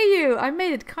to see you. I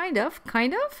made it kind of.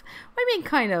 Kind of? What do you mean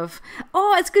kind of?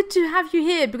 Oh, it's good to have you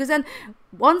here because then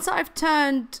once I've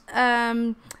turned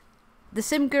the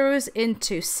sim gurus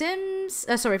into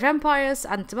vampires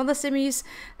and some other simmies,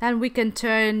 then we can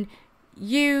turn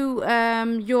you,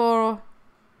 your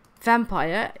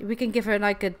vampire, we can give her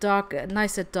like a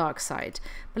nicer dark side.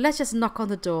 But let's just knock on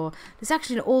the door. There's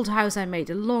actually an old house I made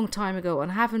a long time ago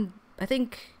and I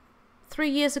think 3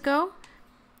 years ago.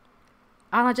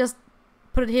 And I just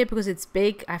put it here because it's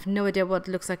big. I have no idea what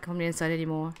it looks like from the inside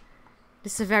anymore.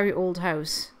 This is a very old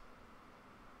house.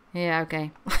 Yeah,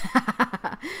 okay.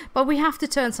 But we have to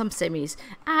turn some simmies.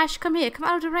 Ash, come here. Come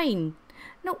out of the rain.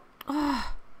 No.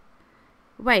 Oh.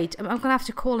 Wait, I'm gonna have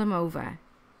to call him over.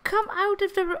 Come out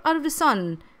of the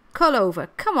sun. Call over.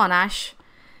 Come on, Ash.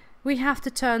 We have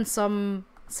to turn some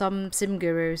sim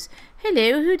gurus.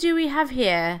 Hello, who do we have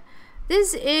here?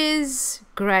 This is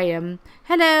Graham.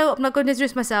 Hello, I'm not going to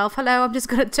introduce myself. Hello, I'm just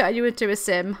going to turn you into a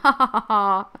sim. Ha ha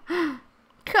ha.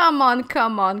 Come on,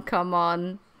 come on, come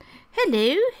on.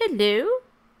 Hello, hello.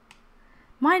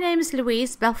 My name is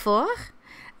Louise Belfort,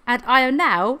 and I am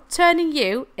now turning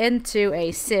you into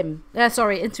a sim.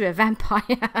 Into a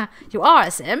vampire. You are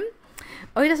a sim?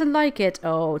 Oh, he doesn't like it.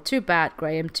 Oh, too bad,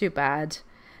 Graham, too bad.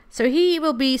 So he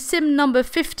will be sim number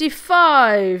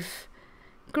 55.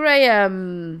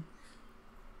 Graham.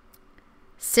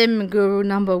 Sim guru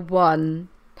number 1.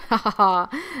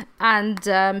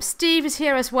 And Steve is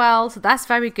here as well, so that's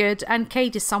very good. And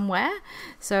Kate is somewhere,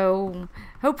 so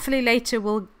hopefully later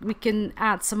we can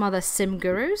add some other sim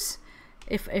gurus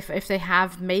if they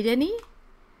have made any.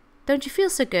 Don't you feel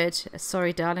so good?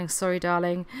 Sorry, darling. Sorry,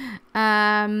 darling.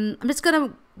 I'm just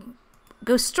gonna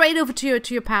go straight over to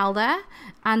your pal there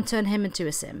and turn him into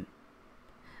a sim.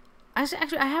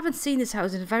 Actually, I haven't seen this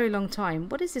house in a very long time.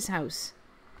 What is this house?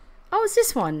 Oh, it's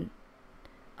this one.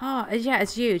 Oh, yeah,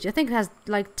 it's huge. I think it has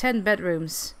like 10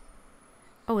 bedrooms.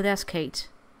 Oh, there's Kate.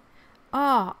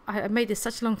 Oh, I made this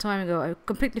such a long time ago. I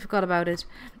completely forgot about it.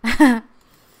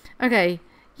 Okay.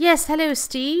 Yes, hello,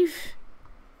 Steve.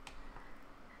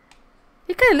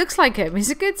 He kind of looks like him. He's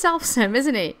a good self-sim,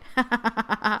 isn't he?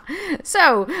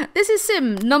 So, this is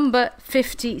sim number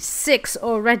 56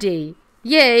 already.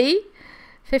 Yay!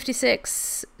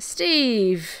 56.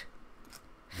 Steve.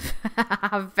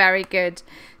 Very good.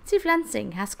 Steve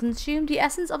Lansing has consumed the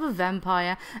essence of a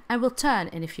vampire and will turn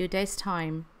in a few days'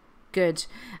 time. Good.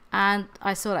 And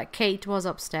I saw that Kate was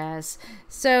upstairs.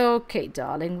 So, Kate,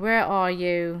 darling, where are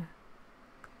you?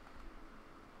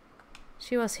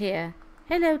 She was here.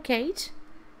 Hello, Kate.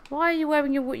 Why are you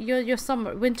wearing your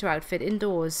summer winter outfit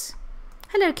indoors?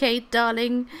 Hello, Kate,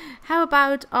 darling. How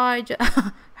about I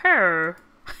her?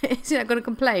 Is he not going to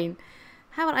complain?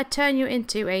 How about I turn you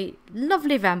into a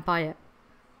lovely vampire?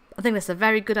 I think that's a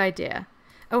very good idea.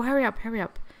 Oh, hurry up, hurry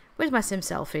up. Where's my sim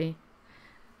selfie?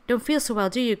 Don't feel so well,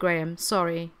 do you, Graham?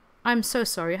 Sorry. I'm so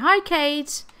sorry. Hi,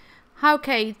 Kate.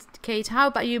 Kate, how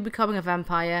about you becoming a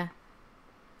vampire?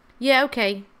 Yeah,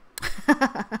 okay.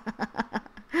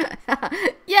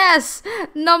 Yes!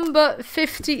 Number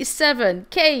 57.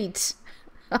 Kate.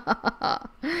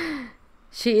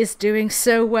 She is doing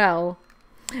so well.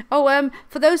 Oh,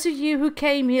 for those of you who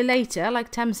came here later,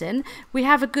 like Tamsin, we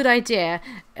have a good idea.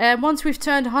 Once we've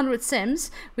turned 100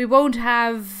 Sims, we won't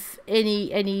have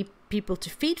any people to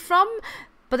feed from,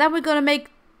 but then we're going to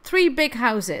make 3 big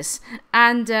houses,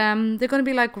 and they're going to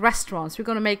be like restaurants. We're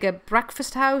going to make a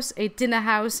breakfast house, a dinner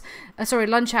house,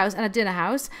 lunch house, and a dinner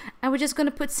house, and we're just going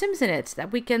to put Sims in it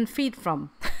that we can feed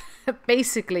from,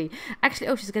 basically. Actually,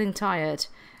 oh, she's getting tired.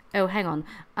 Oh, hang on.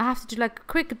 I have to do like a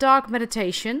quick dark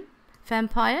meditation.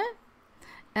 Vampire.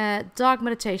 Dark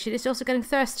meditation. It's also getting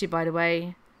thirsty, by the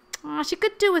way. Oh, she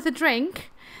could do with a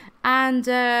drink. And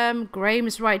Graham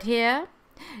is right here.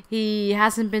 He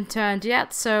hasn't been turned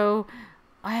yet, so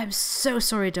I am so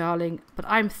sorry, darling, but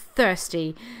I'm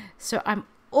thirsty. So I'm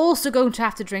also going to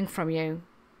have to drink from you.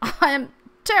 I am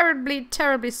terribly,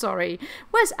 terribly sorry.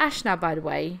 Where's Ash now, by the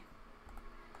way?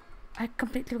 I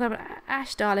completely forgot about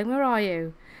Ash, darling. Where are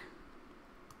you?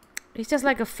 He's just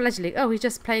like a fledgling. Oh, he's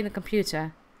just playing the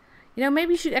computer. You know,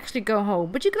 maybe you should actually go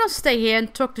home. But you can also stay here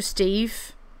and talk to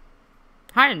Steve.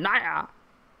 Hi, Naya.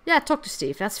 Yeah, talk to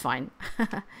Steve. That's fine.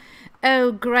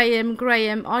 Oh, Graham,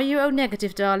 are you O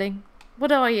negative, darling?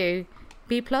 What are you?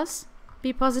 B plus?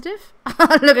 B positive?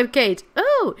 Look at Kate.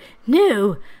 Oh,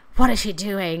 no. What is she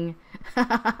doing?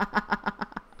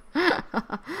 I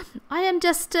am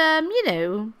just, you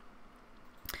know,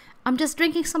 I'm just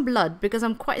drinking some blood because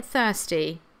I'm quite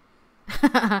thirsty.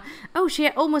 Oh, she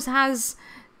almost has,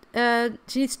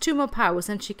 she needs 2 more powers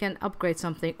and she can upgrade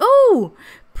something. Oh,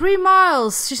 Bree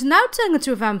Miles. She's now turning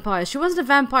into a vampire. She wasn't a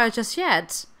vampire just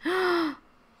yet.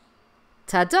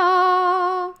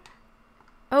 Ta-da!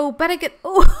 Oh, better get...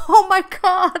 Oh my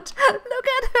god! Look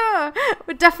at her!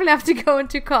 We definitely have to go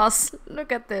into COS.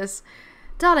 Look at this.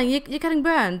 Darling, you're getting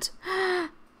burned.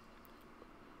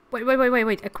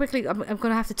 Wait. Quickly, I'm going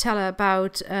to have to tell her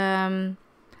about...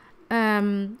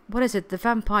 what is it? The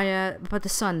vampire... About the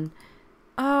sun.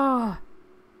 Oh.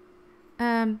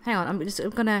 Hang on. I'm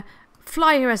going to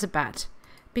fly her as a bat.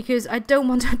 Because I don't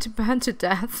want her to burn to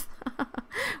death.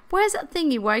 Where's that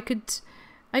thingy where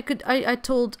I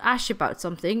told Ash about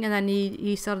something and then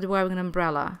he started wearing an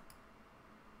umbrella.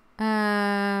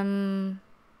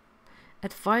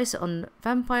 Advice on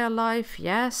vampire life,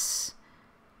 yes.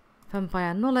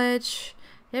 Vampire knowledge.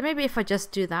 Yeah, maybe if I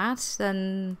just do that,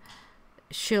 then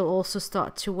she'll also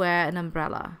start to wear an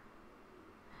umbrella.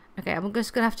 Okay, I'm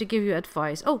just gonna have to give you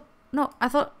advice. Oh, no, I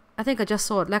think I just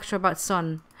saw it. Lecture about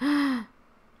sun.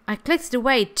 I clicked it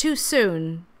away too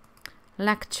soon.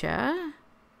 Lecture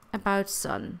about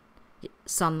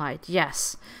sunlight,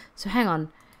 yes. So hang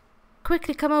on.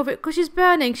 Quickly come over, because she's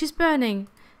burning.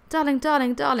 Darling,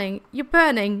 you're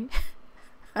burning.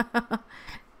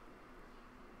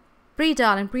 Bree,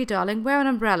 darling, wear an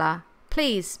umbrella.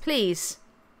 Please.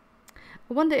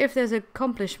 I wonder if there's an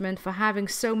accomplishment for having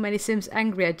so many Sims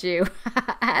angry at you.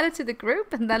 Add it to the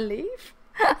group and then leave?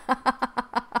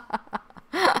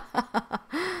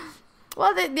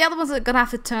 Well, the other ones are going to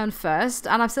have to turn first,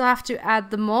 and I still have to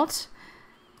add the mod.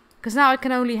 Because now I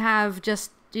can only have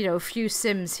just, you know, a few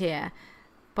Sims here.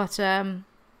 But,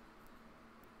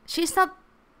 she's not...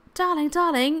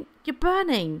 Darling, you're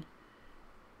burning.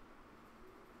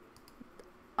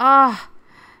 Ah,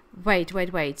 wait.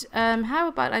 How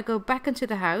about I go back into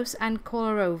the house and call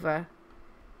her over?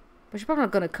 But she's probably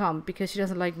not going to come because she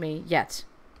doesn't like me yet.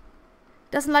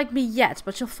 Doesn't like me yet,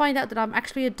 but she'll find out that I'm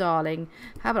actually a darling.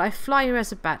 How about I fly her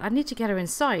as a bat? I need to get her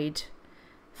inside.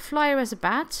 Fly her as a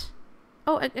bat.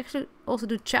 Oh, I actually also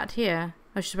do chat here.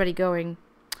 Oh, she's already going.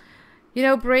 You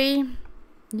know, Bree,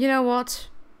 you know what?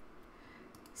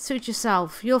 Suit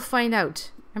yourself. You'll find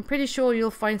out. I'm pretty sure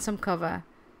you'll find some cover.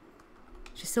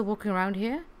 She's still walking around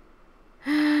here?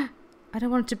 I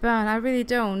don't want it to burn. I really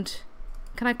don't.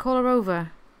 Can I call her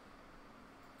over?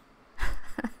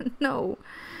 No.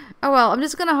 Oh well, I'm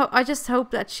just gonna I just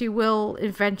hope that she will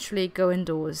eventually go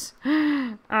indoors.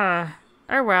 Oh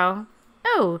well.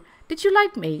 Oh, did you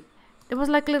like me? It was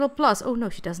like a little plus. Oh no,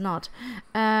 she does not.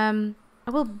 I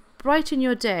will brighten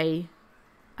your day.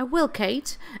 I will,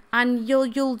 Kate, and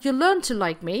you'll learn to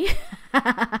like me.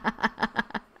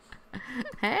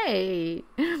 Hey,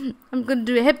 I'm gonna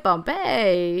do a hip bump.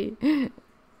 Hey,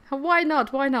 why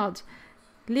not? Why not?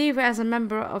 Leave her as a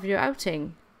member of your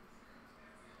outing.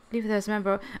 Leave her as a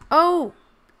member. Oh,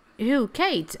 who?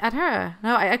 Kate? Add her?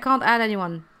 No, I can't add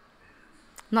anyone.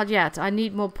 Not yet. I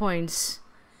need more points.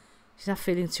 She's not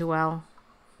feeling too well.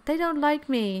 They don't like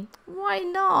me. Why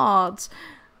not?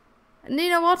 And you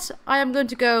know what? I am going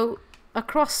to go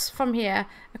across from here,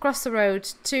 across the road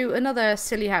to another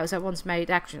silly house I once made.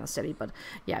 Actually, not silly, but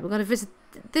yeah, we're going to visit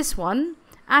this one.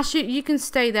 Ash, you can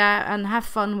stay there and have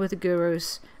fun with the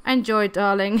gurus. Enjoy,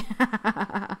 darling.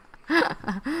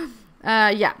 Yeah,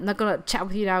 I'm not going to chat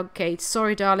with you now, Kate.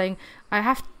 Sorry, darling. I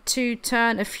have to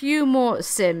turn a few more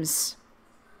Sims.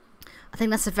 I think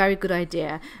that's a very good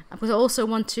idea. Because I also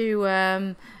want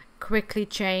to quickly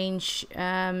change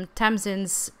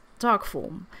Tamsin's dark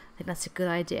form. I think that's a good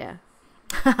idea.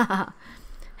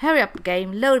 Hurry up,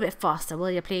 game. Load a bit faster, will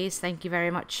you please? Thank you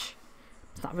very much.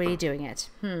 It's not really doing it.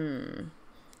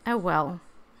 Oh well.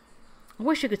 I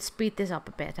wish you could speed this up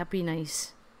a bit. That'd be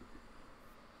nice.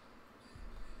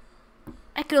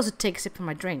 I could also take a sip from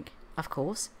my drink, of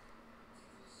course.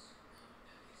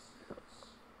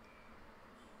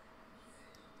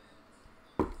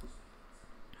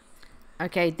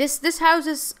 Okay, this house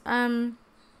is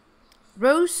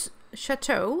Rose's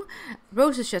Chateau,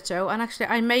 and actually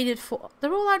I made it for.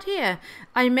 They're all out here.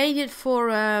 I made it for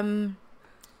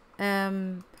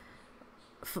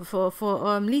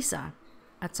Lisa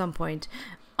at some point.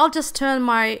 I'll just turn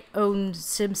my own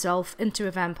sim self into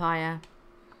a vampire.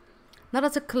 Not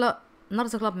as a club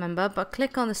member, but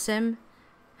click on the sim.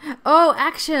 Oh,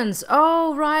 actions.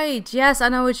 Oh, right. Yes, I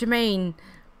know what you mean.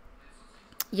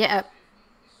 Yeah.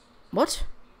 What?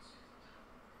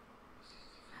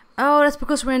 Oh, that's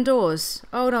because we're indoors.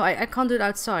 Oh no, I can't do it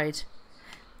outside.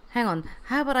 Hang on.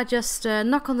 How about I just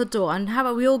knock on the door, and how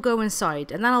about we all go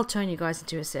inside, and then I'll turn you guys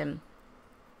into a sim.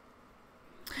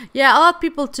 Yeah, I'll add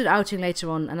people to the outing later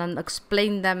on, and then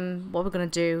explain them what we're gonna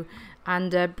do.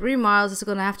 And Bree Miles is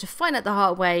gonna have to find out the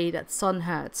hard way that sun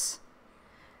hurts.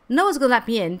 No one's gonna let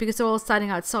me in because they're all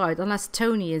standing outside, unless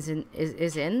Tony is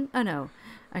in. Oh no.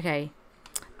 Okay.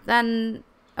 Then.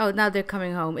 Oh, now they're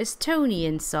coming home. Is Tony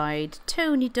inside?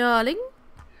 Tony, darling?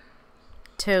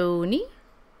 Tony?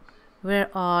 Where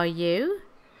are you?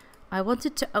 I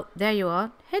wanted to... Oh, there you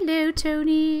are. Hello,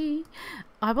 Tony.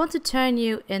 I want to turn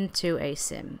you into a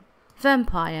sim.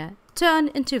 Vampire. Turn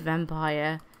into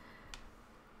vampire.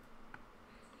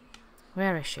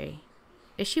 Where is she?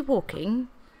 Is she walking?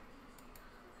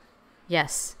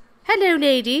 Yes. Hello,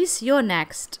 ladies. You're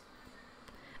next.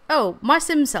 Oh, my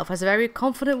sim self has a very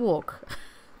confident walk.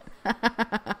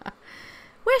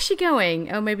 Where's she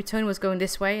going? Oh, maybe Tony was going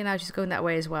this way and now she's going that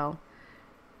way as well.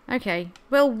 Okay,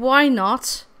 well, why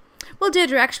not? Well,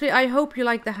 Deirdre, actually, I hope you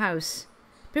like the house.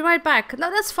 Be right back.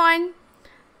 No, that's fine.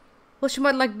 Well, she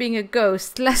might like being a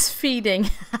ghost, less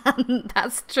feeding.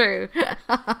 That's true.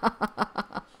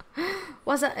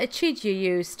 Was that a cheat you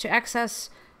used to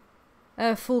access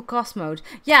full cost mode?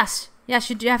 Yes,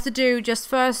 you do have to do just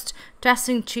first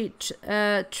testing cheat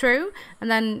true, and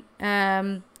then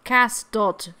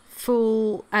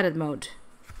cast.full edit mode.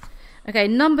 Okay,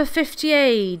 number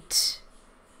 58.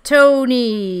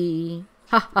 Tony.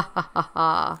 Ha ha ha ha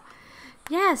ha.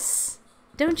 Yes.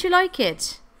 Don't you like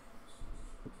it?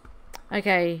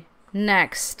 Okay,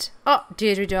 next. Oh,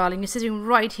 Deirdre, darling, you're sitting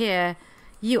right here.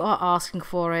 You are asking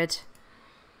for it.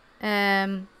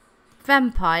 Vampire.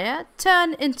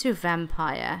 Turn into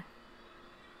vampire.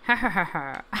 Ha ha ha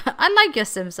ha. I like your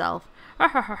sim self. Ha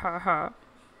ha ha ha ha.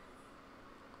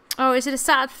 Oh, is it a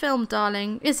sad film,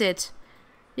 darling? Is it?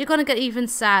 You're gonna get even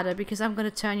sadder because I'm gonna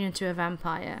turn you into a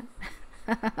vampire.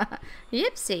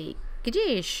 Yipsy.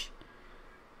 Gadoosh.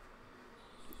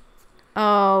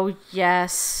 Oh,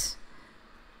 yes.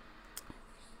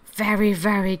 Very,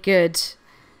 very good.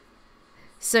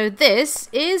 So this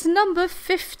is number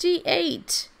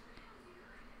 58.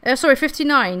 Sorry,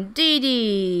 59. Dee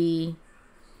Dee.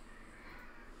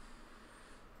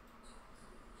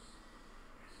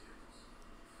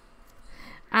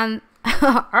 And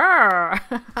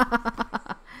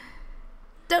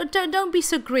don't be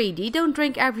so greedy. Don't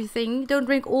drink everything. Don't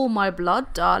drink all my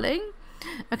blood, darling.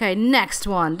 Okay, next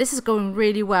one. This is going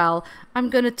really well. I'm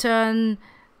gonna turn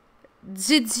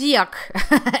Zidziak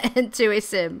into a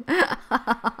sim.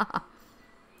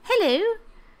 Hello.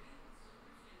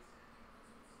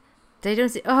 They don't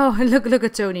see. Oh, look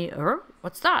at Tony.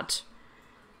 What's that?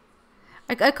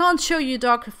 I can't show you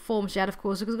dark forms yet, of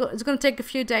course, because it's going to take a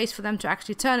few days for them to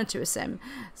actually turn into a sim.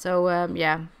 So,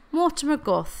 yeah. Mortimer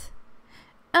Goth.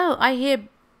 Oh, I hear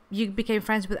you became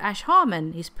friends with Ash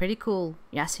Harmon. He's pretty cool.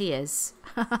 Yes, he is.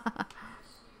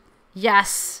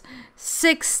 Yes!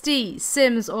 60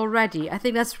 sims already. I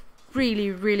think that's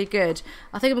really, really good.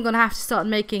 I think I'm going to have to start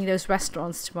making those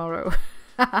restaurants tomorrow.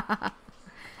 Oh,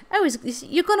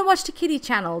 you're going to watch the Kitty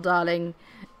channel, darling.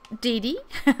 Dee Dee?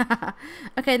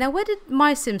 Okay, now where did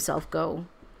my sim self go?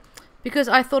 Because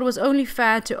I thought it was only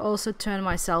fair to also turn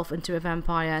myself into a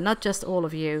vampire, not just all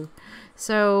of you.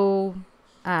 So,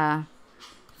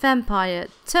 vampire,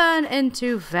 turn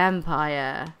into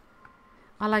vampire.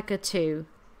 I like her too.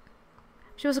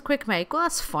 She was a quick make. Well,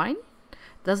 that's fine.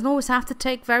 Doesn't always have to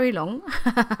take very long.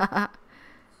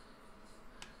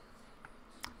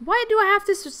 Why do I have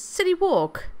this silly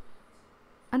walk?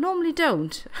 I normally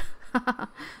don't.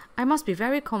 I must be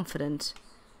very confident.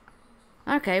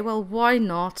 Okay, well, why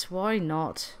not? Why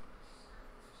not?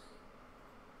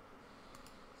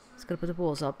 Just gotta put the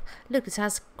walls up. Look, this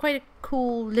has quite a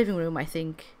cool living room, I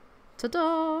think.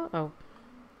 Ta-da! Oh,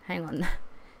 hang on.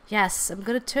 Yes, I'm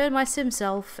gonna turn my sim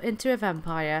self into a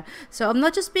vampire. So I'm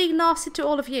not just being nasty to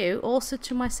all of you, also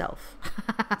to myself.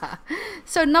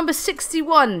 So number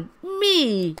 61,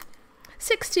 me.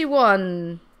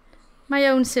 61, my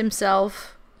own sim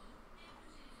self.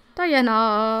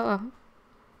 Diana.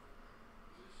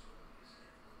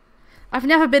 I've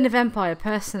never been a vampire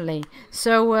personally,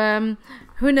 so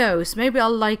who knows? Maybe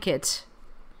I'll like it.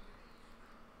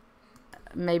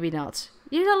 Maybe not.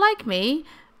 You don't like me?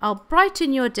 I'll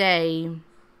brighten your day.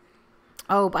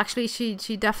 Oh, but actually, she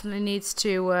definitely needs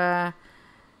to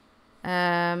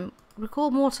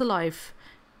recall more to life.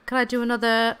 Can I do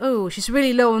another? Oh, she's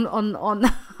really low on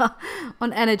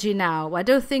on energy now. I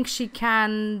don't think she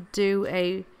can do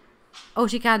a. Oh,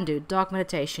 she can do dark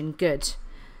meditation. Good.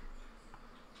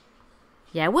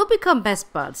 Yeah, we'll become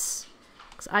best buds.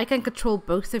 'Cause I can control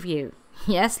both of you.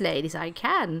 Yes, ladies, I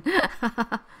can.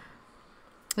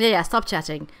 Yeah, stop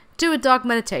chatting. Do a dark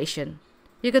meditation.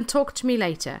 You can talk to me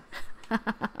later.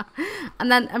 And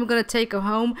then I'm going to take her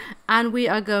home. And we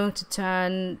are going to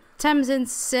turn Tamsin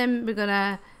sim. We're going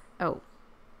to... Oh.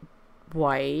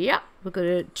 Why? Yeah. We're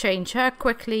going to change her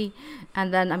quickly.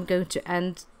 And then I'm going to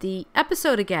end the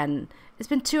episode again. It's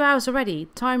been 2 hours already.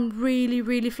 Time really,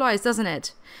 really flies, doesn't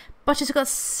it? But she's got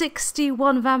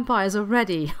 61 vampires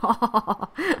already.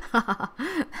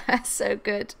 That's so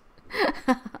good.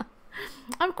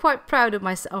 I'm quite proud of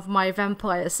my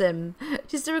vampire sim.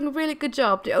 She's doing a really good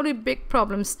job. The only big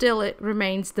problem still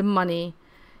remains the money.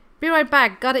 Be right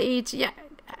back. Gotta eat. Yeah,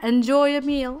 enjoy a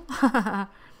meal.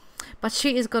 But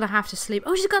she is gonna have to sleep.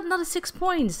 Oh, she's got another 6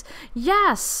 points.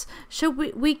 Yes. So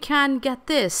we can get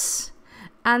this.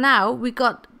 And now we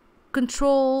got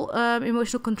control,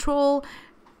 emotional control.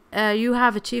 You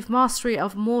have achieved mastery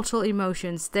of mortal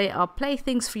emotions. They are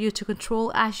playthings for you to control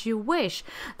as you wish.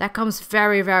 That comes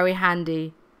very, very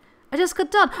handy. I just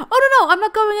got done. Oh, no, I'm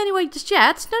not going anywhere just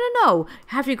yet. No.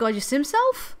 Have you got your sim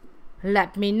self?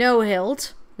 Let me know,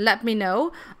 Hild. Let me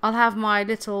know. I'll have my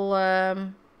little...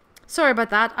 Sorry about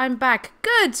that. I'm back.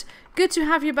 Good. Good to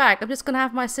have you back. I'm just going to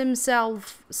have my sim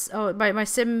self... Oh, my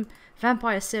sim...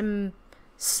 Vampire sim...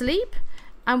 sleep.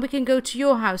 And we can go to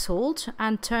your household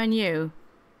and turn you...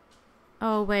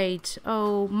 Oh, wait.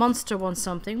 Oh, Monster wants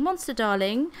something. Monster,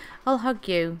 darling, I'll hug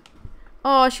you.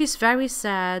 Oh, she's very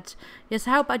sad. Yes,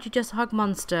 how about you just hug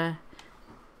Monster?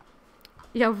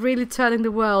 You're really turning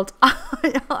the world.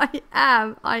 I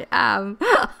am.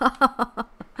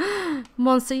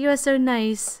 Monster, you are so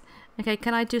nice. Okay,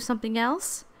 can I do something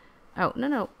else? Oh,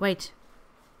 no, wait.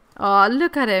 Oh,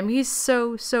 look at him. He's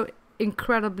so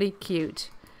incredibly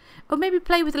cute. Oh, maybe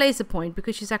play with laser point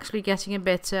because she's actually getting a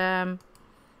bit...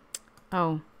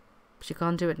 Oh, she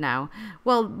can't do it now.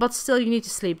 Well, but still you need to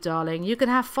sleep, darling. You can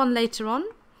have fun later on.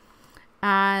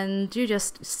 And you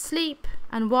just sleep.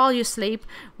 And while you sleep,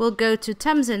 we'll go to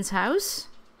Tamsin's house.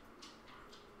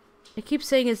 I keep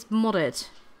saying it's modded.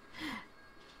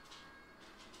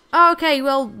 Okay,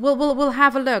 well, we'll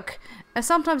have a look.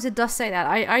 Sometimes it does say that.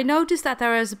 I noticed that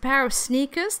there is a pair of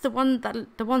sneakers. The ones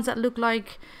that look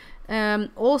like...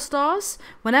 All-Stars.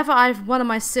 Whenever one of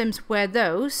my sims wear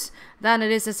those, then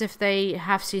it is as if they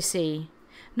have CC.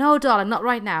 No, darling, not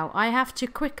right now. I have to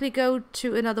quickly go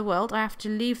to another world. I have to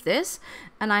leave this,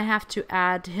 and I have to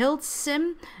add Hild's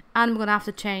sim, and I'm gonna have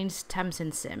to change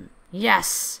Tamsin's sim.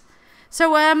 Yes.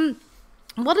 So,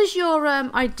 what is your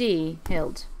ID,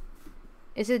 Hild?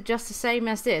 Is it just the same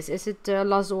as this? Is it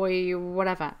Lazoy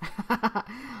whatever?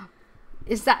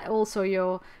 Is that also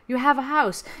you have a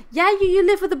house? Yeah, you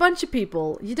live with a bunch of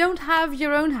people. You don't have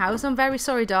your own house. I'm very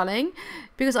sorry, darling,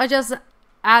 because I just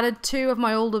added two of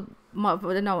my older,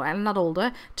 no, I'm not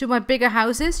older, to my bigger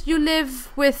houses. You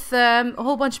live with a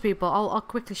whole bunch of people. I'll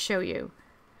quickly show you.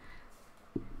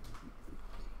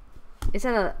 Is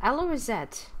that a L or a Z?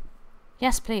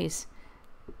 Yes, please.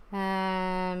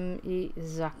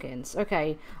 Zakins.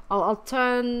 Okay,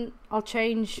 I'll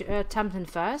change Tamsin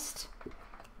first.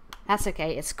 That's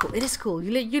okay. It's cool. It is cool.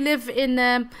 You live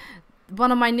in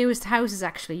one of my newest houses.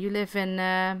 Actually, you live in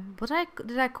what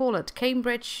did I call it?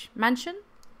 Cambridge Mansion.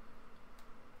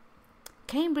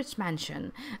 Cambridge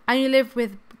Mansion, and you live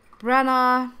with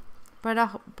Branagh,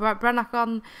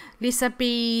 Lisa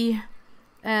B,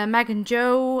 Megan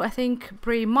Joe, I think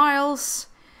Brie Miles.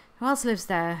 Who else lives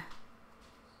there?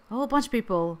 A whole bunch of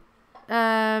people.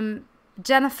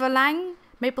 Jennifer Lang,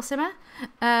 Maple Simmer.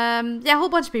 Yeah, a whole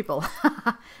bunch of people.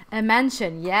 A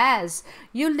mansion, yes.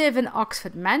 You live in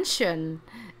Oxford Mansion.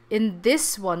 In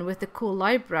this one with the cool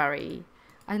library.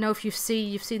 I don't know if you've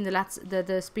seen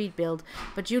the speed build,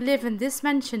 but you live in this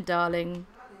mansion, darling.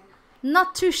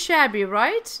 Not too shabby,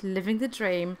 right? Living the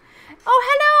dream. Oh,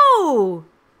 hello!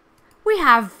 We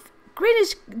have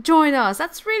Greenish join us.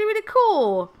 That's really, really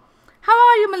cool. How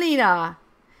are you, Melina?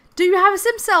 Do you have a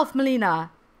sim self,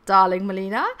 Melina? Darling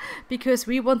Melina, because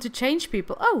we want to change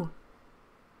people. Oh,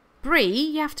 Brie,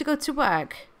 you have to go to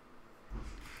work.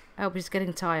 Oh, but she's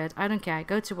getting tired. I don't care.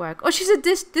 Go to work. Oh, she's a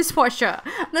dishwasher.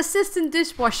 An assistant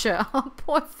dishwasher. Oh,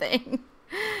 poor thing.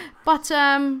 But,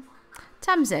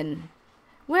 Tamsin,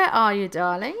 where are you,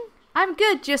 darling? I'm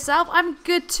good. Yourself? I'm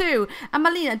good too. And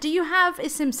Melina, do you have a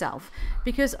sim self?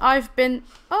 Because I've been...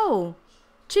 Oh,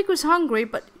 Chico's hungry,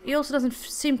 but he also doesn't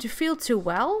seem to feel too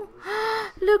well.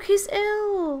 Look, he's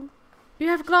ill. You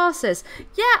have glasses.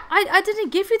 Yeah, I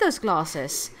didn't give you those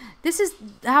glasses. This is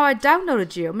how I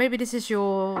downloaded you. Maybe this is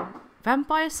your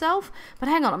vampire self. But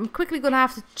hang on, I'm quickly going to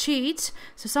have to cheat.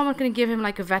 So someone can give him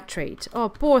like a vet trait. Oh,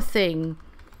 poor thing.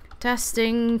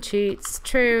 Testing, cheats,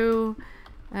 true.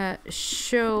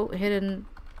 Show hidden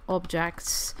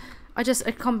objects. I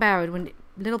can't bear it when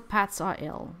little pets are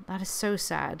ill. That is so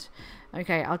sad.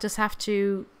 Okay, I'll just have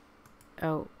to...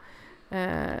 Oh.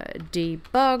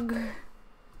 Debug.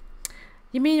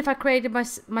 You mean if I created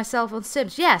myself on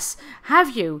Sims? Yes,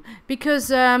 have you?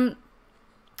 Because I've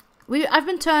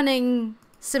been turning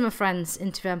Simmer friends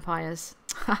into vampires.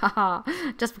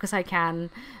 Just because I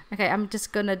can. Okay, I'm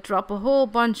just gonna drop a whole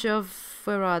bunch of...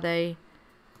 Where are they?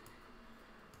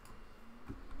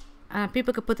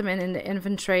 People could put them in the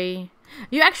inventory.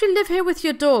 You actually live here with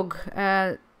your dog,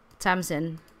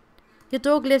 Tamsin. Your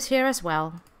dog lives here as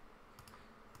well.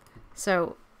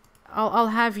 So... I'll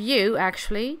have you,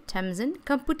 actually, Tamsin.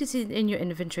 Come put this in your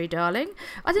inventory, darling.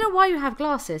 I don't know why you have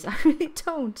glasses. I really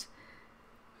don't.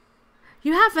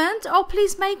 You haven't? Oh,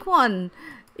 please make one.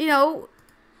 You know,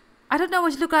 I don't know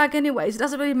what you look like anyways. It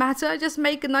doesn't really matter. Just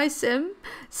make a nice sim.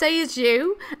 Say it's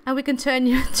you, and we can turn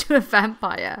you into a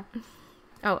vampire.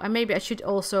 Oh, and maybe I should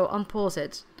also unpause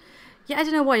it. Yeah, I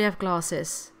don't know why you have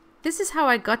glasses. This is how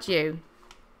I got you.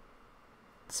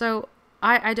 So...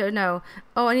 I don't know.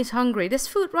 Oh, and he's hungry. There's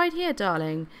food right here,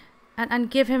 darling. And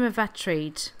give him a vet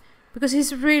treat. Because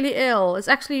he's really ill. It's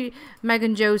actually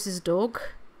Megan Jose's dog.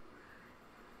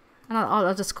 And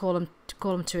I'll just call him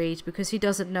to eat. Because he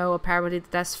doesn't know apparently that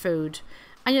there's food.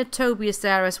 And your Toby is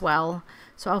there as well.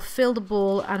 So I'll fill the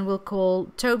bowl and we'll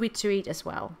call Toby to eat as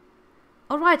well.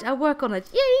 Alright, I'll work on it.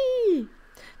 Yay!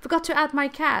 Forgot to add my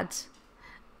cat.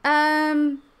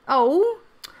 Oh,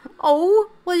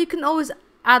 well you can always...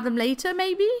 add them later,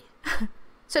 maybe?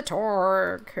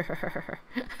 Satorg.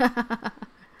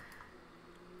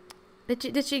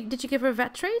 Did you give her a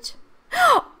vet treat?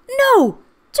 No!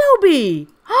 Toby!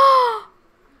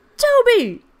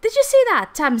 Toby! Did you see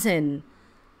that, Tamsin?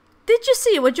 Did you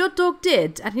see what your dog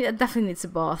did? And he definitely needs a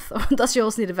bath. Or does he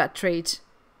also need a vet treat?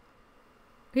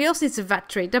 He also needs a vet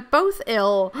treat. They're both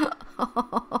ill.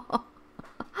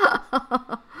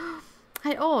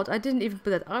 Hey, odd. I didn't even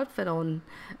put that outfit on.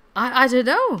 I don't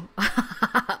know.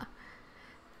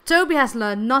 Toby has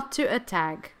learned not to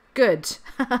attack. Good.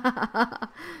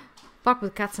 Fuck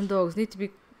with cats and dogs. Need to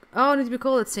be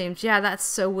called, it seems. Yeah, that's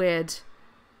so weird.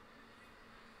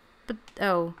 But,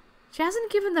 oh. She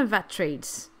hasn't given them vet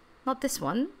treats. Not this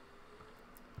one.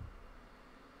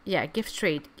 Yeah, gift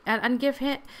treat. And give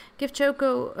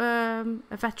Choco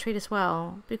a vet treat as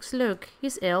well. Because look,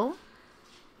 he's ill.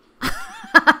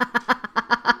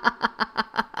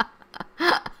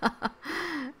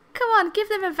 Come on, give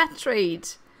them a vet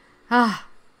treat.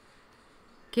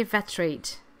 Give vet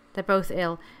treat. They're both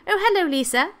ill. Oh, hello,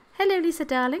 Lisa. Hello, Lisa,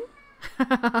 darling.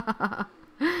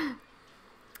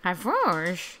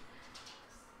 Rouge.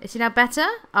 Is he now better?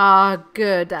 Ah,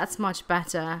 good. That's much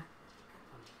better.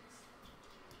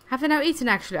 Have they now eaten,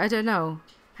 actually? I don't know.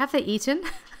 Have they eaten?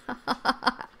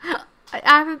 I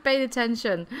haven't paid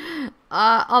attention.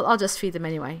 I'll just feed them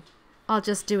anyway. I'll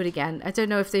just do it again. I don't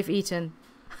know if they've eaten.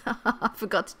 I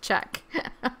forgot to check.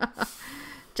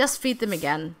 Just feed them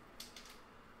again.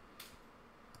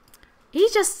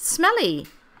 He's just smelly.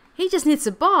 He just needs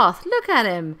a bath. Look at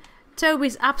him.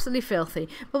 Toby's absolutely filthy.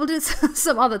 But we'll do it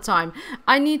some other time.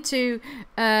 I need to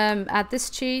add this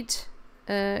cheat.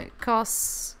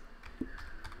 Costs.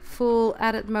 Full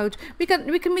edit mode. We can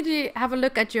immediately have a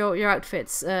look at your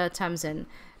outfits, Tamsin.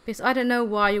 Because I don't know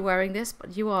why you're wearing this,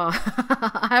 but you are.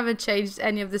 I haven't changed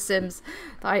any of the Sims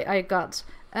that I got.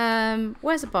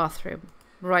 Where's the bathroom?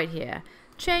 Right here.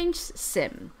 Change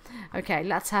sim. Okay,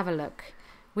 let's have a look.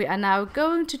 We are now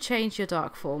going to change your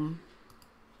dark form.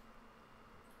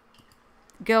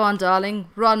 Go on, darling.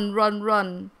 Run, run,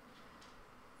 run.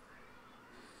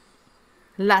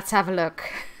 Let's have a look.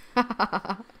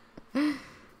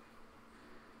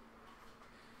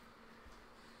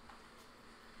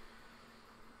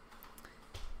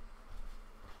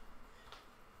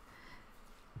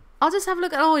 I'll just have a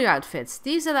look at all your outfits.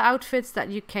 These are the outfits that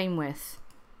you came with.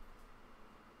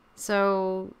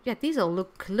 So yeah, these all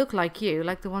look like you,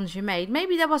 like the ones you made.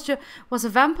 Maybe that was a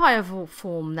vampire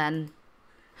form then.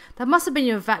 That must have been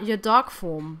your dark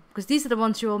form, because these are the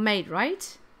ones you all made,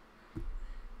 right?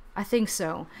 I think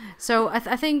so. So I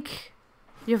think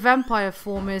your vampire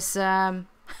form is. Do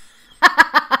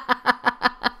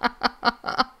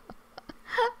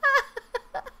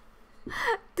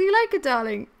you like it,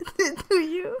 darling? Do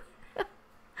you?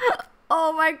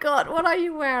 Oh my god, what are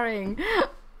you wearing?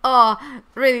 Oh,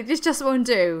 really, this just won't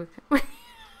do.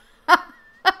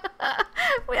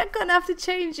 We are gonna have to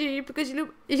change you because you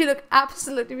look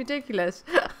absolutely ridiculous.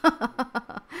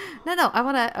 No, I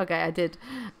wanna. Okay, I did.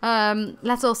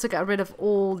 Let's also get rid of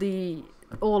all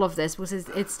of this because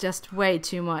it's just way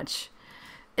too much.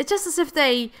 It's just as if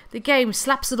the game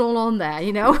slaps it all on there,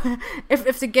 you know.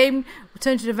 if the game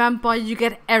turns you to a vampire, you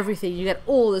get everything. You get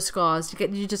all the scars.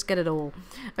 You just get it all.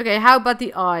 Okay, how about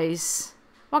the eyes?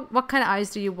 What kind of eyes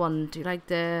do you want? Do you like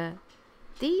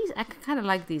these? I kind of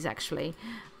like these actually.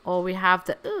 Or we have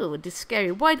the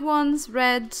scary white ones,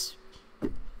 red,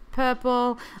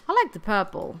 purple. I like the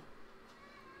purple.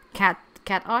 Cat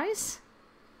eyes.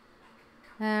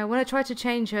 When I tried to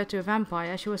change her to a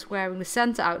vampire, she was wearing the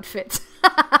Santa outfit.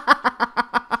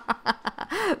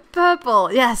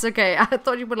 Purple. Yes, okay. I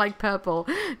thought you would like purple.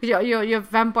 Your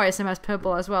vampire sim has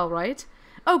purple as well, right?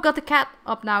 Oh, got the cat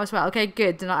up now as well. Okay,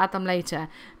 good. Then I'll add them later.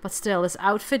 But still, this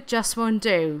outfit just won't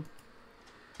do.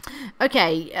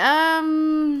 Okay.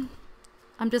 I'm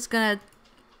just gonna...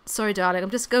 Sorry, darling. I'm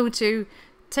just going to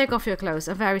take off your clothes.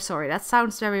 I'm very sorry. That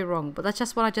sounds very wrong, but that's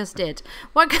just what I just did.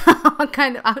 What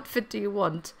kind of outfit do you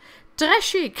want? Très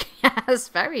chic. Yes,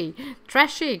 very. Très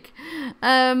chic.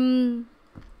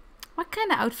 What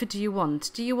kind of outfit do you want?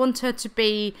 Do you want her to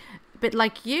be a bit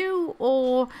like you,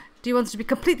 or do you want her to be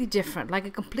completely different, like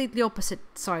a completely opposite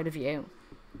side of you?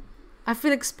 I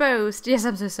feel exposed. Yes,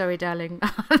 I'm so sorry, darling.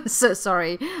 I'm so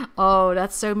sorry. Oh,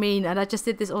 that's so mean. And I just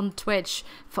did this on Twitch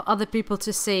for other people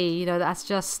to see. You know, that's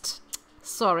just...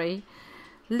 Sorry.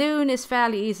 Loon is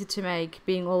fairly easy to make,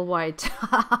 being all white.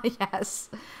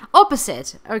 Yes.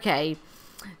 Opposite. Okay.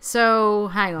 So,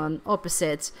 hang on.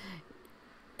 Opposite.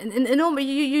 And normally,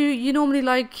 you normally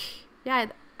like...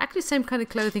 Yeah, actually same kind of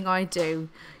clothing I do.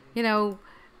 You know,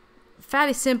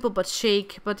 fairly simple but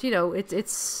chic. But, you know,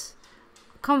 it's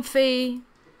comfy.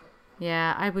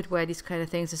 Yeah, I would wear these kind of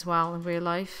things as well in real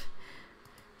life.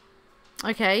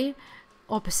 Okay.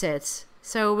 Opposite.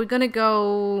 So, we're gonna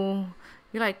go...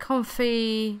 You like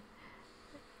comfy?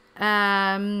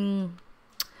 I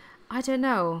don't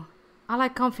know. I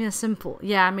like comfy and simple.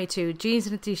 Yeah, me too. Jeans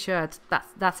and a t-shirt.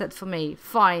 That's it for me.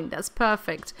 Fine, that's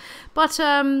perfect. But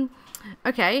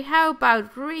okay. How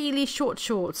about really short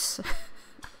shorts?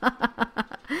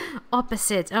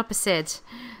 Opposite.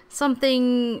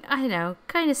 Something I don't know,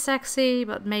 kind of sexy,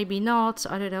 but maybe not.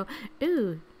 I don't know.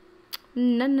 Ooh,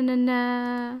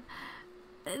 no.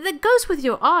 That goes with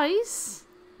your eyes.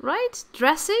 Right?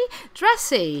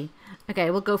 Dressy.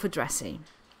 Okay, we'll go for dressy.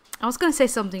 I was going to say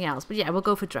something else, but yeah, we'll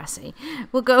go for dressy.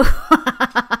 We'll go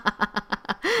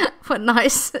for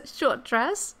nice short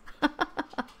dress.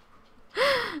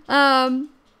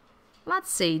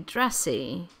 Let's see,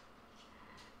 dressy.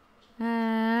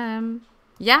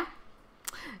 Yeah.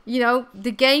 You know,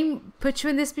 the game put you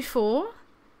in this before,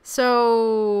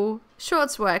 so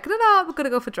shorts work. No, we're going to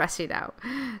go for dressy now.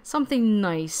 Something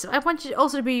nice. I want you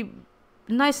also to be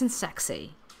nice and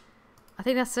sexy. I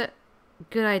think that's it.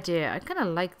 Good idea. I kind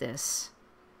of like this.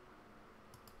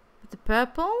 With the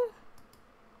purple?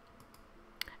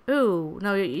 Ooh,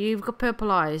 no, you've got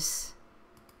purple eyes.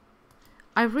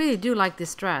 I really do like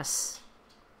this dress.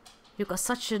 You've got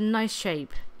such a nice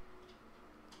shape.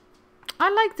 I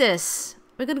like this.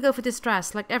 We're gonna go for this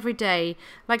dress, like every day.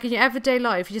 Like in your everyday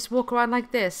life, you just walk around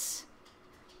like this.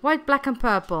 White, black and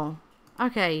purple.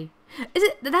 Okay.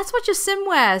 That's what your sim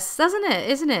wears, doesn't it?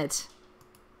 Isn't it?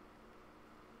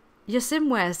 Your sim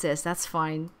wears this, that's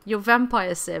fine. Your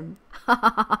vampire sim.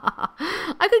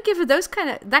 I could give her that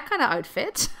kind of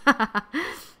outfit.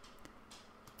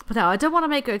 But no, I don't want to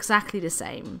make her exactly the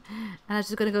same. And I'm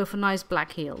just going to go for nice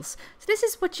black heels. So this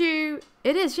is what it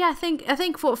is. Yeah, I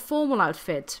think for a formal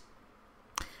outfit.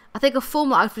 I think a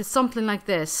formal outfit is something like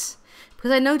this.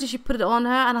 Because I noticed you put it on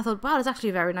her and I thought, wow, that's actually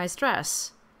a very nice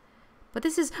dress. But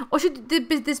this is, or should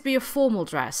this be a formal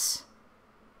dress?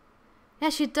 Yeah,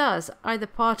 she does. Either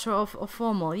parter or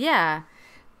formal. Yeah.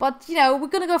 But, you know, we're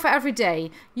going to go for every day.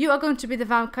 You are going to be the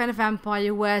kind of vampire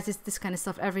who wears this kind of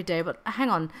stuff every day. But hang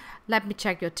on. Let me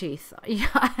check your teeth.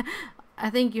 I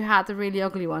think you had the really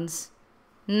ugly ones.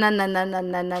 No.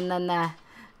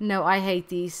 No, I hate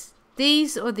these.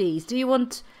 These or these? Do you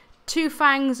want 2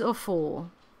 fangs or 4?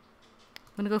 I'm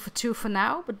going to go for 2 for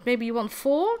now. But maybe you want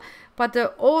 4. But they're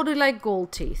all like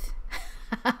gold teeth.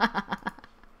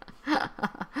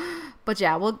 But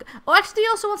yeah, well, oh, actually, do you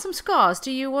also want some scars?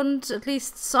 Do you want at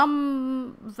least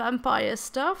some vampire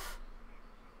stuff?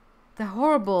 The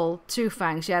horrible 2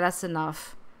 fangs. Yeah, that's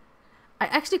enough. I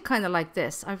actually kind of like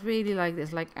this. I really like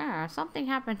this. Like, something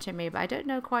happened to me, but I don't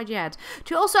know quite yet.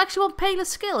 Do you also actually want paler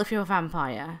skill if you're a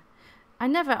vampire? I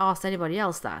never asked anybody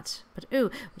else that. But,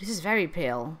 ooh, this is very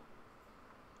pale.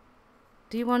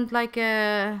 Do you want, like,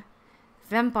 a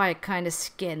vampire kind of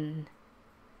skin?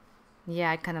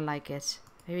 Yeah, I kind of like it.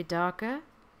 Maybe darker?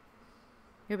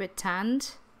 You're a bit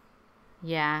tanned?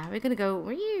 Yeah, we're gonna go,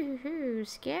 woo,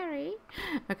 scary.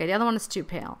 Okay, the other one is too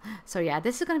pale. So yeah,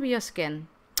 this is gonna be your skin.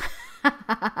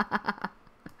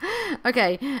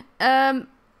 Okay,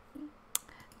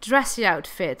 dressy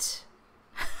outfit.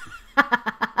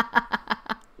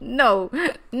 No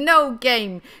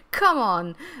game. Come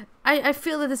on. I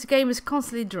feel that this game is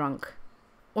constantly drunk.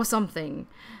 Or something.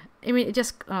 I mean, it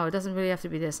doesn't really have to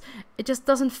be this. It just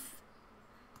doesn't...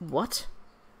 What?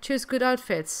 Choose good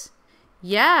outfits.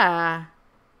 Yeah.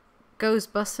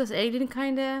 Ghostbusters, alien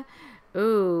kinda.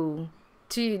 Ooh.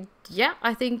 Yeah,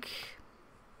 I think...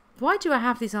 Why do I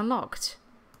have these unlocked?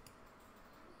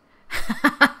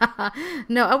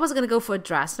 No, I wasn't going to go for a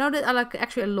dress. No, I like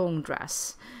actually a long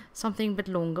dress. Something a bit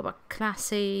longer, but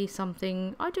classy.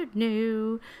 Something, I don't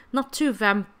know. Not too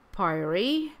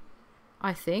vampire-y,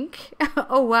 I think.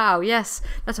 Oh, wow. Yes,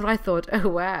 that's what I thought. Oh,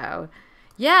 wow.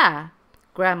 Yeah.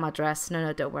 Grandma dress.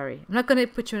 No, don't worry. I'm not going to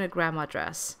put you in a grandma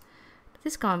dress.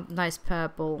 This kind of nice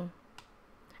purple.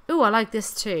 Ooh, I like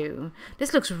this too.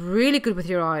 This looks really good with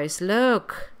your eyes.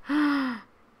 Look.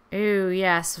 Ooh,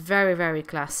 yes. Very, very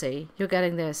classy. You're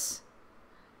getting this.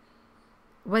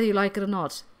 Whether you like it or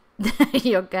not.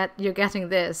 you're getting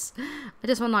this. I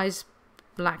just want nice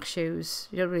black shoes.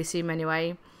 You don't really see them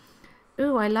anyway.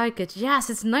 Ooh, I like it. Yes,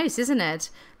 it's nice, isn't it?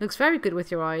 Looks very good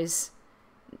with your eyes.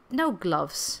 No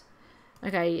gloves.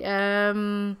 Okay,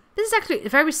 this is actually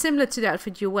very similar to the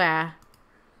outfit you wear.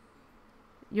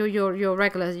 Your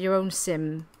regular, your own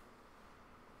sim.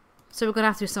 So we're gonna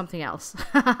have to do something else.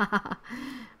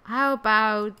 How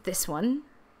about this one?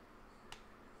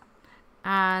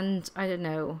 And I don't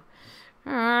know.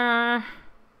 I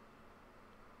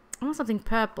want something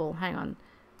purple. Hang on.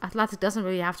 Athletic doesn't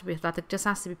really have to be athletic, just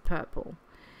has to be purple.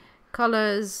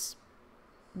 Colors,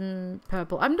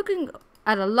 purple. I'm looking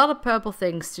at a lot of purple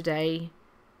things today.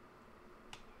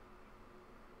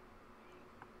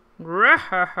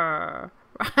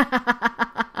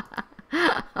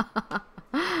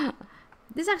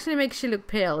 This actually makes you look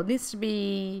pale. It needs to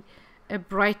be a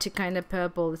brighter kind of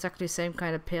purple. It's actually the same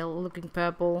kind of pale looking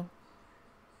purple.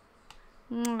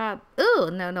 Oh,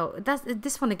 no. That's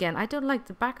this one again. I don't like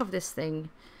the back of this thing.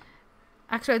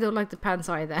 Actually, I don't like the pants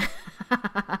either.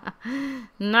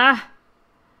 Nah.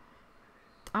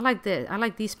 I like this. I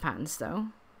like these pants though.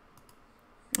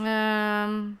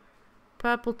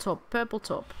 Purple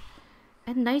top.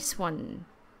 A nice one.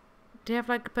 Do you have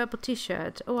like a purple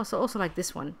t-shirt? Oh, I also like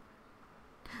this one.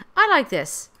 I like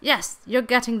this. Yes, you're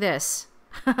getting this.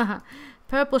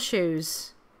 Purple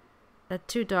shoes.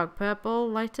 Too dark purple,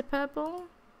 lighter purple.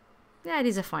 Yeah,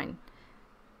 these are fine.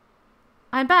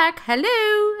 I'm back.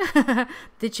 Hello.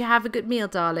 Did you have a good meal,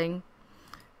 darling?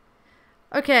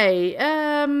 Okay,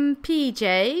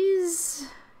 PJs.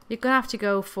 You're gonna have to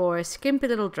go for a skimpy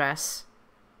little dress.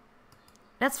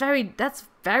 That's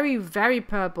very, very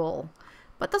purple.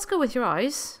 But let's go with your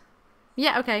eyes.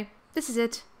 Yeah, okay. This is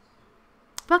it.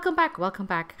 Welcome back, welcome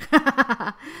back.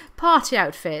 Party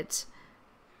outfit.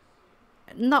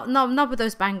 Not with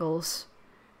those bangles.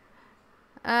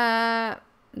 Now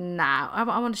I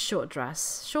want a short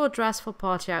dress. Short dress for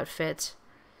party outfit.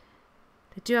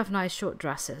 They do have nice short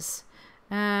dresses.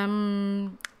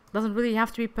 Doesn't really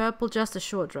have to be purple, just a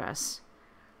short dress.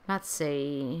 Let's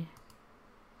see.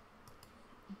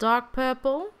 Dark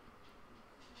purple.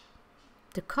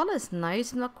 The color is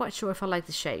nice. I'm not quite sure if I like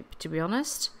the shape, to be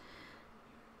honest.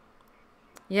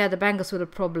 Yeah, the bangles were the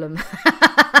problem.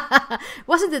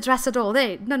 Wasn't the dress at all?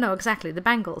 No, exactly. The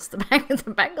bangles. The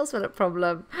bangles were the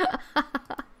problem.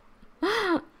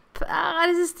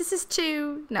 This is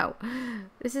too... No.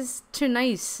 This is too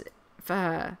nice for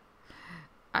her.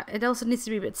 It also needs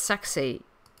to be a bit sexy.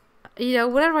 You know,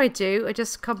 whatever I do, I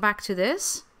just come back to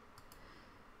this.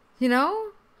 You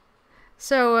know?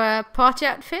 So, party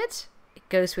outfit. It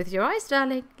goes with your eyes,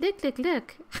 darling. Look, look,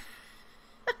 look.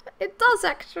 It does,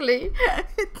 actually.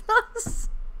 It does.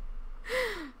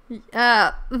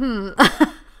 I'm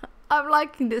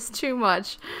liking this too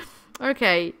much.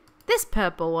 Okay. This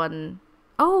purple one.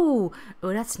 Oh,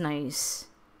 that's nice.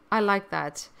 I like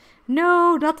that.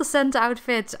 No, not the Santa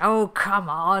outfit. Oh, come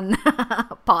on.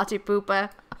 Party pooper.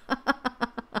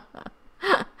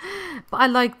 But I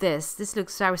like this. This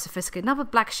looks very sophisticated. Not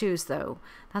with black shoes, though.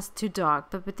 That's too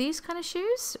dark. But with these kind of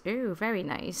shoes? Ooh, very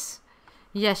nice.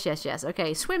 Yes, yes, yes.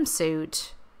 Okay,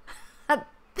 swimsuit.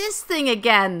 This thing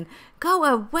again. Go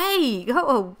away. Go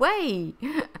away.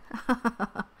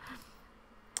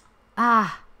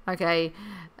 Okay.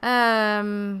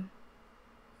 Oh,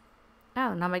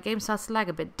 now my game starts to lag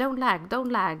a bit. Don't lag.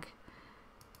 Don't lag.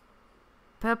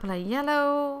 Purple and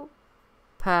yellow.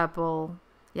 Purple.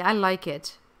 Yeah, I like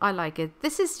it. I like it.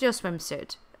 This is your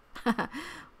swimsuit.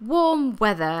 Warm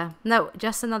weather. No,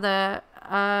 just another...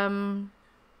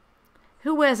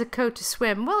 Who wears a coat to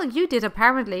swim? Well, you did,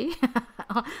 apparently.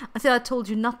 Until I told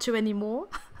you not to anymore.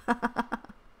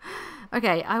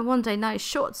 Okay, I want a nice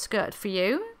short skirt for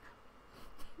you.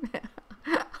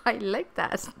 I like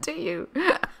that, do you?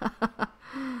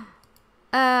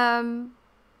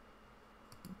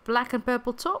 Black and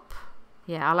purple top.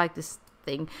 Yeah, I like this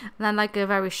thing. And then like a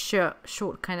very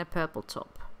short kind of purple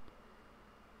top.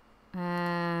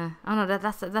 Oh no,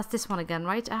 that's this one again,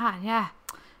 right? Ah, yeah.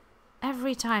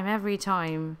 Every time.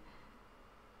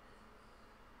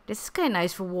 This is kind of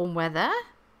nice for warm weather.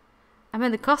 I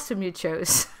mean, the costume you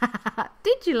chose.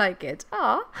 Did you like it?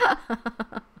 Oh.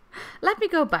 Let me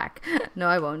go back. No,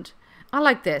 I won't. I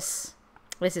like this.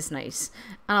 This is nice.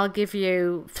 And I'll give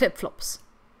you flip-flops.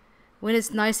 When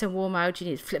it's nice and warm out, you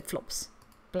need flip-flops.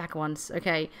 Black ones.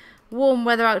 Okay. Warm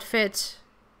weather outfit.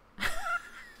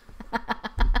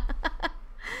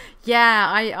 Yeah,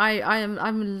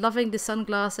 I'm loving the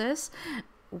sunglasses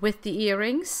with the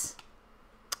earrings.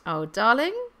 Oh,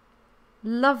 darling.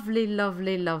 Lovely,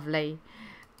 lovely, lovely.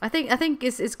 I think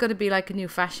it's going to be like a new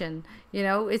fashion. You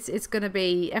know, it's going to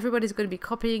be, everybody's going to be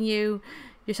copying you.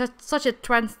 You're such a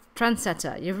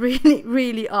trendsetter. You really,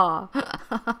 really are.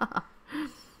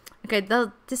 Okay,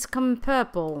 this come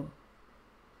purple.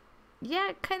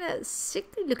 Yeah, kind of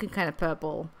sickly looking kind of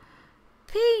purple.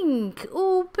 Pink.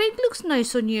 Oh, pink looks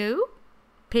nice on you.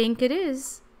 Pink it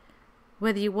is.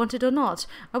 Whether you want it or not.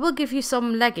 I will give you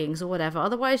some leggings or whatever.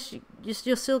 Otherwise,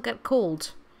 you'll still get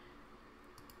cold.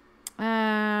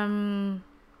 I'm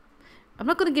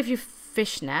not going to give you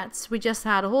fishnets. We just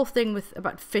had a whole thing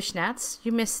about fishnets.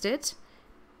 You missed it.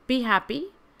 Be happy.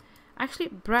 Actually,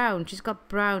 brown. She's got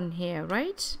brown here,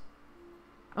 right?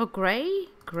 Oh, grey?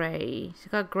 Grey.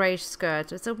 She's got a grey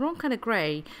skirt. It's the wrong kind of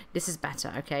grey. This is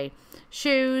better. Okay.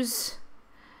 Shoes.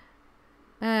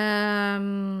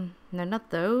 No, not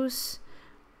those.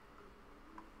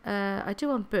 I do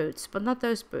want boots, but not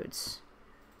those boots.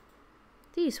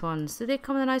 These ones. Do they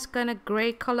come in a nice kind of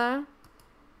grey colour?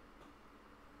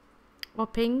 Or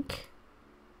pink?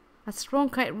 That's wrong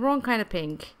kind of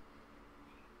pink.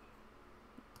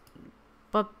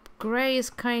 But grey is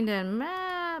kind of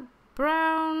meh.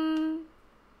 Brown.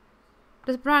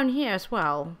 There's brown here as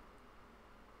well.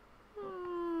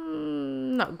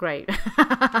 Not great.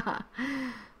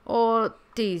 Or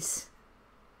these.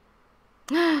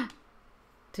 Do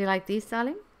you like these,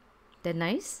 darling? They're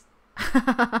nice.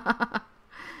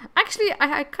 Actually,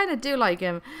 I kind of do like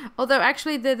them. Although,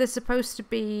 actually, they're supposed to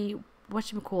be,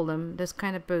 whatchamacallem, those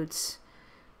kind of boots.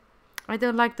 I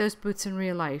don't like those boots in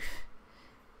real life.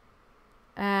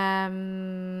 I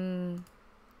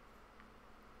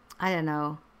don't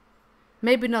know.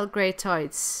 Maybe not grey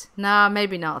tights. Nah,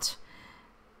 maybe not.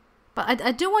 But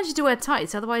I don't want you to wear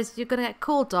tights, otherwise you're going to get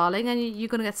cold, darling, and you're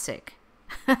going to get sick.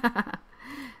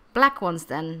 Black ones,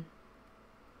 then.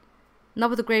 Not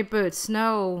with the grey boots,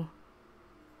 no.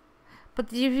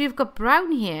 But you've got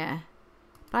brown here.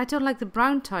 But I don't like the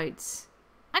brown tights.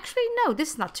 Actually, no,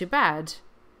 this is not too bad.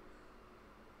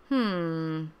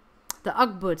 The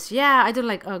Ugg boots. Yeah, I don't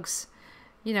like Uggs.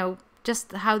 You know,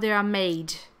 just how they are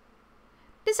made.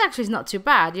 This actually is not too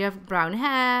bad. You have brown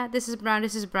hair. This is brown.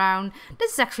 This is brown.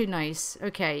 This is actually nice.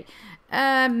 Okay.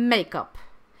 Makeup.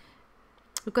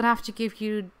 We're going to have to give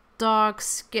you dark,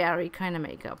 scary kind of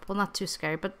makeup. Well, not too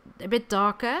scary, but a bit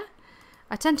darker.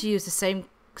 I tend to use the same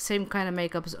kind of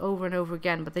makeups over and over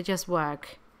again, but they just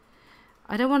work.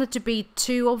 I don't want it to be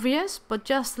too obvious, but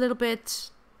just a little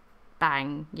bit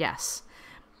bang. Yes.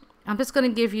 I'm just going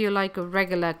to give you like a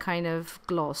regular kind of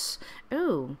gloss.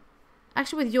 Oh.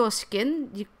 Actually, with your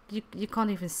skin, you can't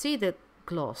even see the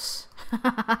gloss.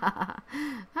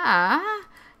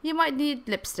 You might need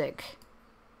lipstick.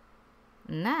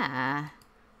 Nah.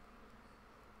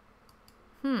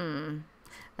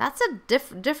 That's a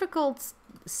difficult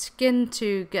skin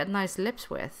to get nice lips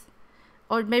with.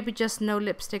 Or maybe just no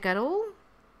lipstick at all?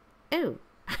 Ew.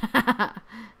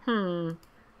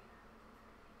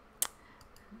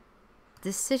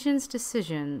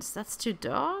 Decisions. That's too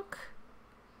dark.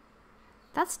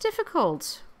 That's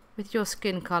difficult with your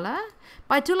skin color.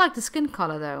 But I do like the skin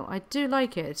color though. I do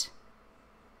like it.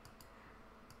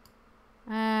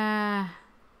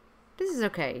 This is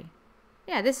okay.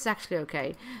 Yeah, this is actually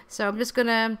okay. So I'm just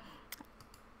gonna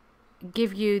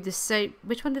give you the same.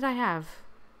 Which one did I have?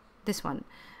 This one.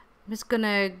 I'm just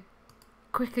gonna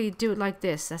quickly do it like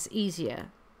this. That's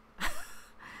easier.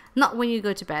 Not when you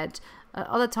go to bed.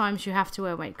 Other times you have to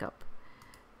wear makeup.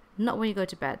 Not when you go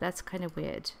to bed. That's kind of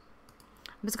weird.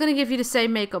 I'm just going to give you the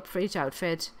same makeup for each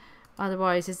outfit.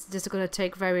 Otherwise, it's just going to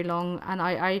take very long. And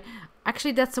I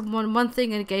actually, that's one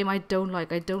thing in a game I don't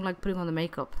like. I don't like putting on the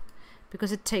makeup.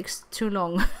 Because it takes too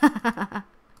long. But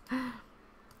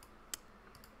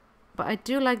I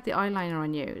do like the eyeliner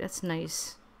on you. That's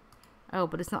nice. Oh,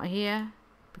 but it's not here.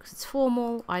 Because it's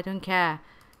formal. I don't care.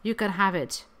 You can have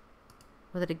it.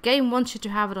 Whether the game wants you to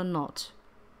have it or not.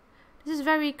 This is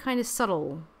very kind of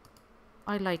subtle.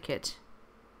 I like it.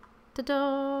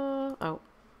 Ta-da! Oh.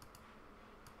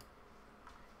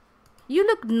 You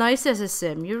look nice as a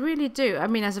sim. You really do. I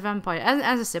mean, as a vampire.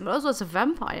 As a sim, but also as a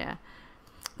vampire.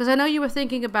 Because I know you were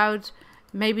thinking about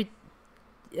maybe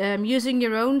using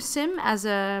your own sim as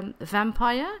a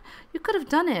vampire. You could have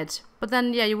done it. But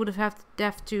then, yeah, you would have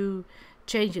to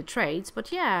change your traits.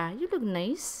 But yeah, you look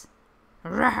nice.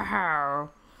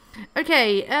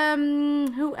 Okay,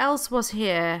 who else was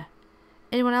here?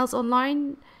 Anyone else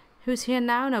online? Who's here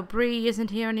now? No, Bree isn't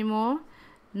here anymore.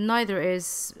 Neither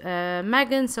is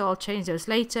Megan, so I'll change those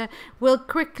later. We'll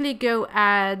quickly go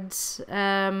add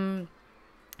Hild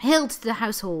to the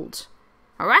household.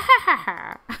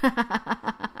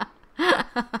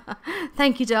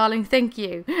 Thank you, darling. Thank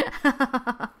you.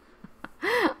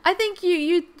 I think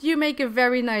you make a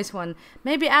very nice one.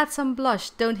 Maybe add some blush.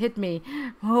 Don't hit me.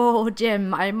 Oh,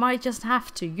 Jim, I might just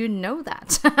have to. You know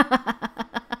that.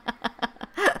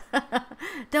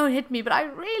 Don't hit me, but I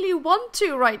really want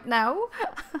to right now.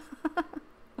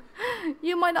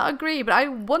 You might not agree, but I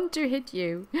want to hit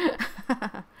you.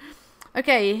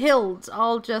 Okay, Hild,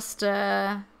 I'll just...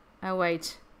 Oh,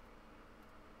 wait.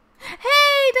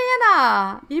 Hey,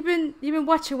 Diana! You've been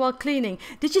watching while cleaning.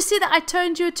 Did you see that I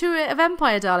turned you to a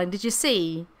vampire, darling? Did you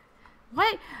see?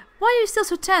 Why are you still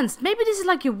so tense? Maybe this is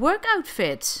like your work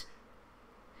outfit.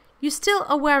 You still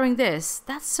are wearing this.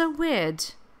 That's so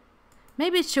weird.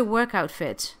 Maybe it's your work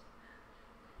outfit.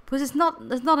 Because it's not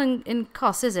in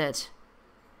COS, is it?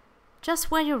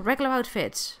 Just wear your regular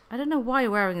outfit. I don't know why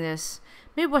you're wearing this.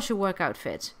 Maybe it was your work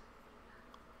outfit.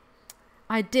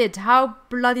 I did. How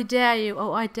bloody dare you?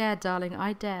 Oh, I dare, darling.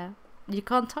 I dare. You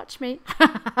can't touch me.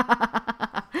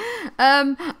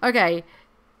 Okay.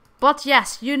 But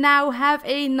yes, you now have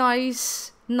a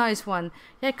nice one.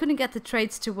 Yeah, I couldn't get the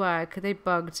traits to work. They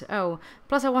bugged. Oh,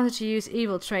 plus I wanted to use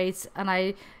evil traits, and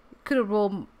I couldn't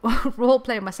role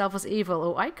play myself as evil.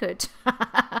 Oh, I could.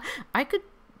 I could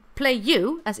play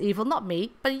you as evil, not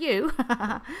me, but you.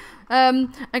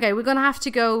 Okay, we're gonna have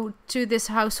to go to this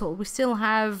household. We still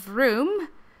have room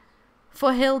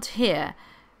for Hild here.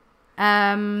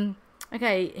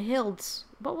 Okay, Hild,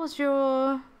 what was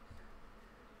your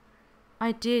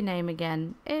ID name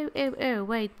again? Oh,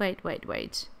 wait.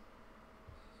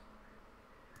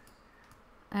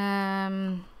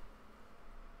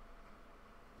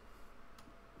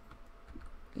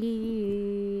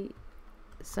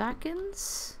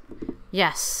 Seconds?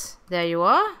 Yes, there you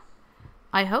are.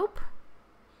 I hope.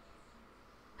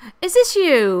 Is this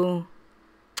you?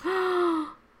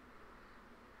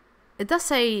 It does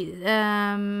say,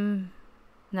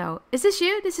 no. Is this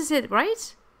you? This is it,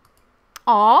 right?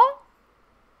 Aw.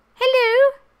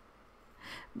 Hello.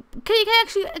 Can you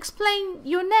actually explain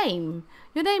your name?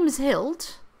 Your name is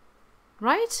Hild,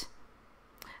 right?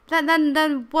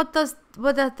 Then what does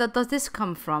this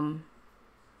come from?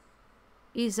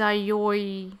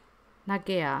 Isayoi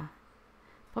Nagea.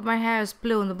 But my hair is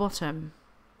blue on the bottom.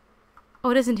 Oh,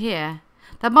 it isn't here.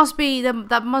 That must be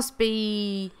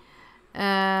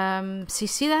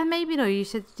CC then maybe? No, you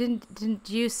said didn't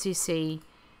use CC.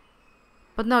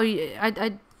 But no, I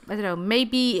don't know.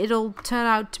 Maybe it'll turn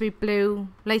out to be blue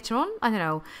later on. I don't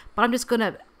know. But I'm just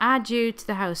gonna add you to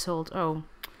the household. Oh.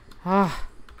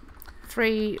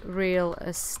 Free real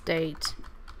estate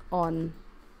on.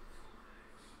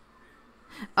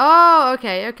 Oh,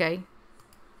 okay.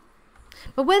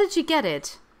 But where did you get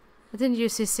it? I didn't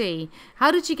use CC.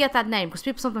 How did you get that name? Because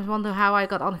people sometimes wonder how I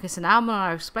got Anarchist and Alma, and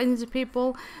I explain it to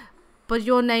people. But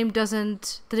your name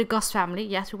doesn't... The Ghost family.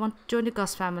 Yes, we want to join the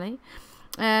Ghost family.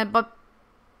 But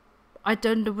I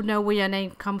don't know where your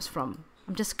name comes from.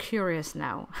 I'm just curious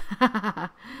now.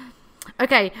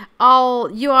 Okay,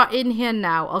 you are in here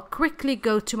now. I'll quickly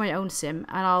go to my own sim,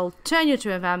 and I'll turn you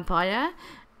to a vampire.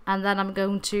 And then I'm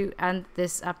going to end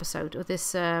this episode, or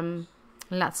this...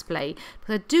 Let's play.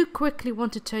 But I do quickly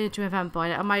want to turn into a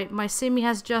vampire. And my Simmy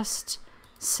has just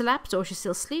slept, or she's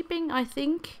still sleeping, I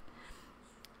think.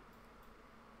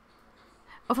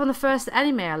 Oh, from the first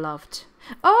anime I loved.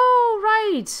 Oh,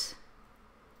 right.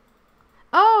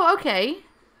 Oh, okay.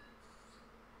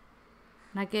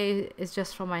 Nage is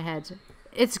just from my head.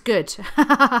 It's good.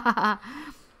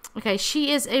 Okay,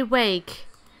 she is awake.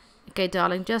 Okay,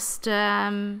 darling, just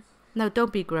no,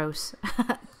 don't be gross.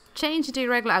 Change into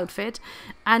your regular outfit,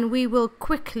 and we will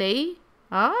quickly...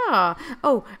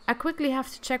 Oh, I quickly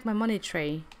have to check my money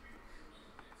tree.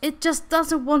 It just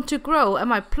doesn't want to grow, and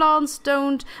my plants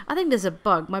don't... I think there's a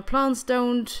bug. My plants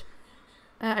don't...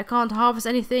 I can't harvest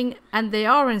anything, and they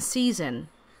are in season.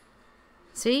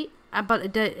 See?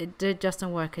 But it just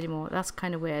don't work anymore. That's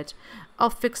kind of weird. I'll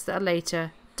fix that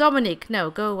later. Dominic, no,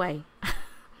 go away.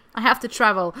 I have to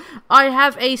travel. I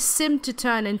have a sim to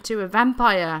turn into a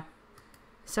vampire.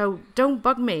 So don't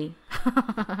bug me.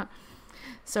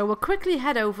 So we'll quickly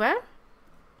head over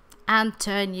and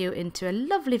turn you into a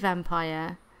lovely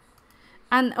vampire.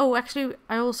 And oh, actually,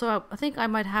 I think I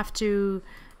might have to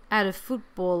add a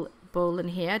football bowl in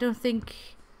here. I don't think,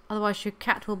 otherwise your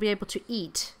cat will be able to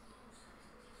eat.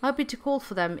 Might be too cold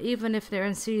for them, even if they're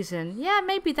in season. Yeah,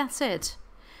 maybe that's it.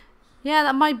 Yeah,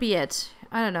 that might be it.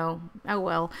 I don't know. Oh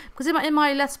well. Because in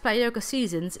my Let's Play Yoga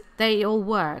seasons, they all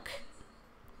work.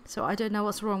 So I don't know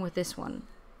what's wrong with this one.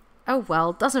 Oh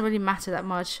well, doesn't really matter that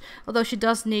much. Although she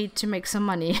does need to make some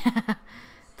money.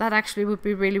 That actually would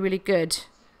be really, really good.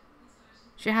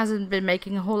 She hasn't been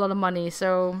making a whole lot of money,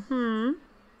 so...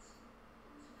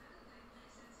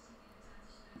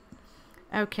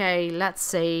 Okay, let's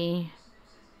see.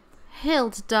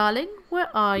 Hild, darling, where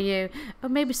are you? Oh,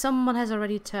 maybe someone has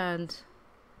already turned.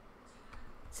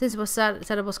 Since it was said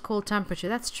it was cold temperature.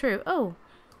 That's true. Oh.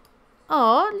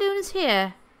 Oh, Luna's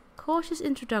here. Cautious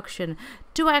introduction.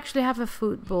 Do I actually have a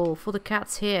food bowl for the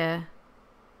cats here?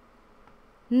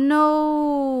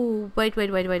 No. Wait.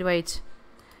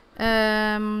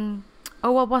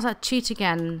 Oh, what was that cheat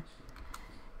again?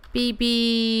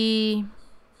 BB...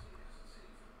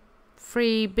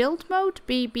 Free build mode?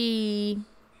 BB...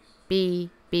 B.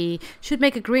 Should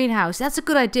make a greenhouse. That's a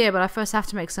good idea, but I first have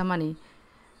to make some money.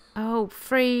 Oh,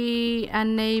 free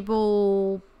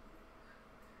enable...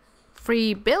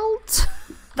 Free build?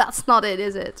 That's not it,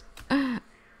 is it?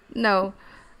 No.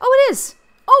 Oh, it is!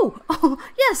 Oh,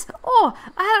 yes! Oh,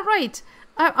 I had it right!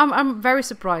 I'm very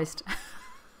surprised.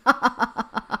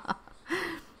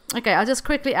 Okay, I'll just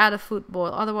quickly add a food bowl.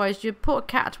 Otherwise, your poor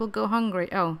cat will go hungry.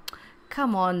 Oh,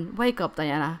 come on. Wake up,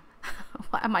 Diana.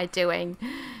 What am I doing?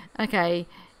 Okay,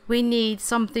 we need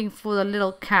something for the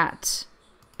little cat.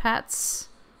 Pets.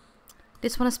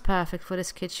 This one is perfect for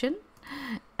this kitchen.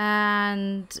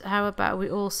 And how about we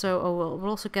also... Oh, we'll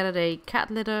also get a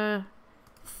cat litter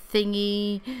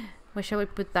thingy. Where shall we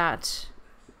put that?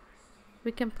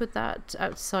 We can put that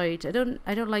outside. I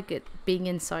don't like it being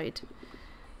inside.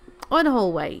 Oh, in the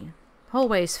hallway.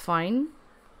 Hallway is fine.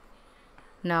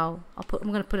 No,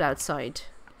 I'm gonna put it outside.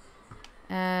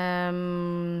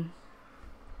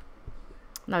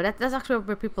 No, that's actually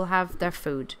where people have their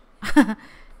food.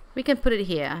 We can put it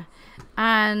here.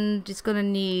 And it's gonna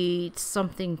need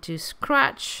something to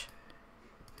scratch.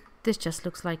 This just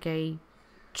looks like a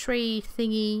tree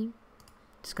thingy.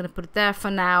 Just gonna put it there for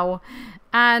now.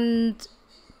 And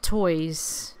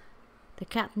toys. The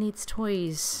cat needs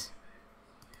toys.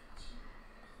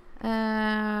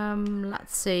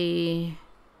 Let's see.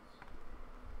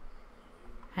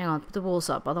 Hang on, put the walls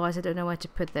up, otherwise I don't know where to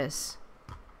put this.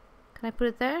 Can I put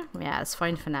it there? Yeah, that's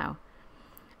fine for now.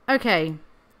 Okay,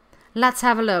 let's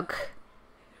have a look.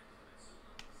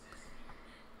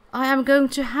 I am going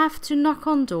to have to knock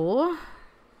on door.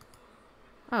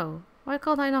 Oh, why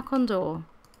can't I knock on door?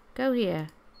 Go here.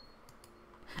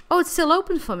 Oh, it's still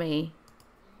open for me.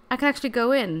 I can actually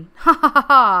go in. Ha ha ha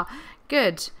ha.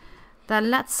 Good.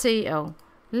 Then let's see. Oh,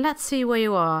 let's see where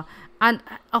you are. And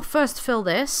I'll first fill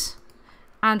this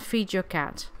and feed your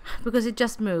cat because it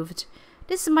just moved.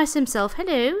 This is my sim self.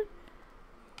 Hello.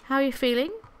 How are you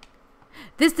feeling?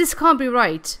 This can't be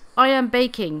right. I am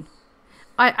baking.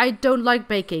 I don't like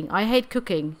baking. I hate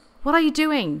cooking. What are you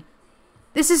doing?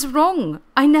 This is wrong.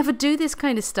 I never do this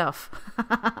kind of stuff.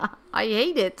 I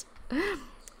hate it.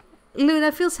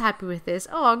 Luna feels happy with this.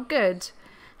 Oh, good.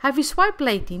 Have you swiped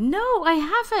lately? No, I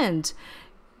haven't.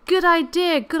 Good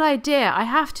idea. Good idea. I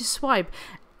have to swipe.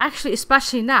 Actually,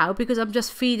 especially now because I'm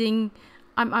just feeding.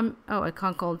 Oh, I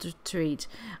can't call it to eat.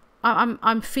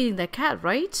 I'm feeding the cat,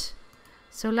 right?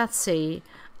 So let's see.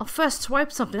 I'll first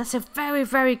swipe something. That's a very,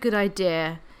 very good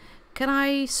idea. Can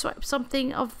I swipe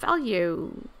something of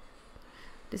value?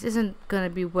 This isn't going to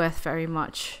be worth very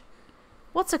much.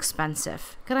 What's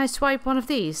expensive? Can I swipe one of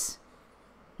these?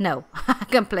 No. I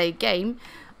can play a game.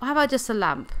 Or how about just a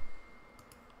lamp?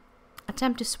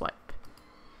 Attempt to swipe.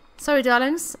 Sorry,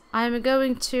 darlings. I'm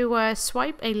going to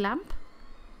swipe a lamp.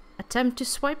 Attempt to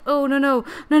swipe. Oh, no, no.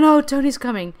 No, no. Tony's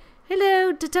coming.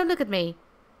 Hello. Don't look at me.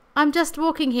 I'm just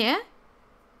walking here.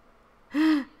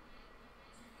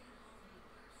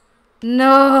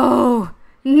 No.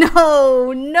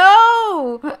 No.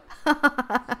 No.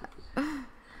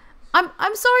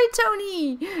 I'm sorry,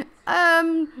 Tony.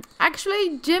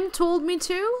 Actually, Jim told me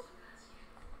to.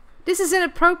 This is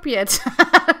inappropriate.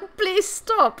 Please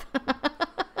stop.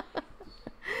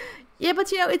 Yeah, but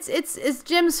you know, it's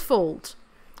Jim's fault.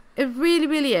 It really,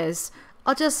 really is.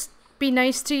 I'll just be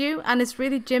nice to you, and it's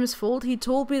really Jim's fault. He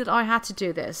told me that I had to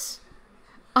do this.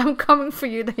 I'm coming for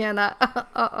you, Diana.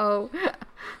 Uh-oh.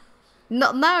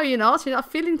 Not now, you're not. You're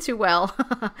not feeling too well.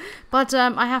 But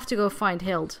I have to go find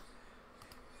Hild.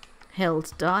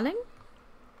 Hild, darling?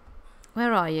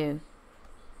 Where are you?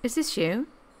 Is this you?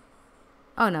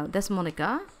 Oh no, that's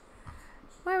Monica.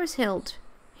 Where is Hild?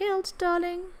 Hild,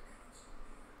 darling?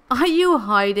 Are you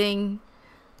hiding?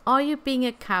 Are you being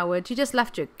a coward? You just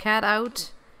left your cat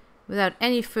out without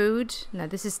any food. No,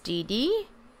 this is Dee Dee.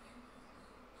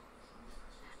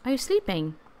 Are you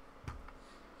sleeping?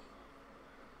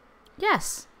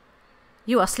 Yes.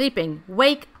 You are sleeping.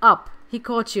 Wake up. He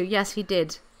caught you. Yes, he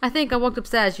did. I think I walked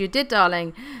upstairs. You did,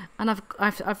 darling. And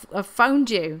I've found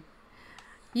you.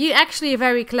 You actually are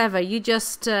very clever. You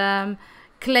just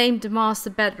claimed the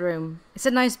master bedroom. It's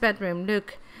a nice bedroom.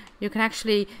 Look, you can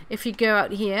actually, if you go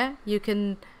out here, you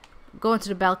can go onto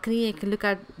the balcony. You can look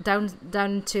out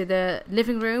down to the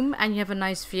living room, and you have a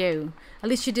nice view. At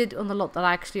least you did on the lot that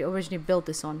I actually originally built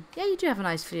this on. Yeah, you do have a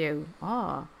nice view.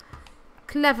 Ah,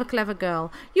 clever, clever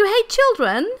girl. You hate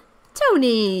children,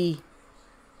 Tony.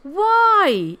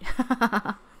 Why?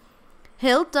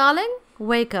 Hild, darling,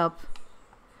 wake up.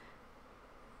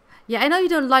 Yeah, I know you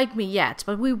don't like me yet,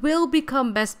 but we will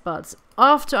become best buds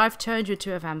after I've turned you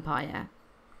to a vampire.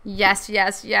 Yes,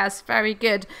 yes, yes. Very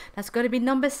good. That's going to be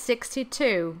number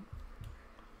 62.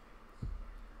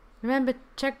 Remember,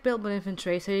 check buildable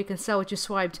inventory so you can sell what you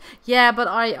swiped. Yeah, but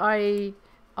I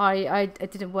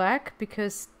didn't work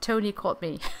because Tony caught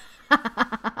me.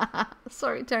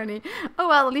 Sorry, Tony. Oh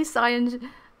well, at least I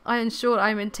ensured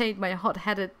I maintained my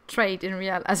hot-headed trait in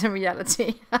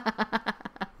reality.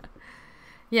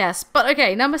 Yes, but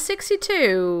okay, number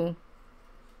 62.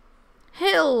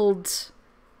 Hild.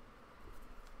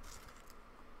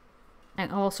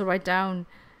 And I'll also write down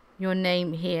your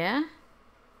name here.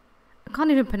 I can't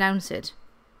even pronounce it.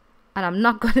 And I'm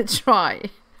not going to try.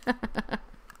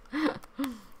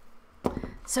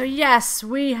 So yes,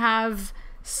 we have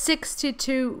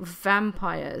 62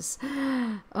 vampires.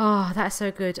 Oh, that's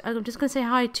so good. I'm just going to say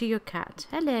hi to your cat.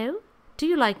 Hello. Do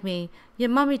you like me? Your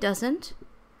mummy doesn't.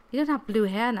 You don't have blue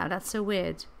hair now. That's so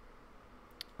weird.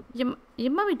 Your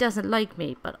mummy doesn't like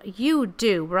me, but you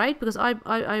do, right? Because I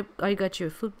got you a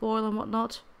football and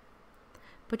whatnot.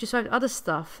 But you swiped other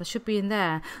stuff that should be in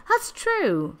there. That's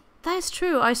true. That is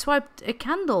true. I swiped a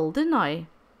candle, didn't I?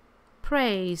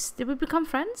 Praise. Did we become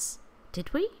friends?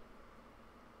 Did we?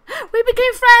 We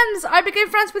became friends! I became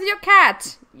friends with your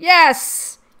cat!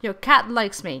 Yes! Your cat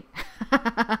likes me.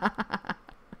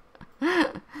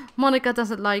 Monica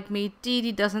doesn't like me. Dee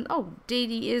Dee doesn't. Oh, Dee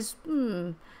Dee is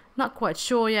not quite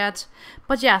sure yet.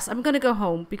 But yes, I'm gonna go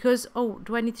home because, oh,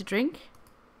 do I need to drink?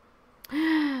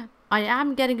 I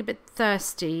am getting a bit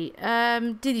thirsty.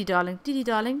 Dee Dee, darling. Dee Dee,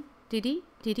 darling. Dee Dee,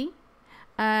 Dee Dee.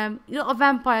 You're not a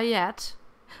vampire yet.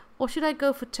 Or should I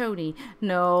go for Tony?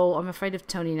 No, I'm afraid of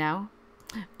Tony now.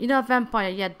 You're not a vampire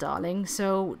yet, darling.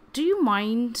 So, do you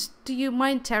mind? Do you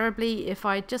mind terribly if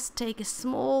I just take a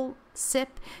small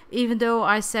sip, even though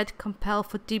I said compel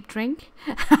for deep drink?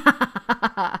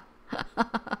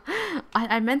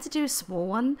 I meant to do a small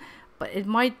one, but it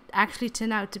might actually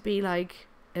turn out to be like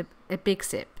a big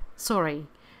sip. Sorry.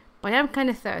 But I am kind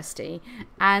of thirsty.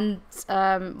 And,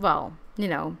 well, you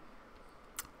know.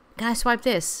 Can I swipe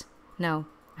this? No.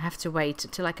 I have to wait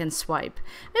until I can swipe.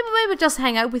 Maybe just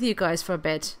hang out with you guys for a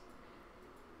bit.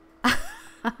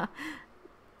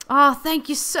 Oh, thank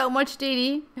you so much, Dee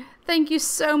Dee. Thank you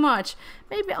so much.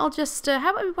 Maybe I'll just...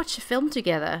 how about we watch a film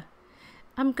together?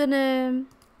 I'm gonna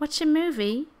watch a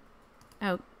movie.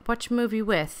 Oh, watch a movie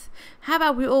with. How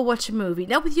about we all watch a movie?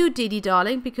 Not with you, Dee Dee,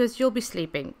 darling, because you'll be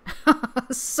sleeping.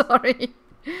 Sorry.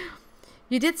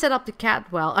 You did set up the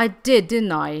cat well. I did,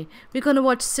 didn't I? We're gonna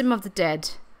watch Sim of the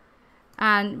Dead.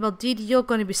 And, well, Dee Dee, you're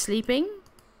going to be sleeping,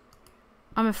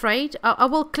 I'm afraid. I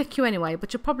will click you anyway,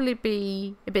 but you'll probably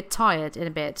be a bit tired in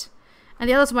a bit. And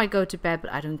the others might go to bed,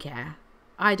 but I don't care.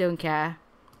 I don't care.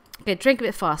 Okay, drink a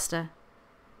bit faster.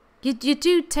 You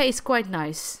do taste quite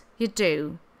nice. You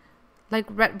do. Like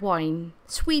red wine.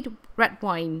 Sweet red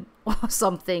wine or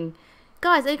something.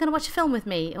 Guys, are you going to watch a film with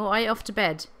me? Or are you off to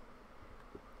bed?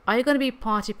 Are you going to be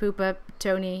party pooper,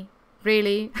 Tony?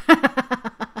 Really?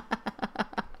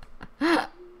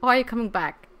 Why are you coming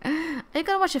back? Are you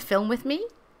gonna watch a film with me?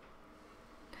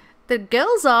 The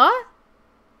girls are.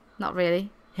 Not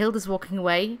really. Hilda's walking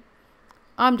away.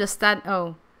 I'm just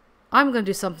oh. I'm gonna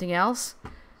do something else.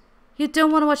 You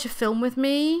don't want to watch a film with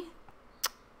me?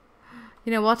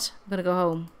 You know what? I'm gonna go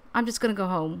home. I'm just gonna go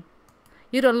home.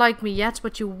 You don't like me yet,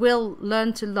 but you will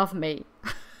learn to love me.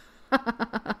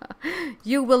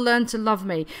 You will learn to love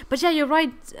me. But yeah, you're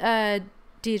right,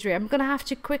 Deirdre. I'm gonna have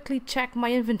to quickly check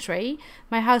my inventory,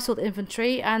 my household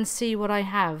inventory, and see what I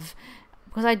have,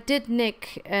 because I did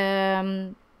nick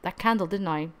that candle, didn't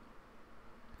I?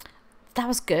 That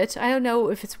was good. I don't know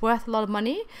if it's worth a lot of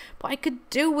money, but I could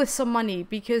do with some money,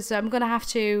 because I'm gonna have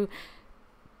to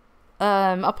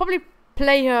I'll probably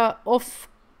play her off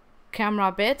camera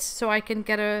a bit so I can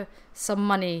get her some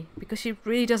money, because she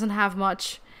really doesn't have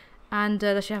much. And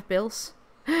does she have bills?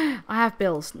 I have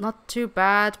bills. Not too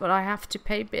bad, but I have to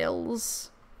pay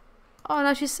bills. Oh,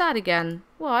 now she's sad again.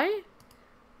 Why?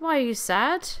 Why are you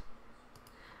sad?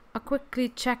 I'll quickly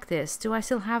check this. Do I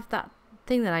still have that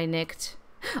thing that I nicked?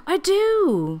 I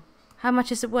do! How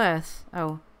much is it worth?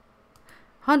 Oh.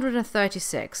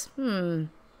 136.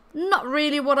 Not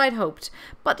really what I'd hoped.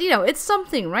 But, you know, it's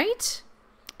something, right?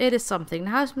 It is something.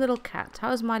 Now, how's my little cat?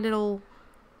 How's my little...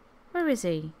 Where is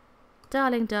he?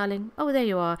 Darling, darling. Oh, there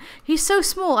you are. He's so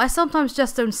small, I sometimes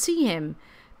just don't see him,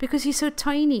 because he's so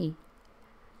tiny,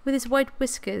 with his white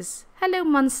whiskers. Hello,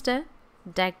 monster.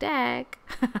 Dag, dag.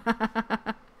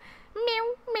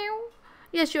 Meow, meow.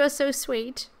 Yes, you are so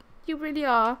sweet. You really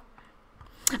are.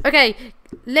 Okay,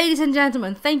 ladies and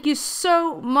gentlemen, thank you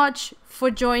so much for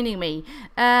joining me.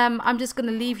 I'm just going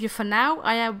to leave you for now.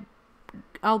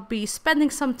 I'll be spending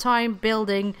some time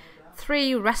building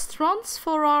 3 restaurants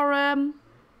for our...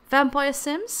 vampire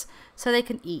sims, so they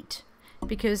can eat,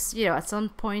 because, you know, at some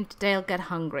point they'll get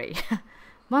hungry.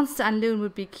 Monster and Loon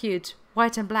would be cute.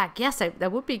 White and black, yes,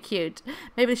 that would be cute.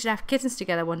 Maybe we should have kittens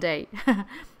together one day.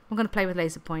 I'm gonna play with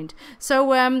Laserpoint.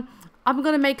 So I'm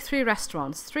gonna make 3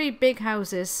 restaurants, 3 big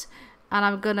houses, and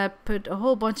I'm gonna put a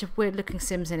whole bunch of weird looking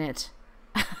sims in it.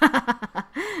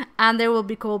 And they will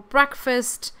be called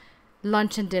breakfast,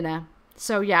 lunch and dinner.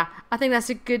 So yeah, I think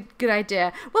that's a good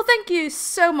idea. Well, thank you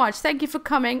so much. Thank you for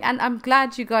coming, and I'm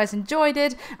glad you guys enjoyed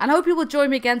it, and hope you will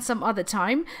join me again some other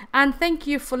time. And thank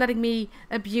you for letting me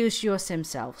abuse your sim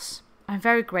selves. I'm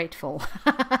very grateful.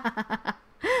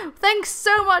 Thanks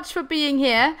so much for being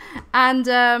here, and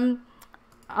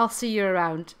I'll see you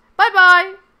around. Bye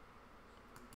bye.